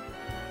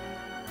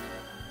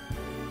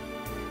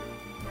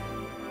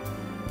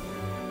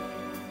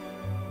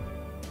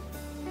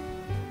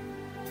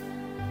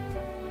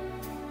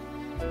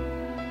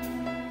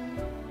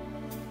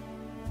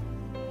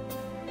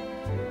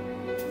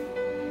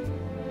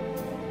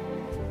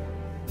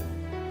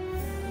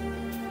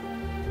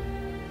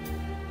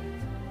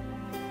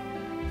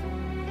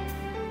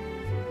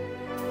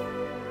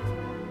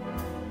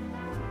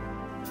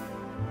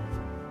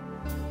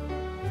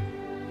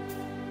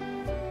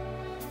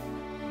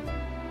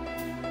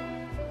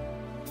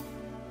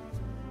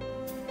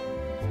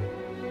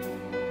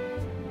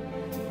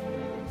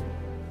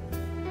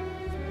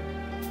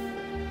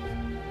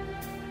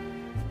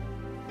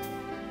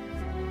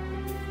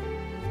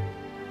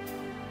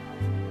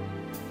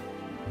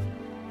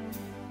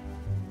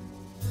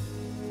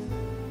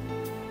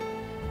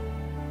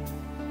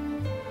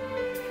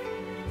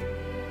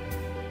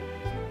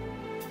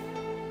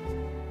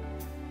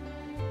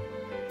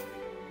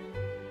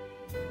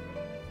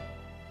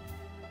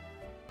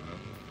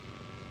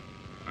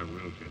 I will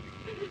tell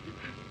you.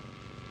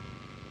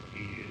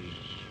 He is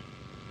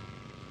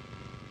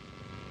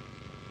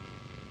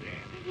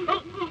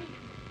dead.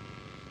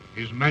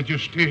 His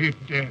Majesty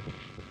dead,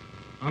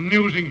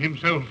 amusing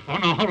himself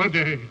on a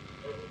holiday,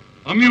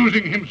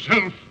 amusing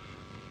himself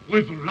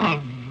with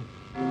love.